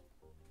it.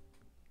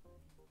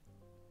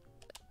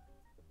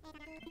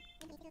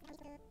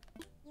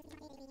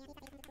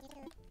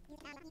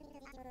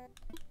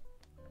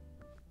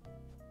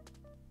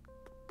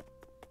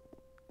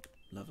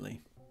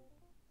 Lovely.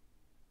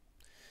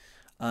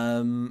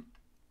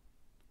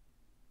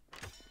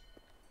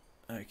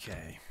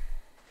 Okay.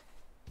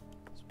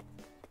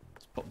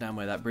 Let's pop down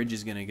where that bridge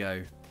is going to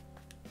go.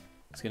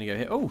 It's going to go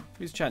here. Oh,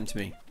 who's chatting to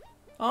me?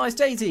 Oh, it's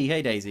Daisy.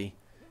 Hey, Daisy.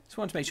 Just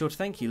wanted to make sure to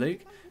thank you,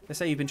 Luke. They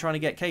say you've been trying to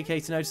get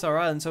KK to notice our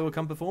island, so we'll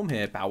come perform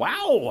here. Bow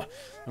wow!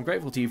 I'm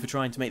grateful to you for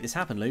trying to make this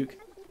happen, Luke.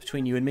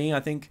 Between you and me, I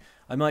think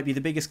I might be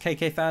the biggest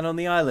KK fan on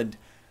the island.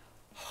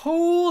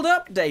 Hold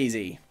up,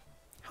 Daisy.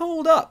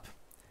 Hold up.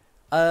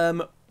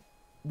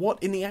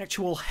 What in the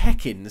actual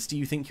heckins do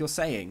you think you're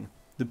saying?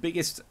 The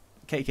biggest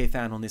KK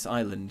fan on this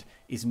island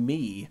is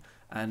me.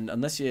 And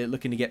unless you're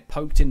looking to get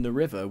poked in the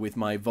river with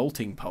my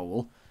vaulting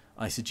pole,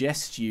 I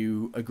suggest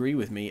you agree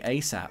with me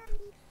ASAP.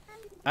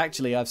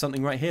 Actually, I have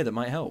something right here that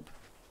might help.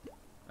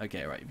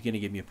 Okay, right, if you're going to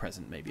give me a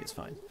present, maybe it's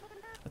fine.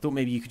 I thought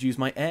maybe you could use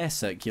my air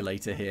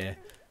circulator here.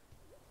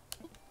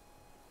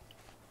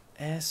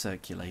 Air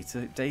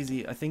circulator?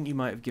 Daisy, I think you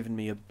might have given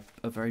me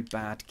a very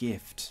bad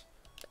gift.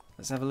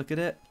 Let's have a look at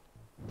it.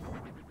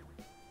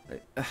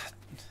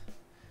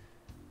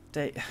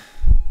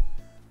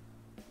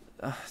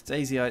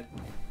 Daisy, I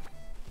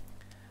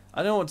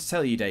don't know what to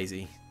tell you,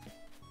 Daisy.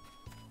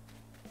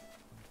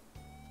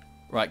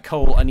 Right,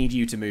 Cole, I need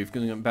you to move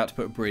because I'm about to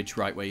put a bridge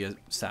right where you're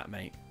sat,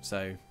 mate.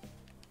 So,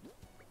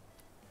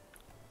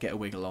 get a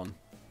wiggle on.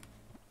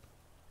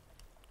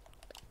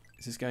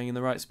 Is this going in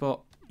the right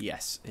spot?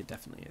 Yes, it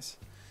definitely is.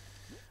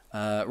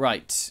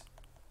 Right.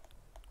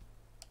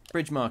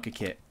 Bridge marker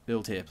kit.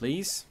 Build here,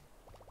 please.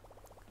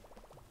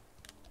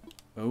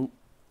 Oh.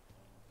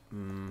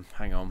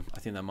 Hang on. I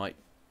think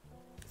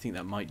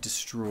that might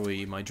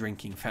destroy my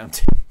drinking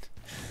fountain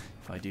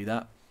if I do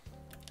that.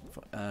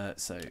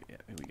 So, yeah,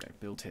 here we go.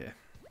 Build here.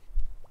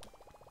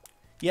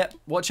 Yep,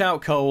 watch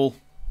out, Cole.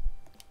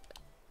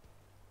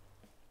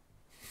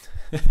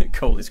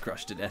 Cole is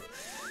crushed to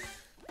death.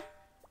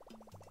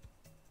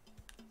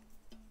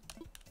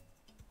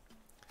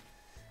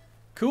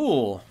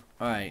 Cool.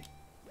 Alright.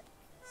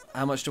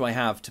 How much do I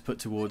have to put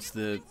towards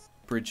the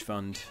bridge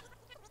fund?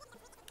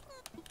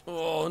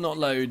 Oh, not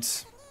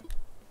loads.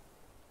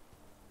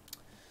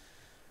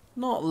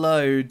 Not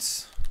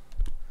loads.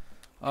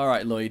 All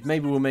right, Lloyd.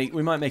 Maybe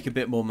we might make a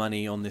bit more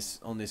money on this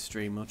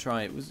stream. We'll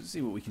try it. We'll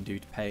see what we can do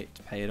to pay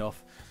it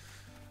off.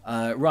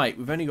 Right,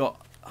 we've only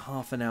got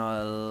half an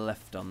hour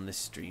left on this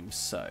stream,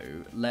 so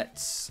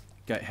let's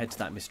head to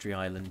that mystery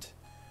island,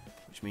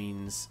 which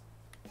means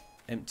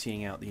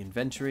emptying out the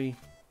inventory,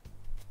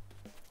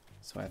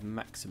 so I have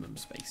maximum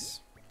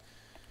space.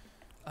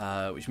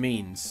 Which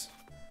means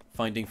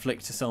finding Flick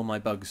to sell my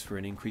bugs for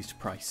an increased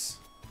price.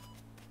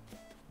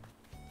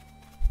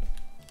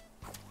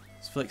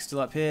 Is Flick still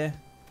up here?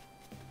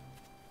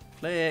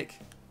 Flick!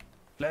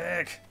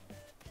 Flick!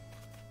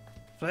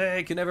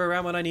 Flick, you're never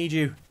around when I need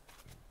you.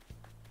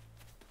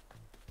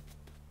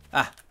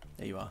 Ah,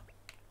 there you are.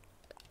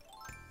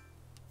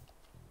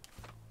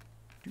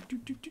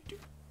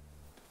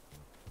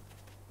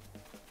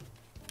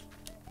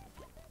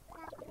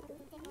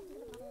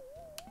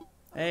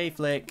 Hey,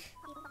 Flick.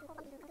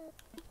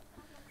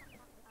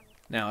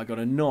 Now, I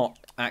gotta not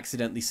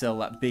accidentally sell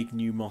that big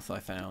new moth I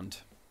found.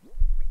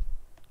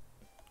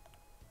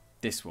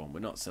 This one, we're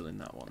not selling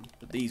that one,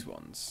 but these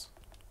ones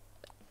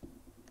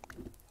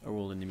are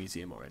all in the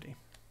museum already.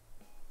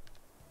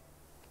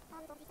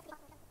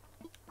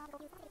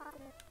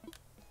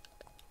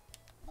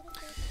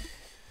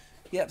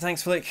 Yep,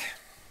 thanks, Flick.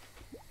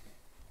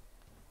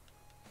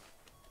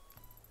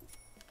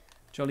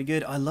 Jolly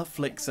good. I love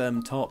Flick's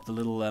top, the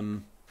little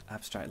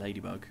abstract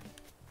ladybug.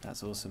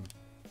 That's awesome.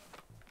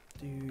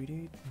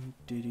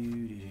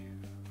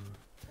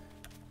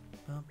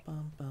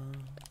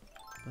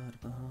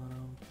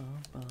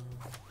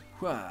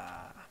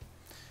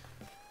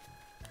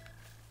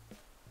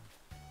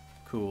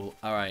 Cool.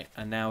 Alright,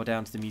 and now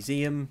down to the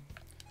museum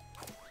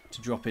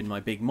to drop in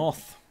my big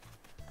moth.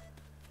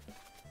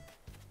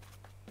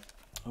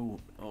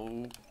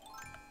 Oh.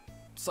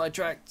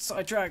 Sidetracked.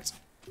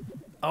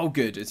 Oh,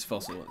 good. It's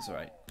fossil. It's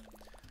alright.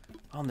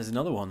 Oh, and there's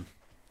another one.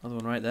 Another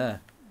one right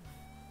there.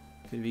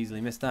 Could have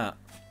easily missed that.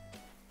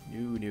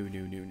 No.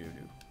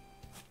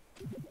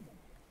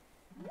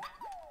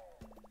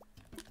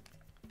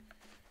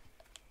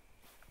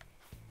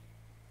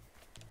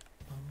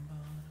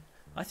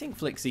 I think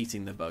Flick's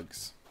eating the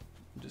bugs.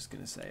 I'm just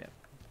going to say it.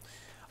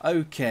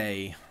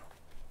 Okay.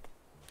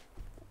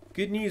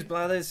 Good news,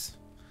 Blathers.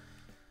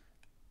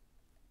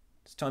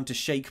 It's time to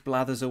shake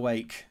Blathers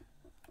awake.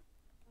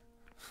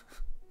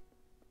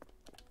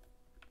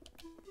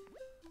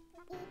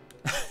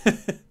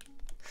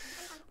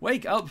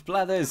 Wake up,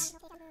 Blathers!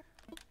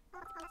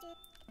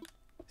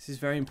 This is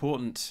very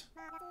important.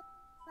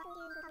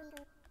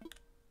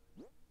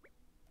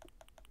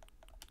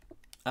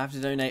 I have to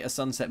donate a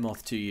sunset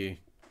moth to you.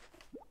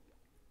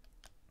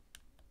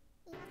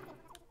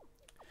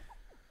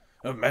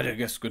 A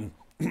Madagascan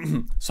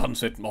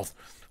sunset moth.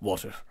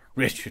 What a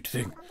wretched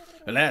thing.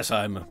 Alas,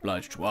 I am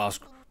obliged to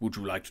ask, would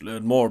you like to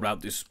learn more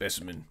about this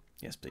specimen?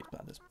 Yes, please,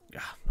 Blathers.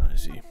 Ah, I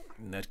see.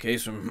 In that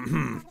case,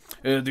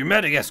 the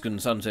Madagascan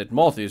sunset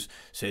moth is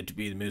said to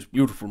be the most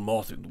beautiful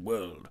moth in the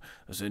world,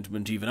 a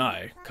sentiment even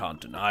I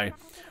can't deny.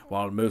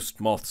 While most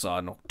moths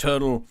are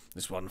nocturnal,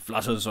 this one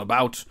flutters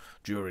about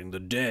during the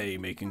day,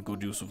 making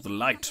good use of the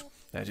light.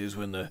 That is,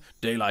 when the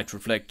daylight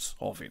reflects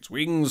off its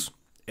wings,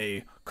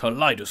 a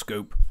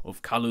kaleidoscope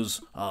of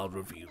colours are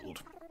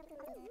revealed.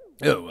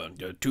 Oh,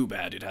 too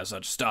bad it has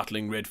such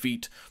startling red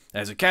feet.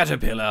 As a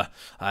caterpillar,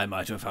 I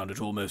might have found it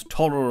almost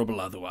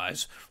tolerable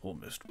otherwise.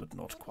 Almost, but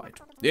not quite.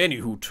 Any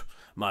hoot,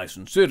 my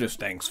sincerest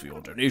thanks for your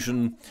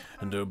donation.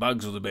 And though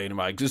bugs are the bane of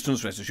my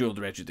existence, rest assured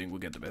the wretched thing will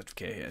get the best of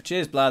care here.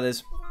 Cheers,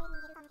 Blathers.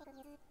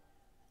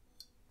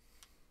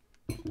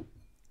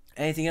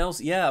 Anything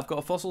else? Yeah, I've got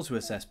a fossil to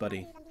assess,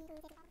 buddy.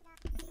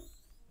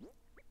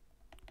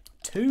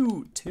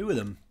 Two of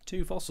them.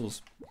 2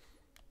 fossils.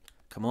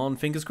 Come on,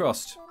 fingers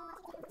crossed.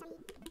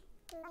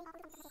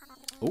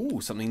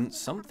 Oh, something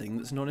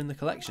that's not in the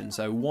collection.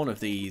 So one of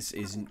these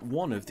is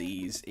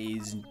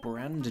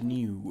brand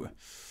new.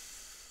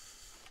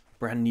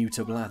 Brand new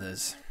to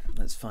Blathers.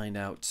 Let's find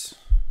out.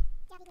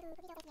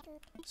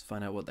 Let's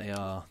find out what they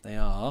are. They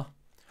are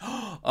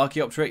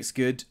Archaeopteryx,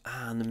 good,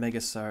 and the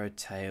Megasaur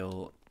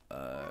tail.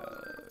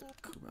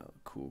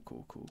 Cool.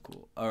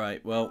 All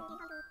right, well,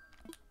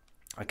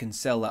 I can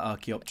sell that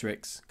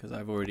Archaeopteryx because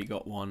I've already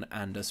got one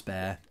and a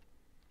spare.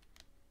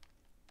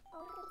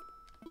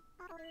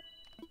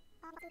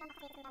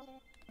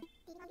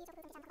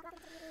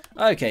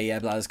 Okay, yeah,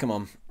 Blathers, come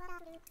on.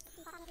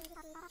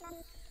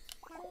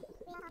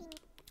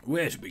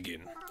 Where to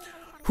begin?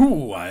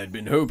 Whew, I had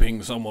been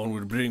hoping someone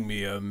would bring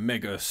me a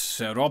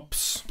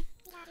Megacerops.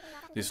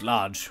 This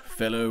large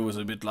fellow was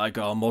a bit like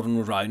our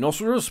modern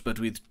rhinoceros, but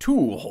with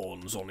 2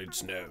 horns on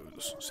its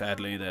nose.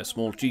 Sadly, their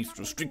small teeth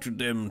restricted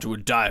them to a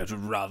diet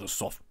of rather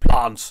soft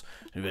plants.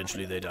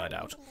 Eventually they died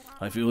out.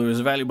 I feel there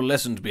is a valuable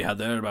lesson to be had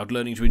there about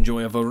learning to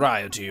enjoy a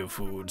variety of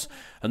foods.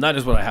 And that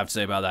is what I have to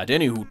say about that.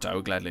 Any hoot, I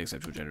would gladly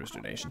accept your generous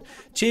donation.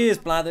 Cheers,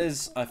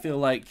 Blathers. I feel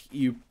like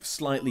you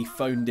slightly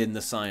phoned in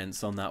the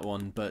science on that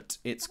one, but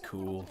it's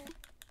cool.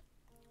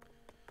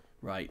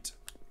 Right.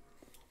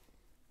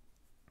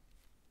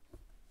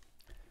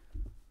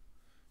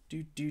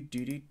 David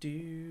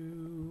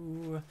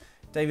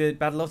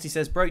Badalotti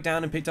says, broke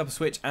down and picked up a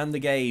Switch and the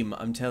game.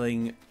 I'm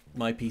telling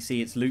my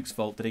PC it's Luke's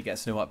fault that it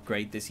gets no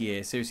upgrade this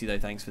year. Seriously though,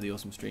 thanks for the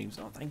awesome streams.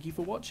 Oh, thank you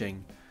for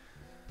watching.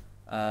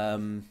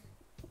 Right.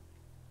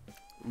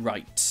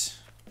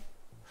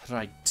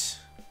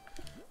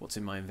 What's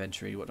in my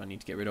inventory? What do I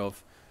need to get rid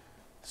of?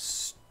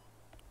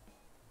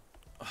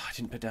 Oh, I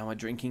didn't put down my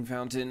drinking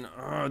fountain.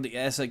 Oh, the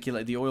air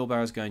circulator. The oil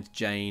barrel's going to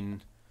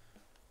Jane.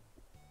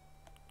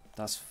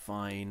 That's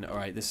fine.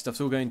 Alright, this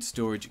stuff's all going to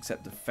storage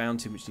except the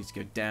fountain, which needs to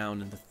go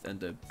down, and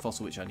the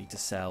fossil, which I need to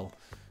sell.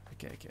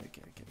 Okay.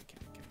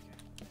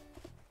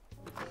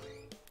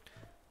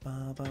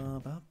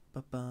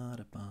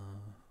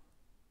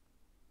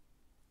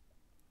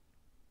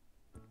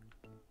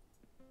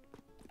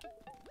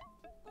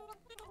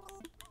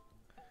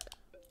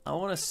 I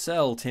want to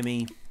sell,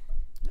 Timmy.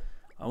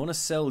 I want to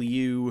sell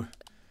you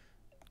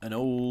an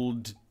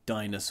old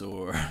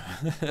dinosaur.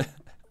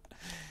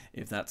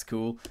 If that's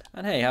cool.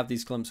 And hey, have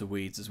these clumps of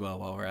weeds as well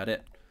while we're at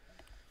it.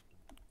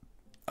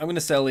 I'm going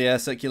to sell the air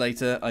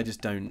circulator. I just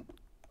don't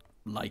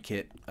like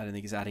it. I don't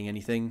think it's adding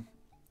anything.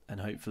 And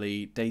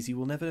hopefully Daisy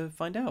will never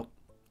find out.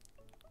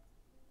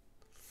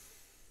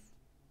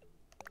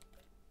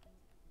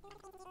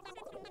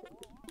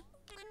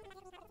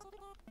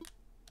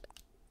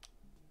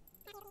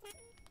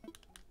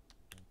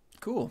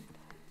 Cool.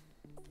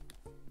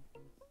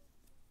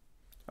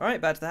 Alright,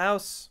 back to the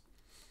house.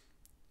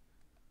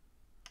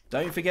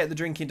 Don't forget the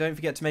drinking. Don't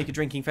forget to make a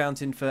drinking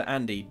fountain for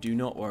Andy. Do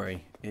not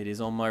worry. It is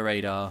on my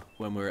radar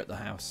when we're at the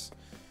house.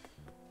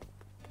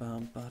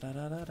 Oh,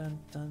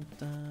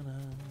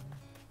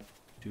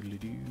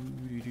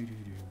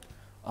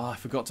 I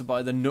forgot to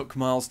buy the Nook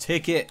Miles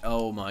ticket.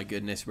 Oh my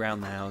goodness.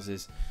 Round the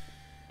houses.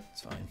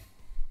 It's fine.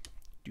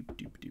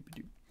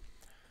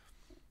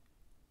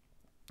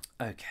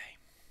 Okay.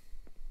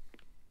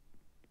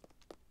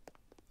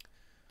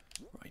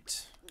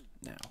 Right.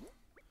 Now.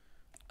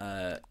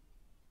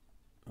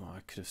 Oh,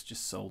 I could have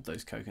just sold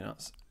those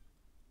coconuts.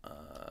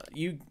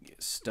 You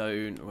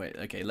stone. Wait,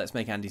 okay, let's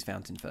make Andy's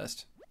fountain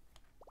first.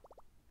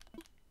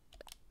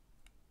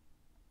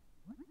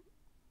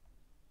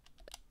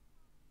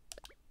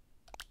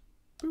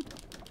 Boop.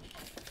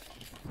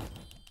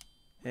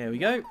 There we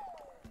go.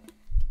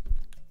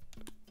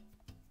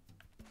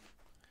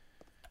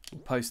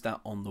 We'll post that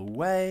on the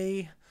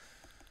way.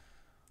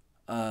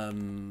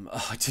 Oh,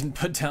 I didn't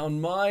put down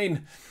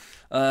mine.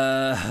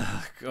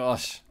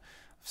 Gosh.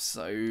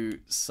 So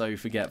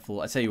forgetful.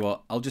 I tell you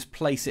what, I'll just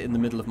place it in the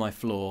middle of my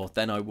floor,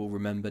 then I will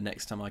remember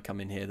next time I come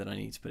in here that I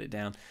need to put it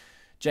down.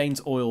 Jane's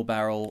oil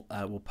barrel,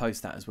 we'll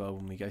post that as well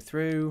when we go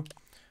through.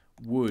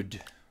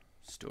 Wood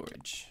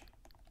storage.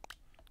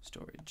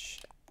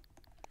 Storage.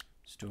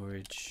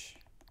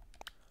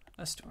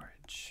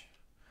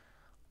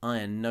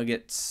 Iron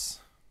nuggets.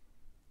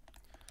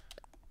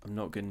 I'm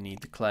not going to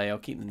need the clay. I'll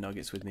keep the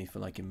nuggets with me for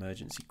like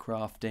emergency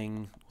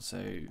crafting.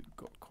 Also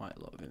got quite a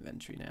lot of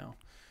inventory now,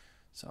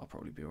 so I'll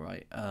probably be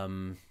alright.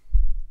 And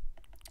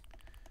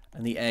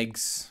the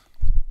eggs.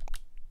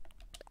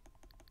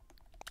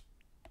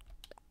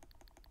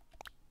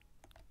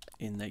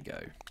 In they go.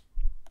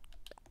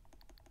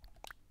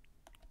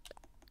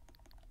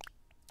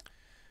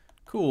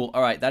 Cool.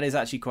 All right, that is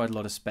actually quite a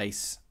lot of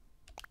space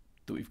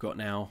that we've got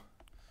now,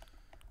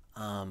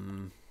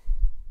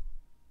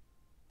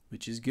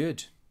 which is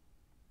good.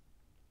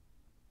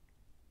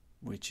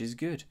 Which is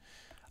good.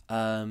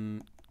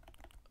 And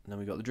then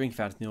we've got the drink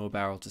fountain, the oil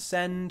barrel to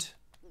send.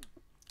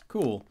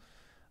 Cool.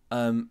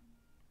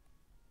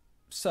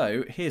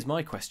 So here's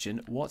my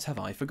question: what have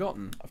I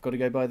forgotten? I've got to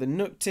go buy the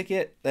Nook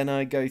ticket, then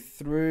I go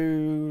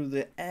through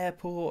the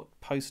airport,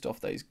 post off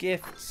those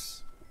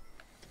gifts.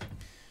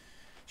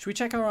 Should we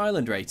check our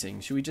island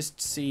rating? Should we just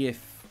see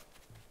if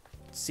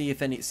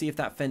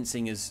that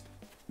fencing has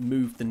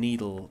moved the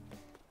needle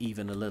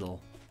even a little?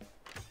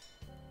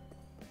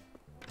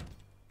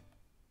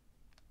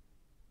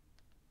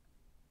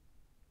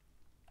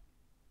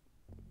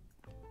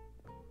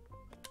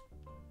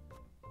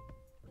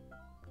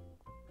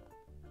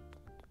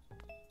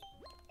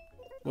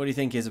 What do you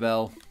think,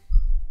 Isabel?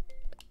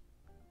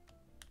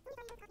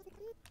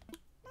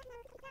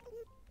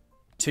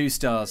 2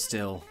 stars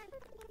still.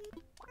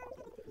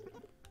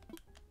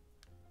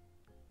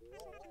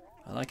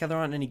 I like how there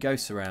aren't any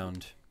ghosts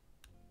around.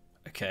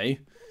 Okay.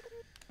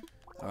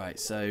 Alright,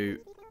 so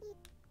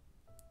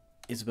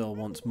Isabel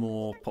wants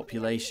more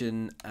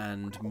population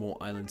and more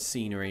island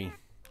scenery.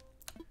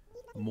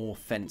 More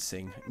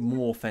fencing.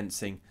 More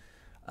fencing.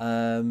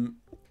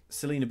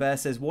 Selena Bear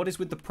says, what is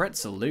with the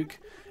pretzel, Luke?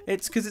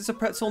 It's because it's a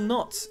pretzel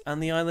knot,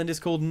 and the island is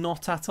called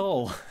Knot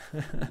Atoll.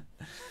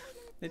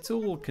 It's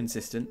all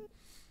consistent.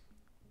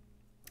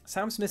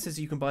 Sam Smith says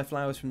you can buy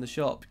flowers from the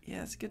shop. Yeah,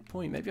 that's a good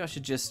point. Maybe I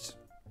should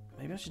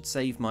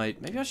save my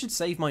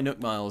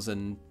Nook miles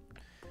and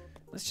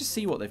let's just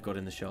see what they've got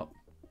in the shop.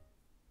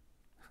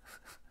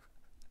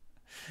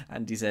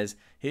 Andy says,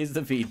 here's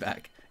the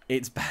feedback.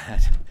 It's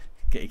bad.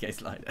 Get your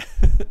case lighter.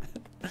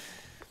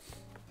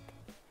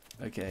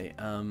 Okay,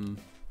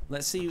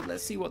 let's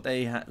see what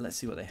they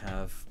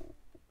have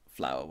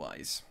flower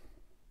wise.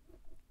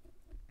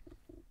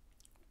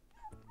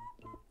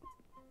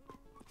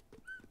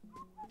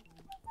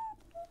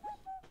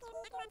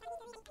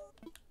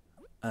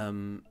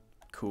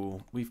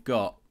 Cool. We've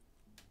got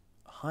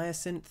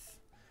hyacinth,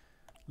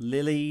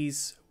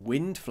 lilies,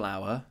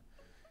 windflower,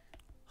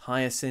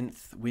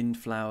 hyacinth,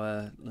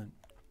 windflower.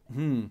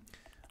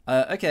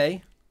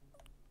 Okay.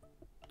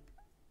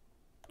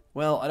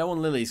 Well, I don't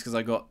want lilies because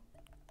I got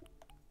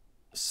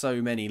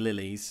so many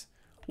lilies.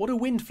 What are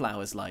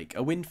windflowers like?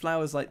 Are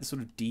windflowers like the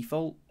sort of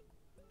default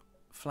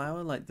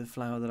flower, like the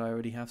flower that I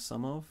already have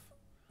some of?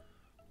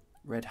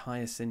 Red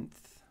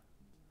hyacinth.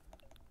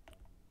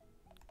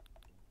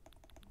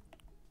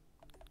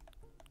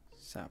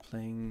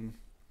 Sapling.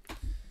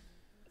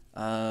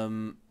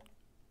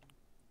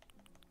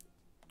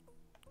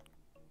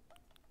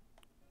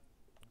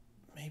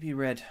 Maybe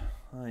red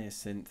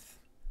hyacinth.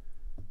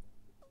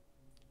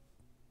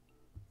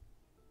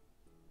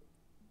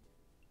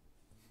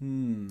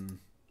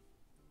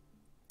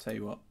 Tell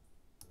you what.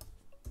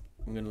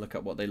 I'm going to look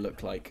up what they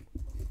look like.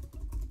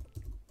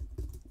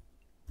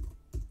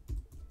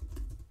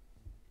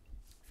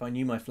 If I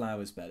knew my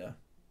flowers better.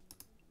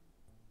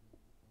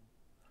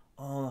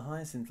 Oh, the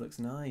hyacinth looks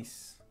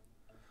nice.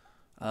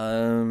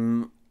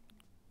 And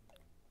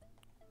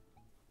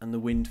the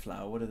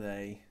windflower, what are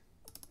they?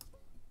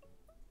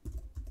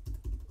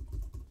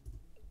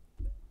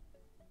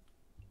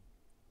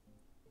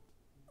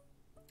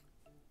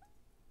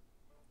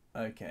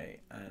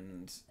 Okay,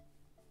 and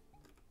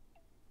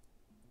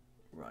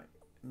right,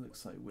 it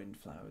looks like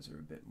windflowers are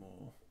a bit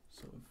more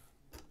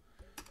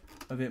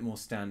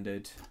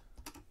standard.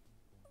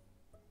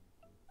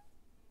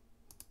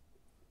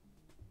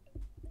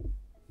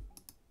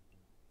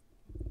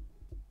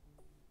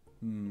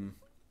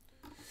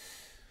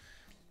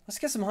 Let's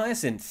get some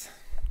hyacinth.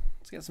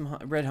 Let's get some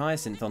red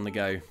hyacinth on the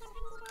go.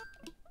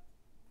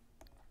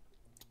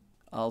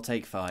 I'll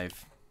take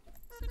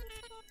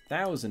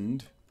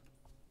 5,000.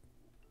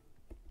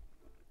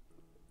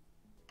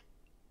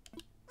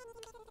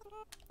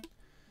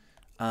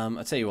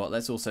 I'll tell you what,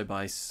 let's also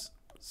buy,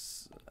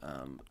 so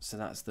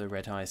that's the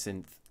red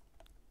hyacinth.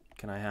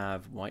 Can I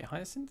have white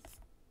hyacinth?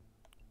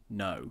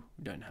 No,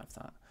 we don't have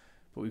that.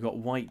 But we've got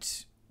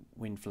white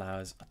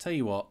windflowers. I'll tell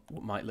you what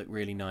might look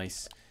really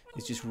nice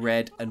is just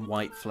red and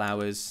white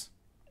flowers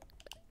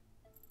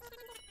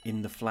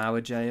in the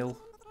flower jail.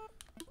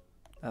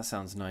 That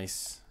sounds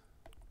nice.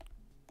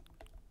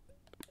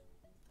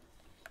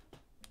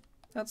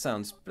 That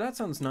sounds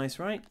nice,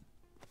 right?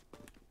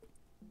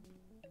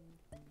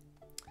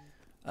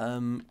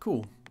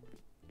 Cool.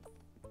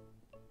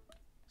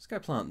 Let's go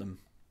plant them.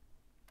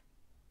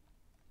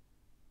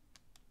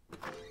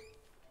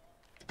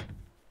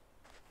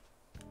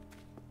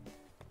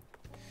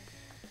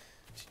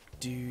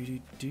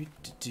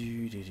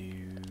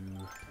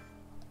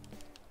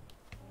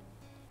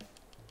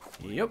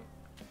 Yep.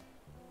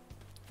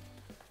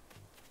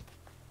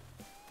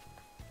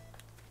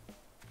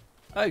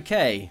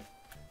 Okay.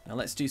 Now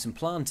let's do some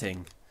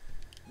planting.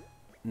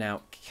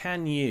 Now,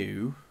 can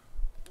you...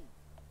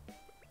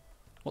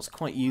 What's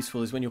quite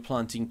useful is when you're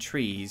planting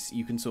trees,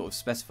 you can sort of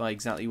specify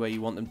exactly where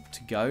you want them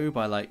to go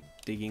by, like,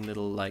 digging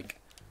little, like,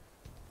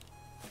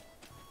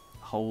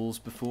 holes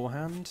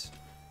beforehand.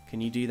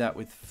 Can you do that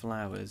with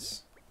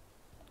flowers?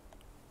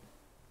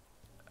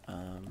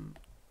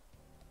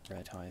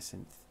 Red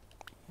hyacinth.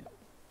 Yep.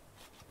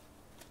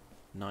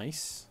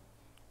 Nice.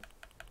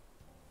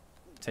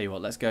 Tell you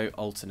what, let's go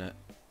alternate.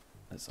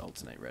 Let's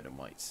alternate red and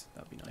whites.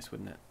 That'd be nice,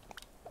 wouldn't it?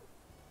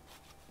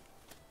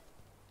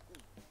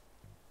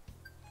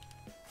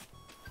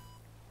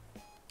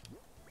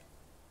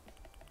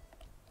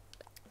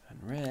 And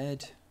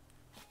red.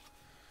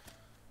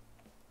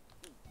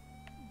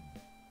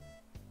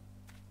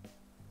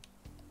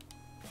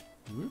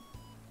 Whoop.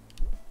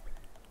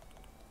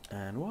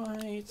 And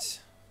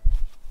white.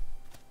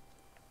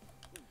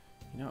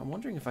 You know, I'm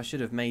wondering if I should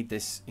have made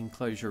this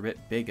enclosure a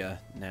bit bigger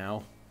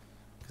now,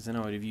 because then I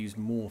would have used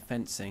more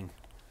fencing.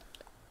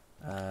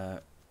 Oh,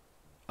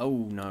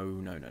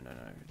 no. I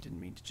didn't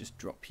mean to just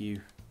drop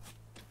you.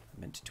 I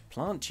meant to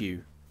plant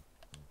you.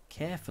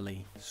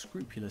 Carefully,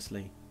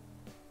 scrupulously.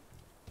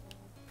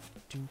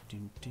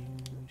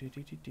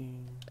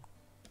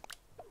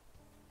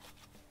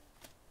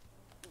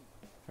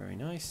 Very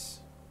nice.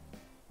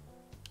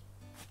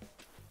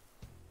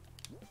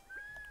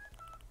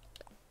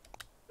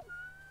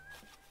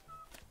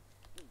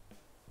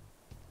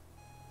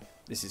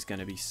 This is going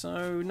to be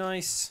so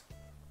nice.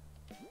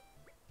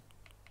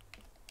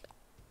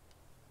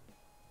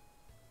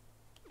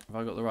 Have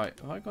I got the right?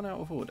 Have I gone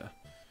out of order?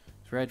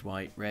 It's red,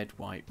 white, red,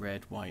 white,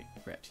 red, white,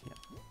 red. Yeah.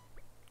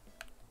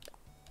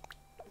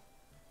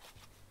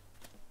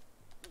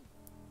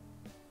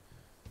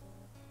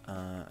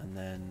 And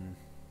then...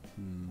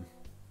 And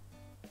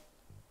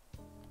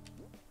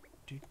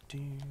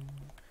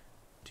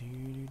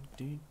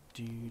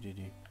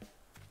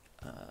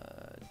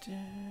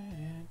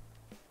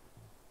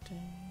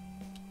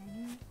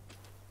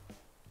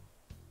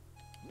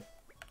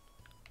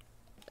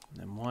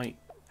then white.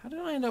 How did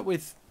I end up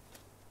with...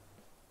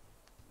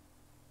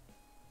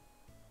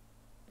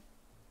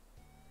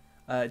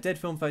 Dead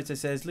Film Photo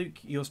says, Luke,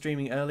 you're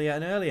streaming earlier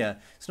and earlier.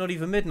 It's not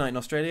even midnight in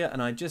Australia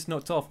and I just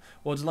knocked off.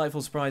 What a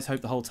delightful surprise.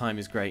 Hope the whole time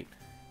is great.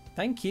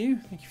 Thank you.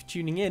 Thank you for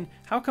tuning in.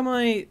 How come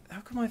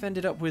I've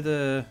ended up with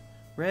a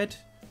red,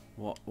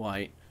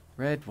 white,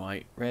 red,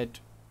 white, red,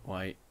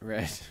 white,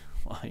 red,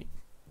 white?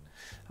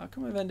 How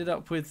come I've ended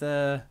up with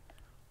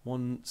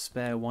one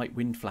spare white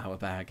windflower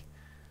bag?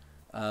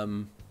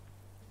 But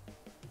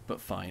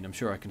fine, I'm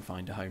sure I can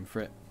find a home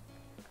for it.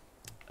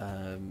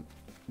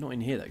 Not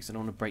in here though, because I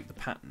don't want to break the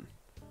pattern.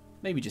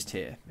 Maybe just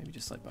here. Maybe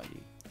just like by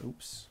the...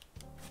 Oops.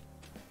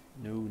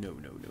 No.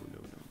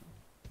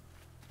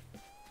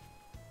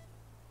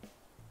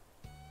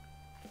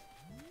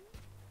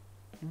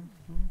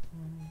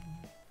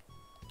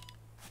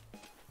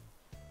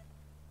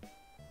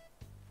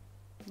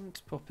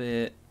 Let's pop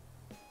it...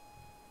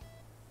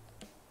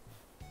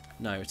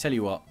 No, I tell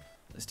you what.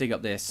 Let's dig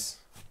up this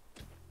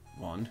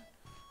one.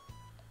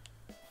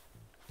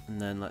 And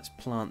then let's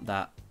plant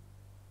that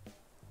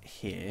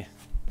here.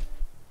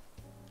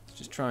 Let's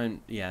just try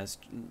and... Yeah,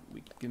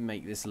 we can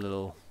make this a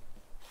little...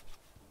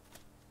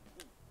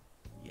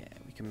 Yeah,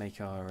 we can make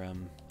our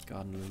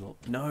garden a little...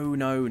 No.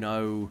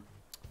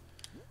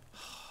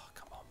 Oh,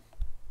 come on.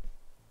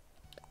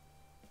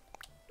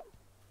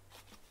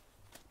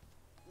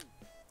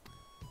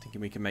 Thinking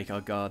we can make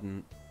our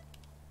garden...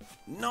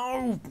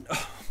 No!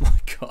 Oh my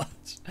god.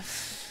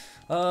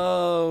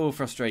 Oh,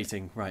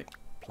 frustrating. Right.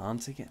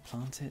 Plant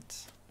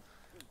it.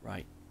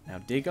 Right. Now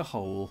dig a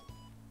hole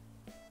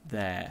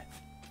there.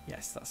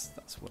 Yes,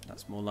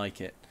 that's more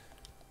like it.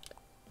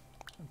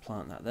 And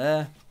plant that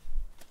there.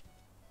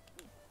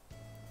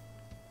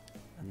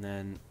 And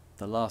then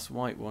the last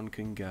white one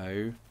can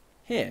go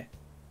here.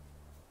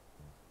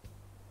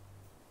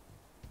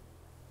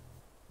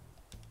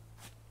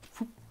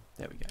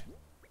 There we go.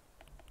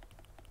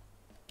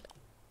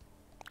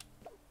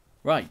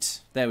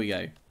 Right, there we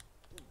go.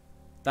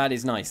 That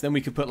is nice. Then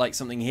we could put like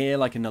something here,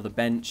 like another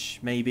bench,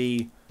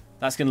 maybe.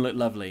 That's going to look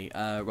lovely.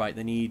 Right,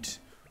 they need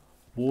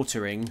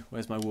watering.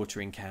 Where's my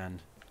watering can?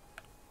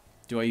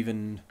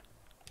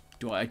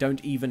 I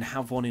don't even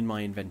have one in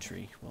my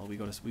inventory. Well, we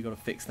got to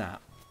fix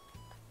that.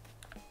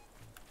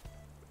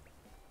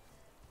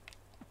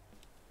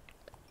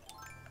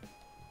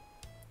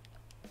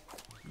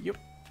 Yep.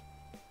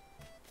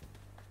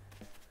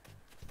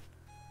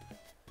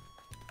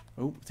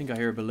 Oh, I think I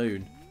hear a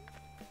balloon.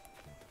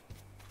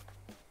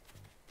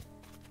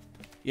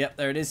 Yep,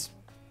 there it is.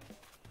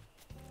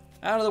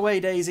 Out of the way,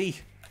 Daisy.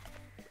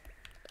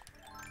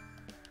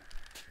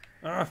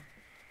 Ah.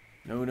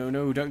 No,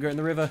 don't go in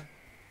the river.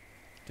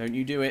 Don't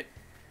you do it.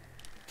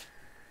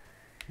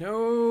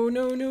 No.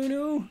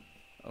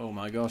 Oh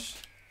my gosh.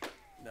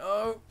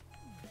 No.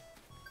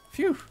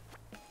 Phew.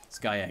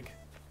 Sky egg.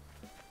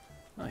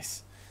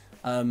 Nice.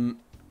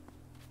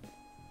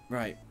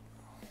 Right.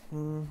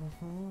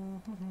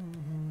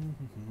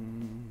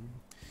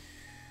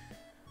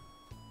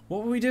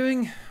 What were we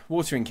doing?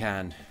 Watering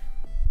can.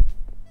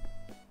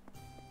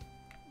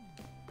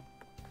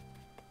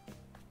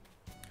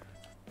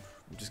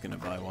 I'm just going to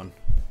buy one.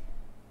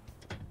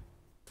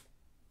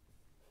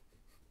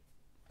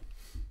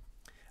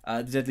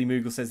 The Deadly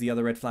Moogle says the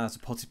other red flower's a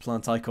potted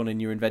plant icon in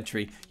your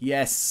inventory.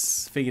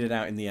 Yes! Figured it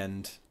out in the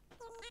end.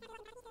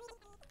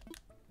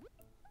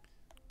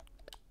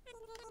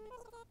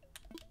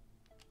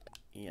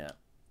 Yeah.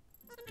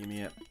 Give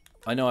me it.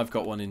 I know I've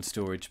got one in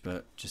storage,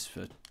 but just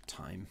for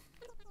time.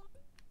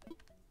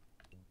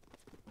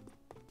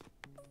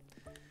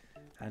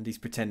 And he's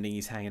pretending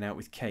he's hanging out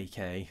with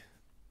KK.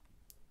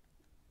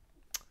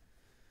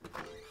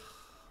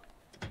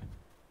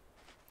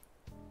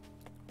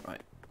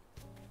 Right.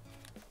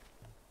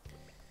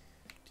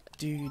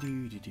 Do.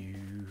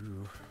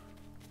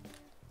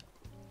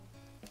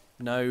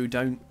 No,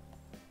 don't.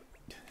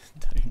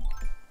 Don't.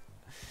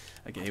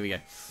 Okay, here we go.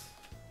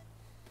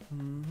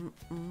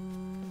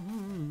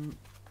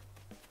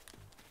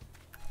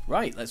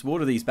 Right, let's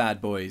water these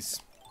bad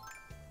boys.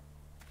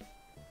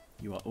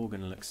 You are all going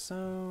to look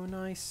so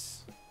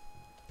nice.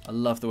 I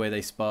love the way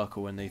they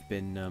sparkle when they've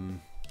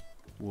been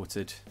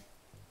watered.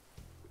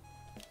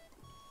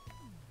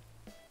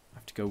 I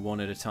have to go one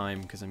at a time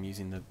because I'm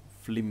using the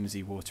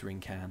flimsy watering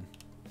can.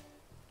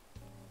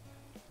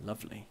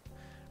 Lovely.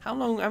 How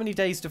many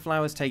days do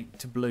flowers take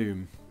to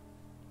bloom?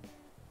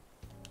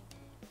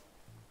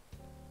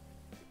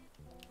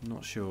 I'm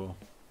not sure.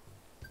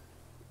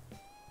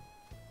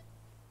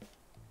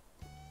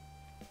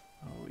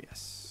 Oh,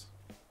 yes.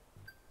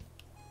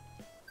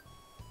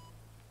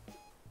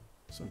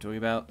 That's what I'm talking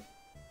about.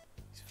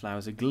 These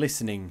flowers are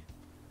glistening.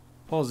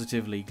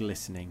 Positively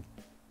glistening.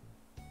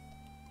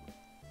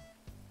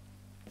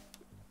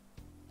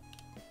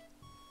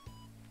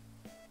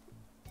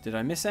 Did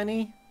I miss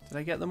any? Did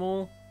I get them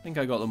all? I think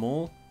I got them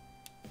all.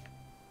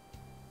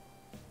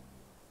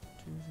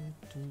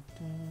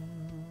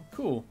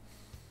 Cool.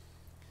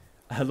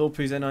 Lord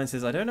Puzo9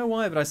 says, I don't know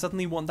why, but I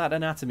suddenly want that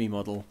anatomy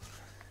model.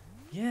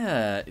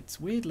 Yeah, it's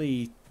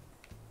weirdly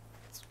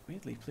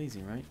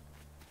pleasing, right?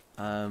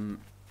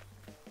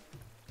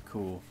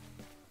 Cool.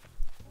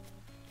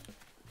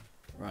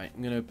 Right,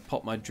 I'm going to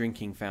pop my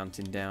drinking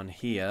fountain down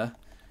here.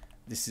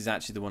 This is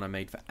actually the one I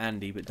made for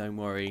Andy, but don't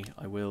worry,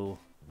 I will...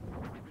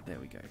 There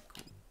we go.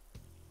 Cool.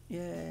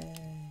 Yay.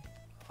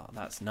 Oh,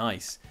 that's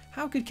nice.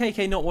 How could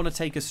KK not want to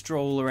take a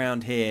stroll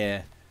around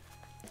here?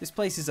 This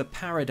place is a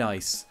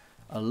paradise.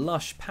 A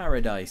lush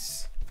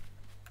paradise.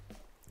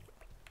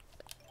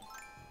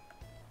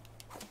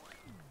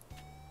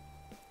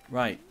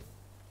 Right.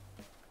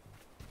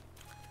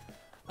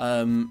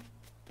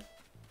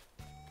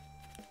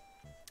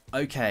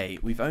 Okay,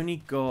 we've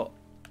only got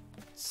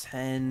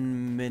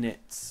 10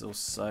 minutes or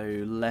so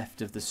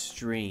left of the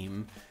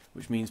stream,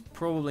 which means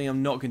probably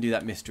I'm not going to do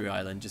that mystery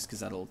island just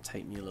because that'll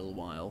take me a little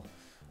while.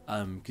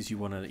 Because you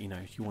want to,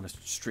 you want to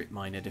strip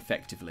mine it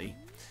effectively.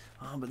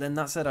 But then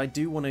that said, I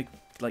do want to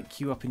like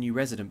queue up a new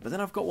resident, but then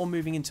I've got one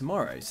moving in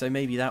tomorrow, so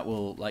maybe that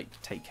will like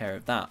take care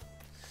of that.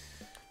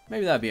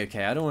 Maybe that'd be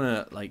okay. I don't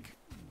want to like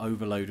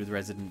overload with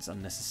residents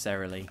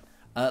unnecessarily.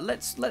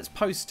 Let's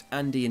post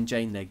Andy and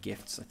Jane their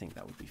gifts. I think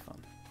that would be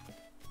fun.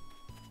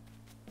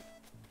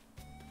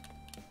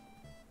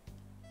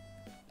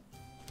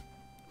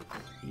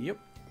 Yep.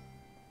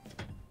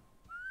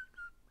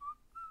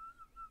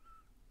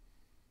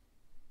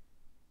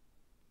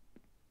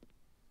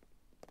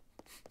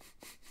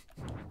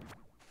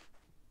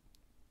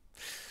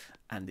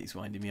 Andy's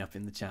winding me up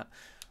in the chat.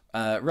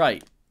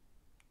 Right.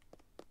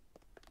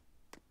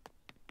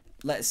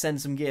 Let's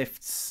send some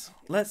gifts.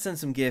 Let's send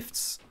some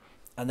gifts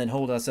and then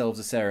hold ourselves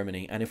a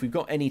ceremony. And if we've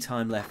got any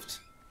time left...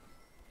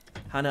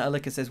 Hannah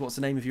Alika says, what's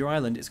the name of your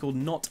island? It's called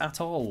Knot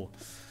Atoll.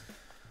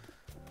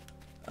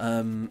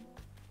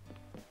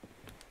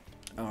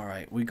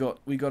 Alright, we got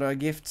our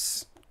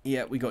gifts.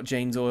 Yeah, we got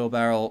Jane's oil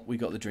barrel. We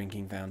got the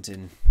drinking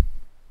fountain.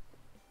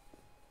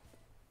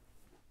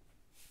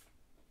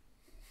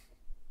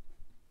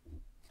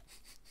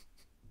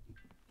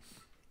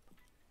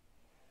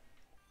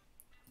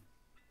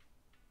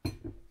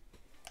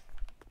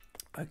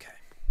 Okay.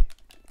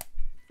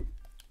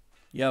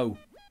 Yo.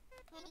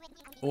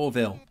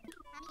 Orville.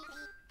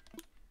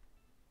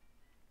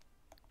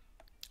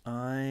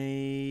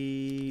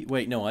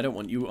 Wait, no, I don't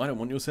want you. I don't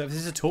want your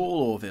services at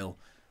all, Orville.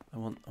 I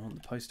want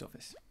the post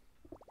office.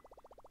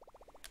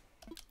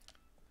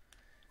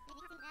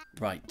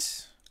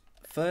 Right.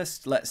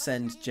 First, let's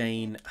send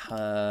Jane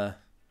her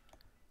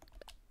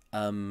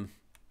her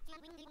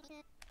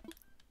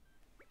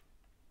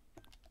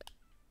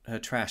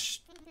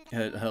trash,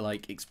 her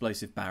like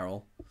explosive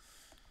barrel.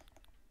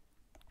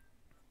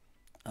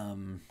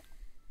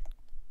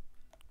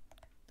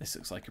 This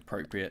looks like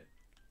appropriate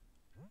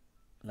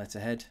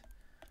letterhead.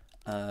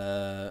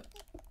 For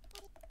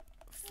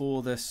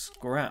the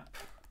scrap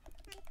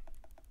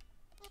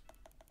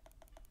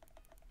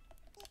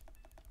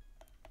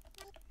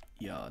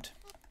yard.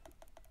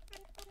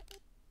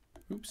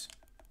 Oops.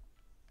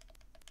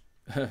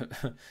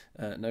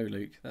 No,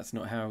 Luke, that's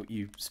not how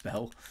you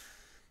spell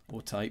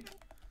or type.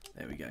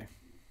 There we go.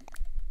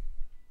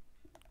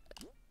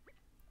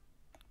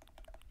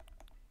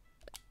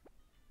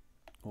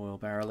 Oil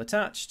barrel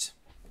attached.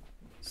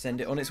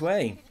 Send it on its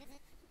way.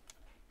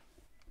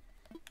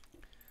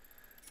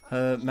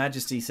 Her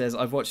Majesty says,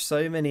 I've watched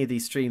so many of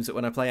these streams that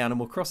when I play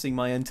Animal Crossing,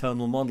 my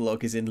internal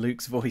monologue is in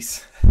Luke's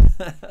voice.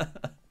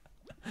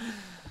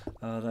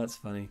 Oh, that's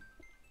funny.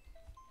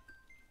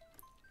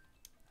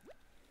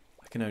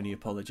 I can only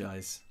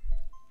apologise.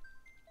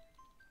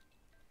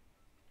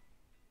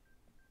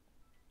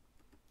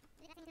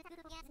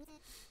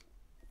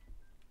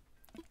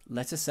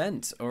 Letter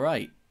sent. All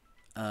right.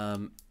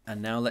 And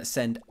now let's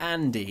send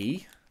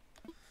Andy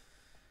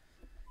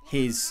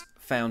his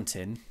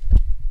fountain.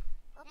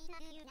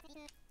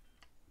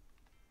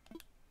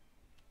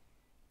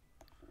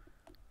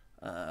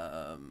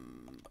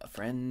 A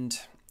friend,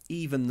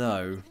 even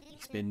though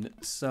he's been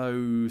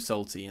so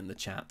salty in the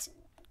chat.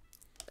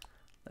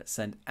 Let's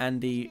send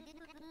Andy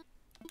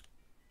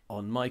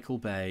on Michael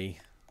Bay.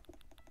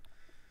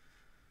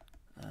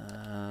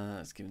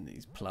 Let's give him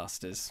these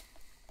plasters.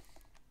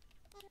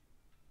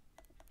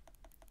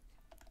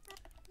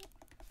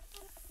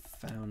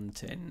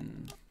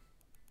 Fountain.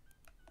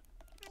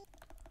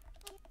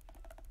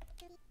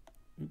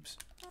 Oops.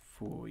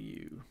 For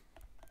you.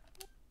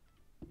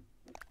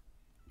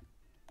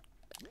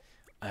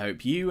 I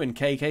hope you and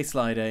KK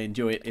Slider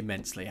enjoy it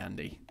immensely,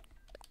 Andy.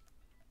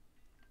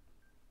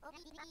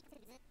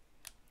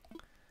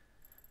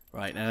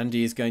 Right, and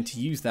Andy is going to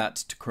use that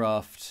to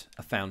craft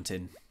a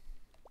fountain.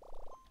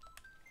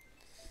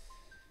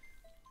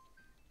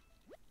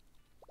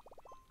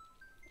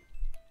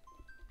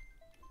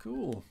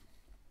 Cool.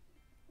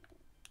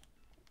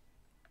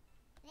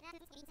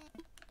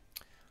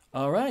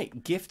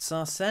 Alright, gifts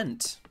are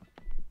sent.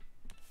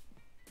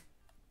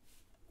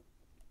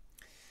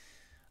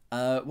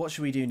 What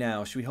should we do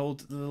now? Should we hold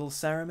the little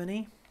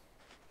ceremony?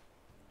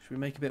 Should we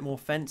make a bit more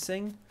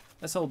fencing?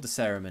 Let's hold the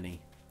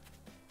ceremony.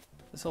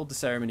 Let's hold the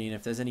ceremony, and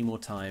if there's any more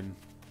time,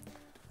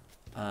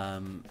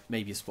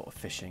 maybe a spot of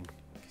fishing,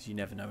 because you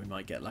never know, we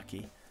might get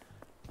lucky.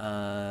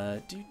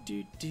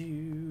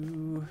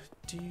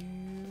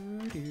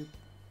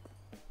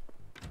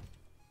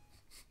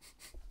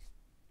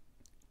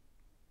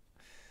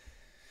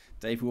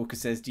 Dave Walker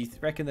says, do you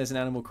reckon there's an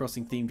Animal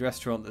Crossing themed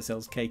restaurant that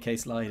sells KK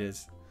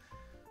sliders?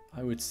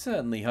 I would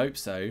certainly hope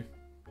so.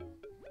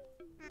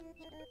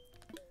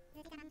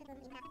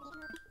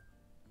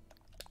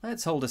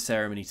 Let's hold a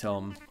ceremony,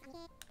 Tom.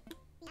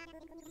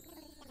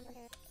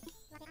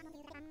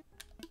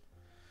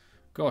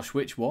 Gosh,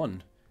 which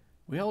one?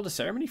 We hold a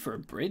ceremony for a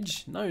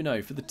bridge?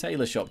 No, for the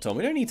tailor shop, Tom.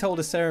 We don't need to hold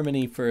a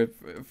ceremony for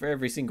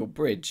every single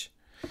bridge.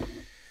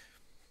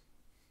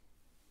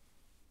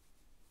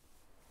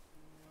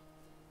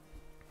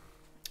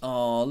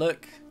 Oh,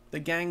 look.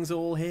 The gang's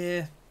all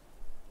here.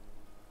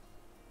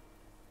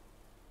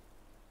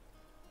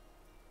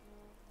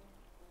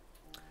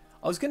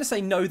 I was going to say,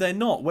 no, they're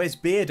not. Where's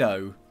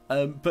Beardo?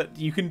 But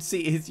you can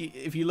see,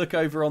 if you look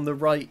over on the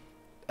right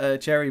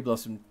cherry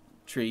blossom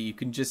tree, you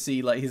can just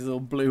see like his little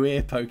blue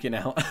ear poking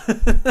out.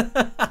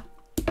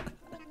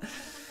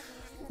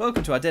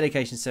 Welcome to our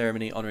dedication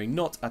ceremony honouring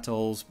Knot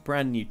Atoll's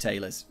brand new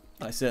tailors.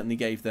 I certainly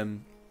gave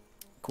them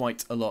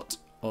quite a lot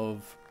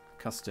of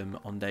custom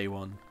on day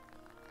one.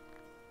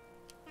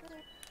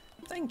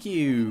 Thank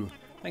you.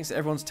 Thanks to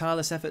everyone's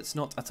tireless efforts,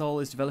 Knot Atoll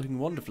is developing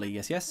wonderfully.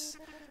 Yes, yes.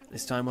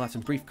 This time we'll have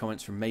some brief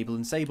comments from Mabel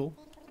and Sable.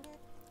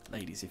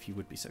 Ladies, if you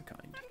would be so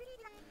kind.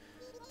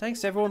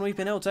 Thanks to everyone, we've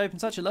been able to open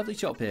such a lovely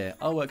shop here.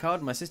 I'll work hard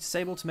with my sister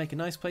Sable to make a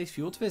nice place for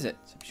you all to visit.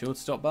 So be sure to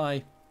stop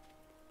by.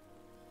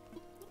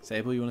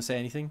 Sable, you want to say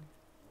anything?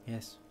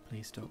 Yes,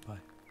 please stop by.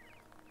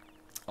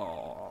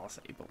 Aww,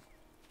 Sable.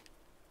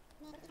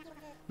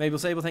 Mabel,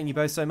 Sable, thank you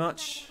both so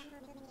much.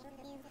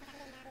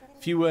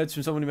 Few words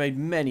from someone who made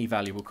many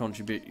valuable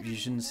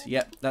contributions.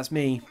 Yep, that's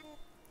me.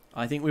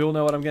 I think we all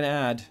know what I'm going to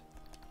add.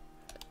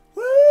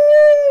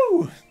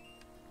 Woo!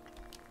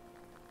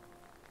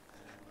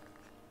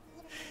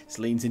 Just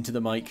leans into the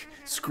mic,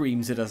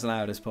 screams it as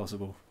loud as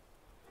possible.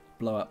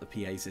 Blow up the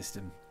PA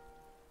system.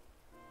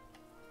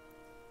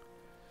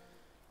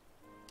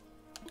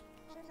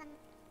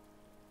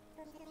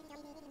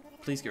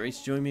 Please get ready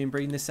to join me in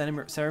bringing this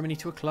ceremony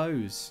to a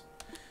close.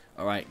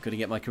 Alright, got to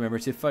get my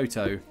commemorative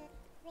photo.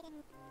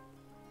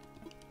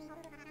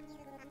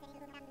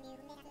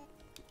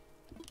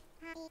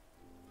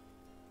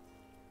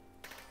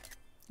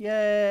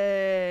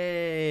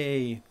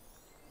 Yay!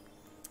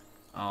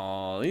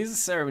 Oh, these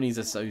ceremonies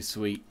are so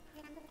sweet.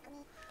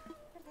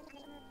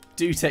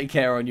 Do take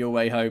care on your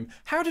way home.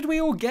 How did we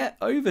all get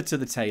over to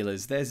the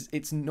tailors?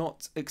 It's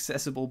not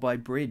accessible by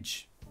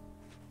bridge.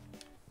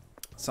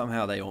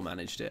 Somehow they all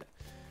managed it.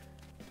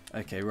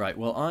 Okay, right.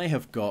 Well, I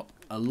have got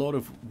a lot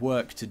of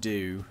work to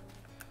do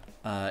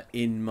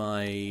in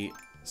my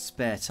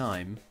spare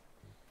time.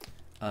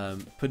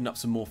 Putting up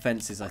some more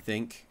fences, I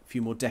think. A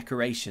few more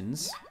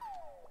decorations.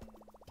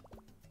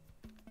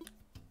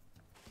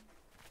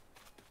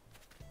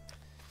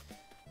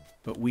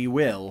 But we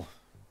will,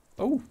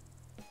 Oh!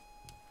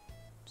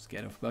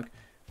 Scared of a bug.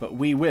 But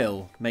we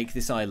will make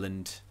this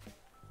island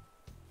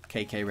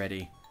KK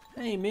ready.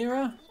 Hey,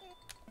 Mira.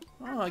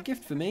 Ah, a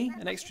gift for me.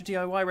 An extra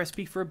DIY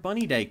recipe for a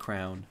Bunny Day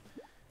crown.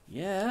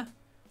 Yeah,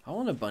 I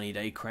want a Bunny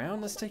Day crown.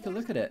 Let's take a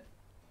look at it.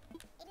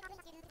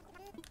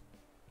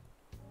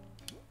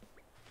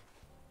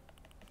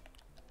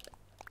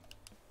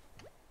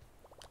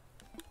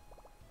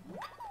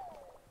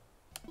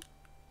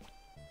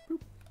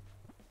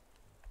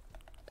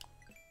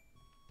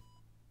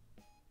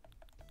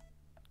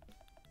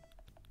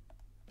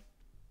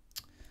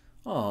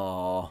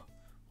 Oh,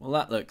 well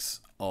that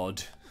looks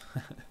odd.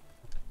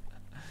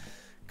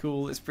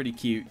 Cool, it's pretty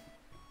cute.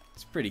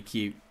 It's pretty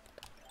cute.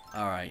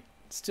 All right,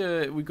 let's do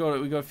it. We got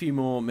a few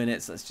more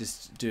minutes. Let's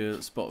just do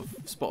a spot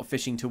of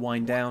fishing to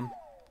wind down.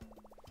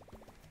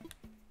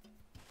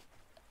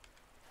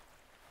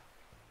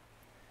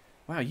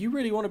 Wow, you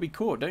really want to be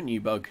caught, don't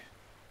you, Bug?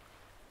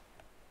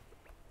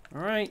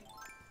 All right,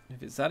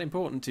 if it's that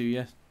important to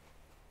you.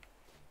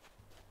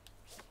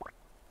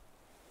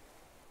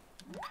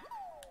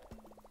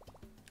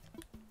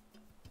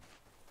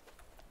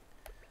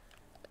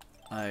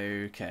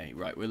 Okay,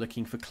 right, we're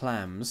looking for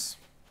clams.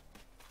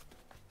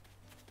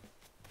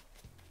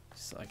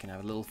 So I can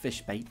have a little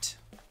fish bait.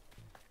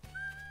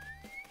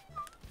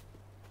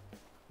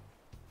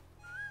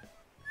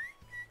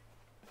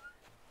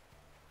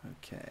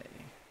 Okay.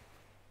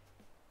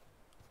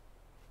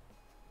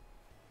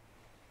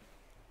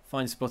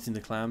 Fine spotting the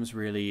clams,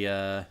 really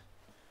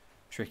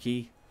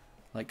tricky.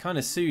 Like, kind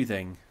of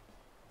soothing,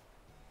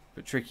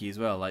 but tricky as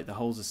well. Like, the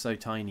holes are so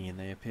tiny and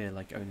they appear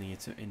like only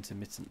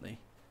intermittently.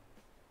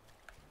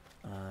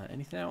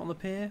 Anything out on the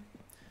pier?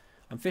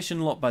 I'm fishing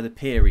a lot by the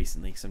pier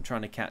recently because I'm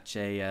trying to catch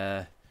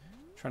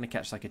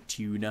like a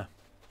tuna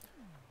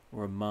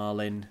or a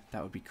marlin.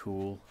 That would be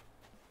cool.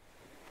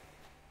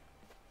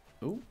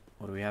 Oh,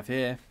 what do we have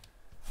here?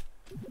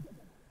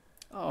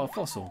 Oh, a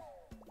fossil.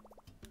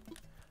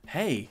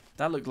 Hey,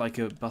 that looked like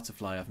a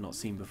butterfly I've not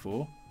seen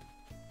before.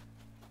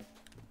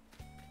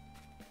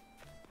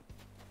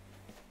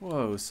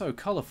 Whoa, so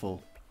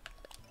colourful.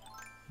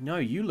 No,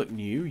 you look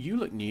new. You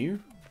look new.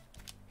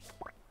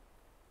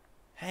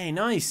 Hey,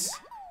 nice!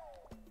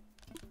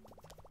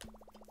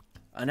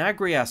 An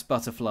agrias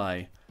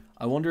butterfly.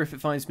 I wonder if it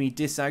finds me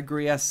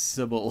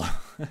disagriasable.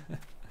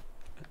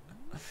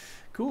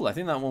 Cool, I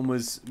think that one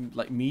was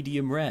like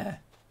medium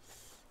rare.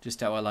 Just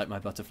how I like my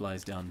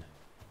butterflies done.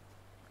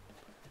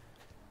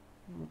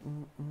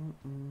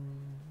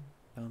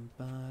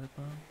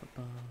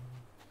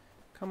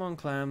 Come on,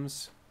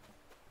 clams.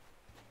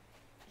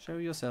 Show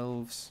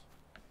yourselves.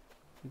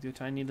 With your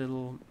tiny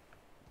little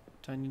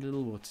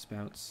water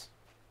spouts.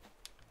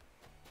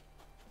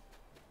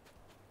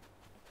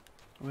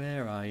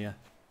 Where are you?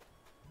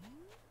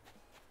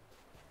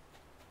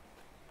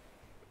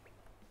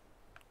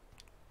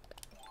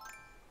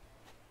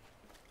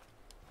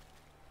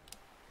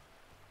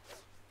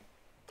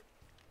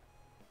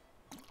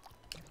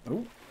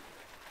 Oh.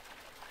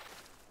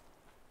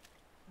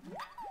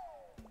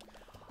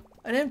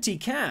 An empty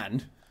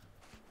can?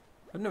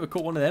 I've never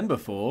caught one of them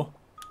before.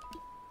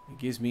 It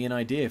gives me an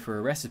idea for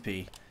a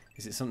recipe.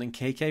 Is it something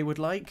KK would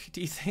like,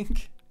 do you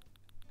think?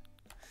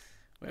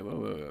 Wait,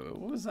 what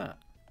was that?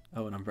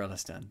 Oh, an umbrella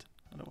stand.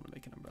 I don't want to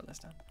make an umbrella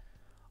stand.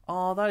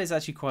 Oh, that is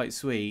actually quite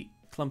sweet.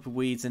 Clump of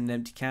weeds and an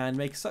empty can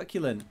make a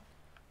succulent.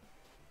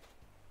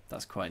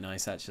 That's quite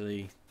nice,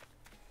 actually.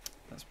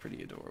 That's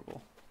pretty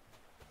adorable.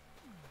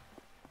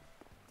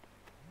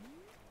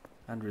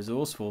 And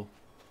resourceful.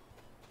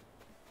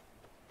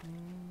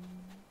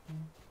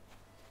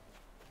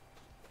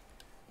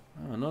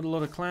 Oh, not a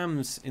lot of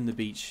clams in the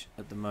beach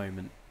at the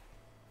moment.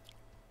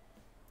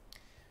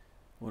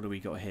 What do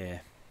we got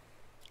here?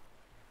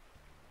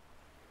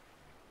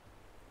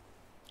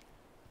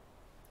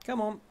 Come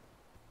on.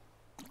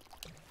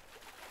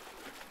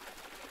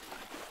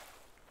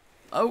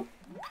 Oh.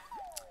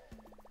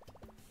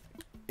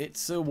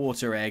 It's a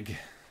water egg.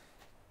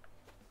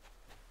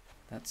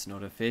 That's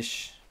not a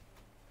fish.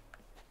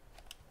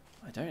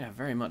 I don't have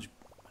very much.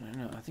 I don't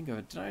know. I think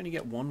did I only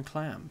get one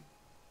clam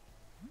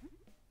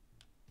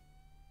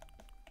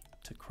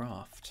to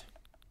craft?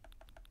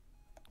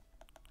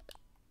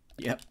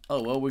 Yep.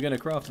 Oh, well, we're going to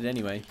craft it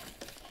anyway.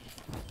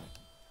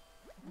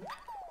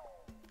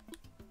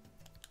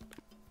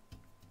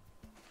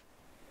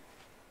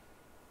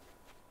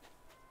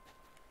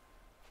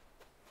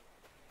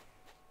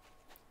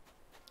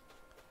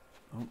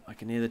 Oh, I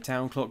can hear the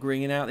town clock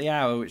ringing out the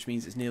hour, which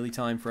means it's nearly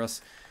time for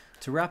us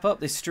to wrap up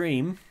this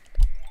stream.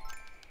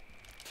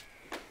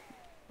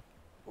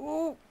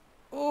 Oh,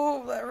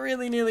 oh, that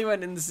really nearly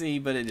went in the sea,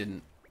 but it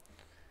didn't.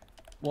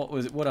 What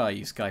was it? What are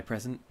you, Sky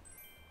Present?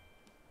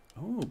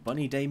 Oh,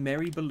 Bunny Day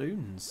Merry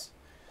Balloons.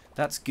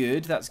 That's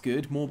good, that's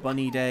good. More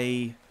Bunny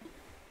Day.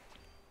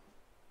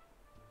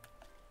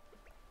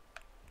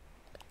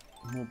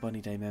 More Bunny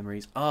Day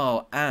memories.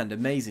 Oh, and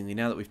amazingly,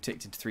 now that we've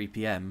ticked into 3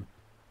 PM,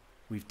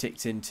 we've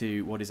ticked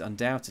into what is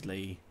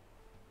undoubtedly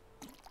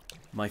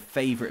my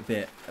favourite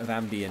bit of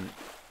ambient.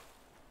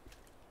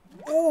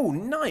 Oh,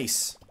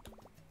 nice!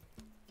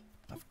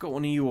 got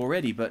one of you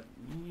already, but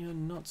you're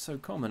not so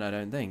common, I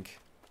don't think.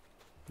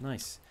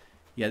 Nice.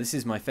 Yeah, this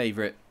is my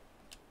favourite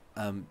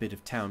bit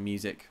of town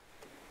music.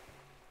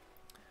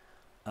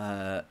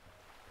 I'll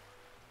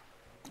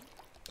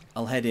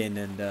head in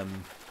and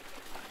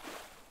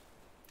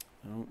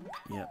oh,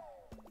 yeah.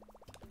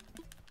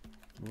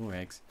 More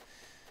eggs.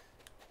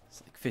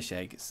 It's like fish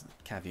egg, it's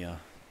caviar.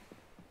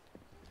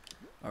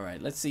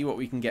 Alright, let's see what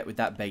we can get with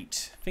that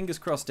bait. Fingers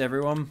crossed,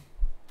 everyone.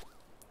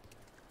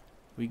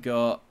 We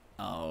got...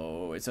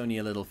 Oh, it's only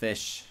a little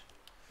fish.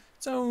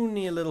 It's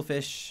only a little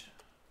fish.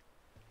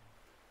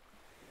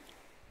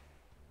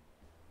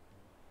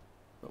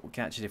 But we'll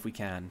catch it if we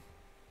can.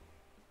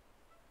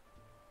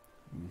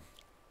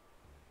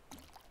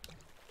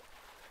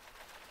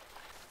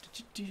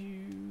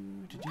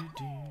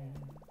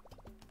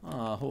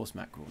 Ah, horse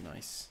mackerel,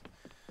 nice.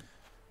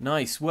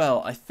 Nice,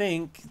 well, I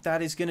think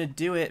that is going to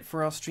do it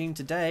for our stream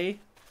today.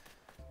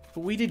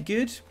 But we did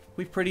good.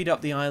 We prettied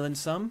up the island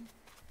some.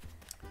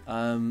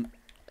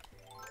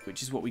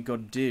 Which is what we got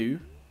to do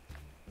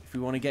if we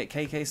want to get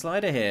KK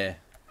Slider here.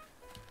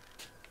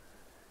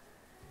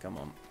 Come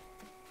on.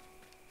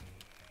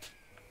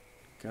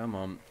 Come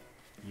on,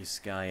 you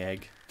sky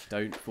egg.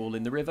 Don't fall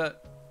in the river.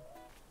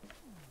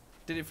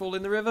 Did it fall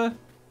in the river?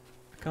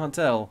 I can't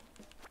tell.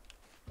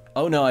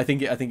 Oh no, I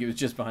think it was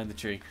just behind the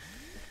tree.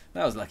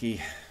 That was lucky.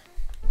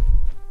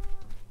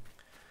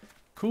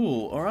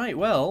 Cool. All right.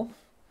 Well,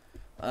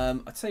 I'll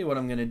tell you what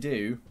I'm going to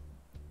do.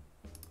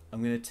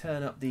 I'm going to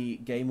turn up the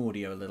game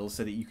audio a little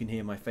so that you can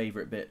hear my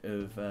favourite bit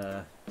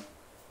of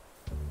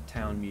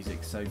town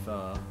music so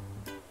far.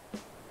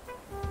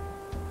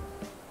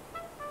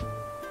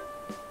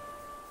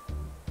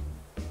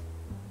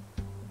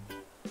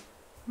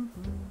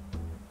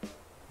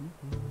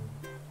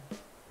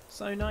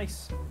 So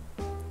nice.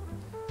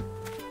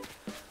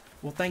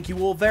 Well, thank you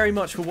all very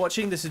much for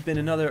watching. This has been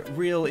another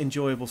real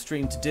enjoyable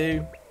stream to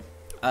do.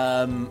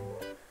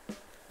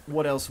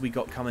 What else have we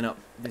got coming up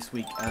this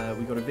week?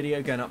 We've got a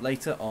video going up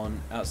later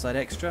on Outside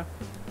Xtra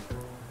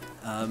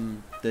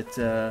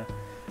that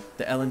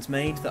Ellen's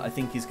made that I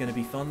think is going to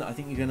be fun, that I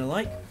think you're going to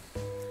like.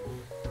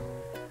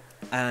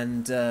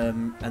 And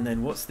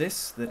then what's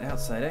this that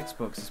Outside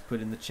Xbox has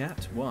put in the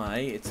chat? Why,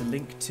 it's a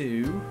link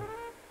to...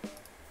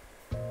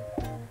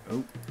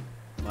 Oh,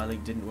 my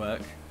link didn't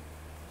work.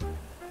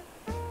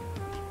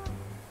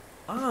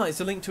 Ah,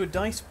 it's a link to a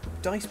Dice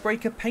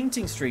Breaker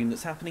painting stream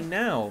that's happening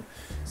now.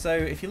 So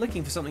if you're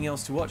looking for something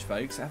else to watch,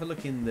 folks, have a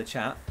look in the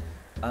chat.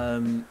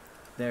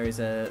 There's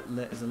a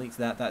link to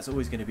that. That's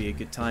always going to be a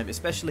good time,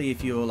 especially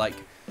if you're like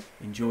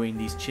enjoying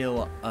these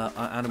chill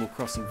Animal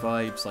Crossing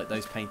vibes. Like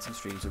those painting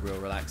streams are real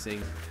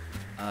relaxing,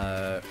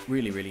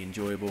 really, really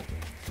enjoyable.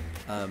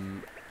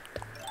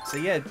 So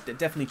yeah,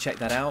 definitely check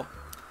that out.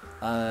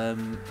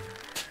 And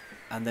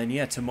then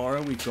yeah,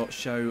 tomorrow we've got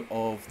show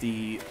of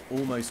the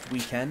almost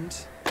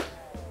weekend.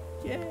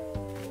 Yay!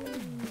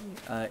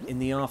 In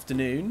the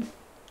afternoon.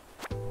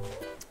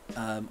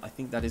 I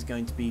think that is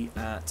going to be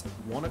at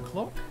 1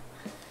 o'clock.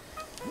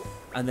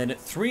 And then at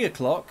 3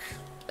 o'clock,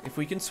 if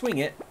we can swing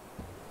it,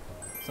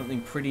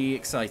 something pretty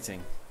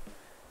exciting,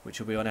 which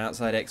will be on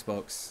Outside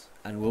Xbox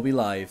and will be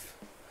live.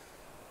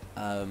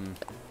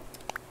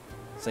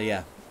 So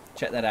yeah,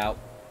 check that out.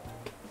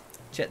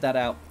 Check that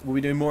out. We'll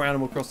be doing more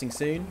Animal Crossing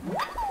soon.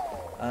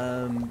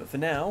 But for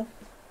now,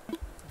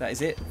 that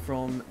is it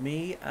from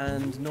me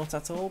and Knot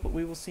Atoll, but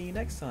we will see you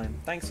next time.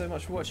 Thanks so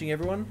much for watching,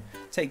 everyone.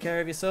 Take care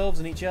of yourselves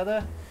and each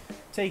other.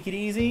 Take it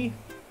easy.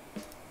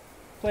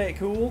 Play it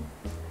cool.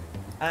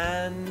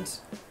 And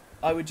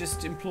I would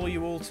just implore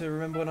you all to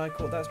remember when I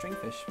caught that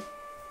stringfish.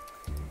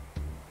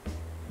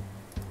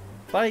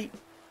 Bye.